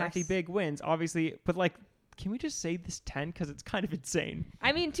 Of course. Kathy Big wins, obviously. But like, can we just say this 10? Because it's kind of insane.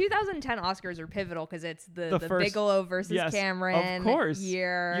 I mean, 2010 Oscars are pivotal because it's the first, Bigelow versus Cameron of course.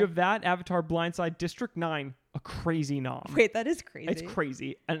 year. You have that, Avatar, Blindside, District 9, a crazy nom. Wait, that is crazy. It's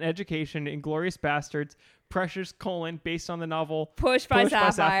crazy. An Education, Inglourious Bastards, Precious: based on the novel Push by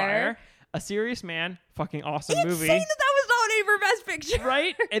Sapphire. A Serious Man, fucking awesome Insane movie. that was nominated for Best Picture.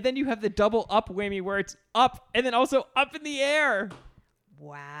 Right? And then you have the double up whammy where it's up and then also up in the air.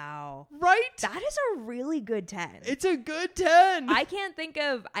 Wow. Right? That is a really good 10. It's a good 10. I can't think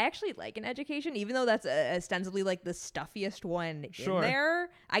of... I actually like An Education, even though that's ostensibly like the stuffiest one in there.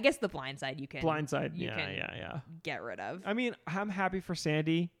 I guess The Blind Side you can... Yeah. Get rid of. I mean, I'm happy for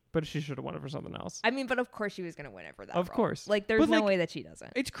Sandy, but she should have won it for something else. I mean, but of course she was going to win it for that Of role. course. Like, there's no way that she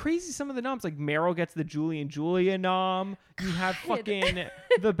doesn't. It's crazy some of the noms. Like, Meryl gets the Julie and Julia nom. You have fucking...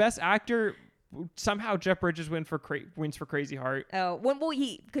 the best actor... Somehow Jeff Bridges wins for Crazy Heart. Oh,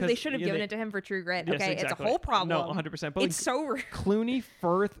 because they should have given it to him for True Grit. Yes, okay, exactly. It's a whole problem. No, 100%. But it's so Clooney,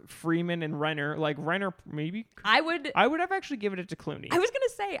 Firth, Freeman, and Renner. Like Renner, maybe I would have actually given it to Clooney. I was gonna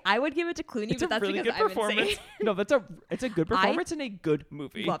say I would give it to Clooney, but that's really because good performance. No, it's a good performance in a good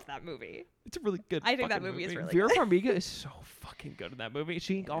movie. Love that movie. It's a really good. I think that movie is really Vera good. Farmiga is so fucking good in that movie.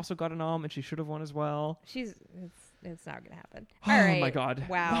 She also got a nom, and she should have won as well. It's not gonna happen. Oh All right. my god!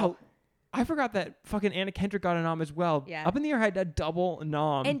 Wow. I forgot that fucking Anna Kendrick got a nom as well. Yeah. Up in the Air had a double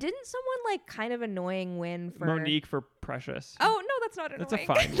nom. And didn't someone like kind of annoying win for Monique for Precious? Oh no, that's not annoying. That's a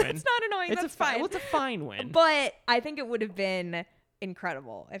fine win. That's not annoying. That's fine. Well, it's a fine win. But I think it would have been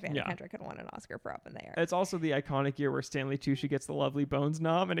incredible if Anna Kendrick had won an Oscar for Up in the Air. It's also the iconic year where Stanley Tucci gets the Lovely Bones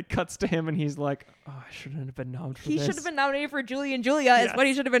nom, and it cuts to him, and he's like, "Oh, I shouldn't have been nominated for this." He should have been nominated for Julie and Julia. Is what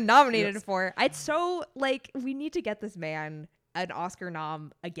he should have been nominated for. It's so like we need to get this man an Oscar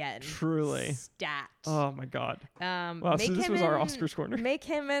nom again. Truly. Stat. Oh my god. Wow, so this was our Oscars corner. Make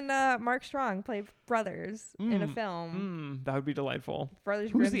him and Mark Strong play brothers in a film. That would be delightful.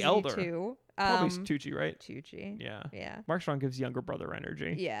 Brothers Who's Grimsby the elder? Too. Probably Tucci, right? Tucci. Yeah. Mark Strong gives younger brother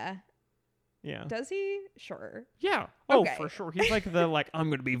energy. Yeah. Does he? Sure. Yeah. Oh, for sure. He's like the I'm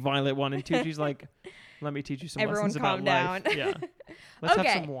gonna be violent one, and Tucci's like, let me teach you some lessons about life. Yeah. Let's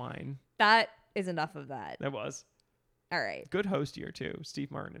have some wine. That is enough of that. That was. All right. Good host year too.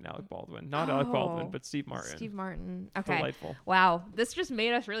 Steve Martin and Alec Baldwin. Not Alec Baldwin, but Steve Martin. Steve Martin. Okay. Delightful. Wow. This just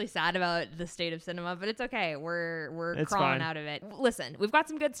made us really sad about the state of cinema, but it's okay. We're crawling out of it. Listen, we've got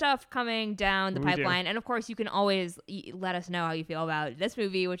some good stuff coming down the pipeline, and of course, you can always let us know how you feel about this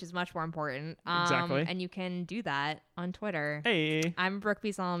movie, which is much more important. Exactly. And you can do that on Twitter. Hey. I'm Brooke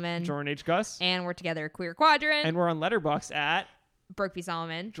B. Solomon. Jordan H. Gus. And we're together, Queer Quadrant. And we're on Letterboxd at Brooke B.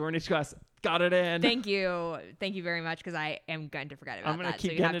 Solomon. Jordan H. Gus. Got it in. Thank you very much, because I am going to forget about that. I'm gonna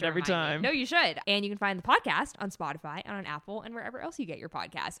keep so getting it every time. No, you should. And you can find the podcast on Spotify and on Apple and wherever else you get your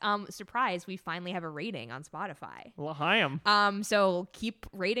podcasts. Surprise, we finally have a rating on Spotify. Well, hi, so keep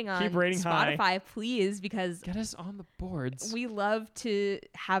rating on Spotify, high. Please, because get us on the boards. we love to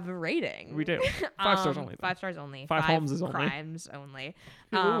have a rating. We do. 5 stars only. 5 stars only. 5 Holmeses only. Crimes only.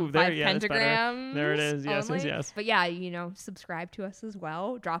 Ooh, 5 that's better. pentagrams. There it is. Yes, only. yes. But yeah, subscribe to us as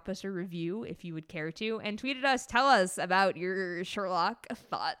well. Drop us a review if you would care to, and tweet at us. Tell us about your Sherlock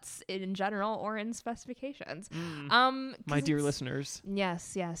thoughts in general or in specifications. My dear listeners.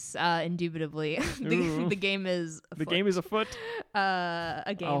 Yes, indubitably. the game is afoot. The game is afoot.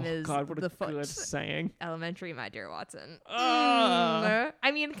 A game is God, what the a foot. good saying. Elementary, my dear Watson.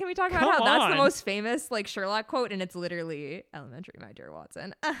 I mean, can we talk about how that's the most famous Sherlock quote, and it's literally elementary, my dear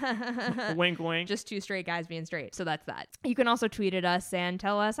Watson. Wink, wink. Just 2 straight guys being straight. So that's that. You can also tweet at us and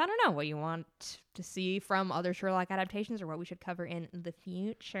tell us, I don't know, what you want to see from other Sherlock adaptations or what we should cover in the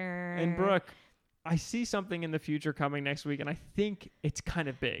future. And Brooke, I see something in the future coming next week, and I think it's kind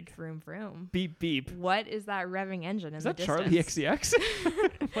of big. Vroom, vroom. Beep, beep. What is that revving engine in the distance? Is that Charlie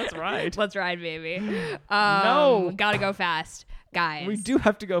XCX? Let's ride. Let's ride, baby. No. Gotta go fast. Guys. We do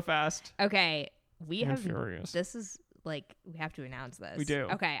have to go fast. Okay. We have... furious. This is... we have to announce this. We do.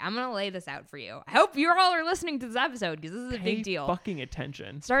 Okay, I'm going to lay this out for you. I hope you all are listening to this episode, because this is a big deal. Fucking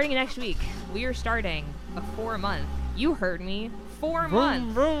attention. Starting next week, we are starting a 4-month, you heard me,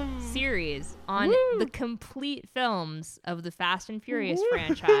 4-month series on the complete films of the Fast and Furious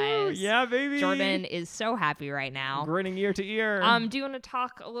franchise. Yeah, baby. Jordan is so happy right now. Grinning ear to ear. Do you want to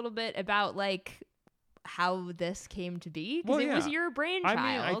talk a little bit about, how this came to be? Because it was your brainchild.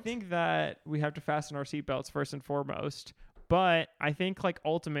 I mean, I think that we have to fasten our seatbelts first and foremost. But I think,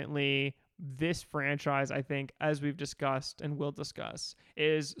 ultimately, this franchise, I think, as we've discussed and will discuss,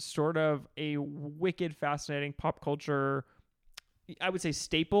 is sort of a wicked, fascinating pop culture, I would say,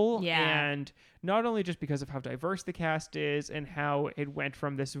 staple. Yeah. And not only just because of how diverse the cast is and how it went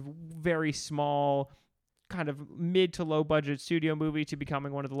from this very small, kind of mid to low budget studio movie to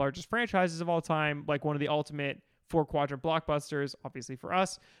becoming one of the largest franchises of all time, one of the ultimate 4-quadrant blockbusters, obviously for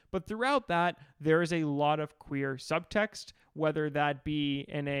us. But throughout that, there is a lot of queer subtext, whether that be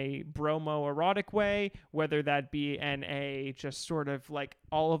in a bromo erotic way, whether that be in a just sort of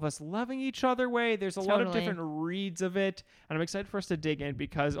all of us loving each other way. There's a lot of different reads of it. And I'm excited for us to dig in,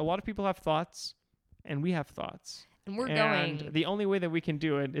 because a lot of people have thoughts and we have thoughts. And we're going... The only way that we can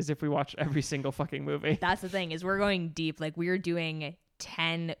do it is if we watch every single fucking movie. That's the thing, is we're going deep. We're doing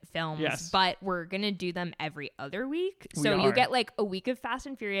 10 films, but we're going to do them every other week. So you get a week of Fast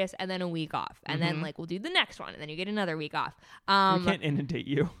and Furious and then a week off. And then we'll do the next one and then you get another week off. We can't inundate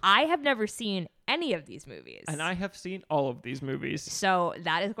you. I have never seen any of these movies. And I have seen all of these movies. So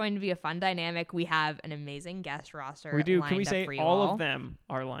that is going to be a fun dynamic. We have an amazing guest roster. We do. Lined Can we up say for you all of them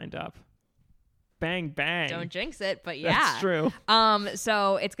are lined up? Bang, bang. Don't jinx it, but yeah. That's true.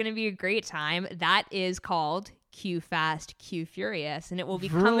 So it's going to be a great time. That is called Q Fast, Q Furious, and it will be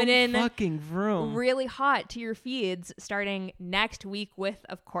coming in really hot to your feeds starting next week with,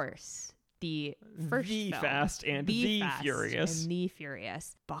 of course, the first film, Fast and the Furious. And the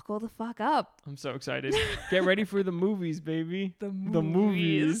Furious. Buckle the fuck up. I'm so excited. Get ready for the movies, baby. The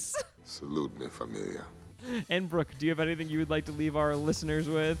movies. Salute me, familia. And Brooke, do you have anything you would like to leave our listeners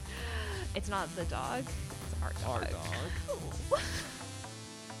with? It's not the dog. It's our dog. Our dog.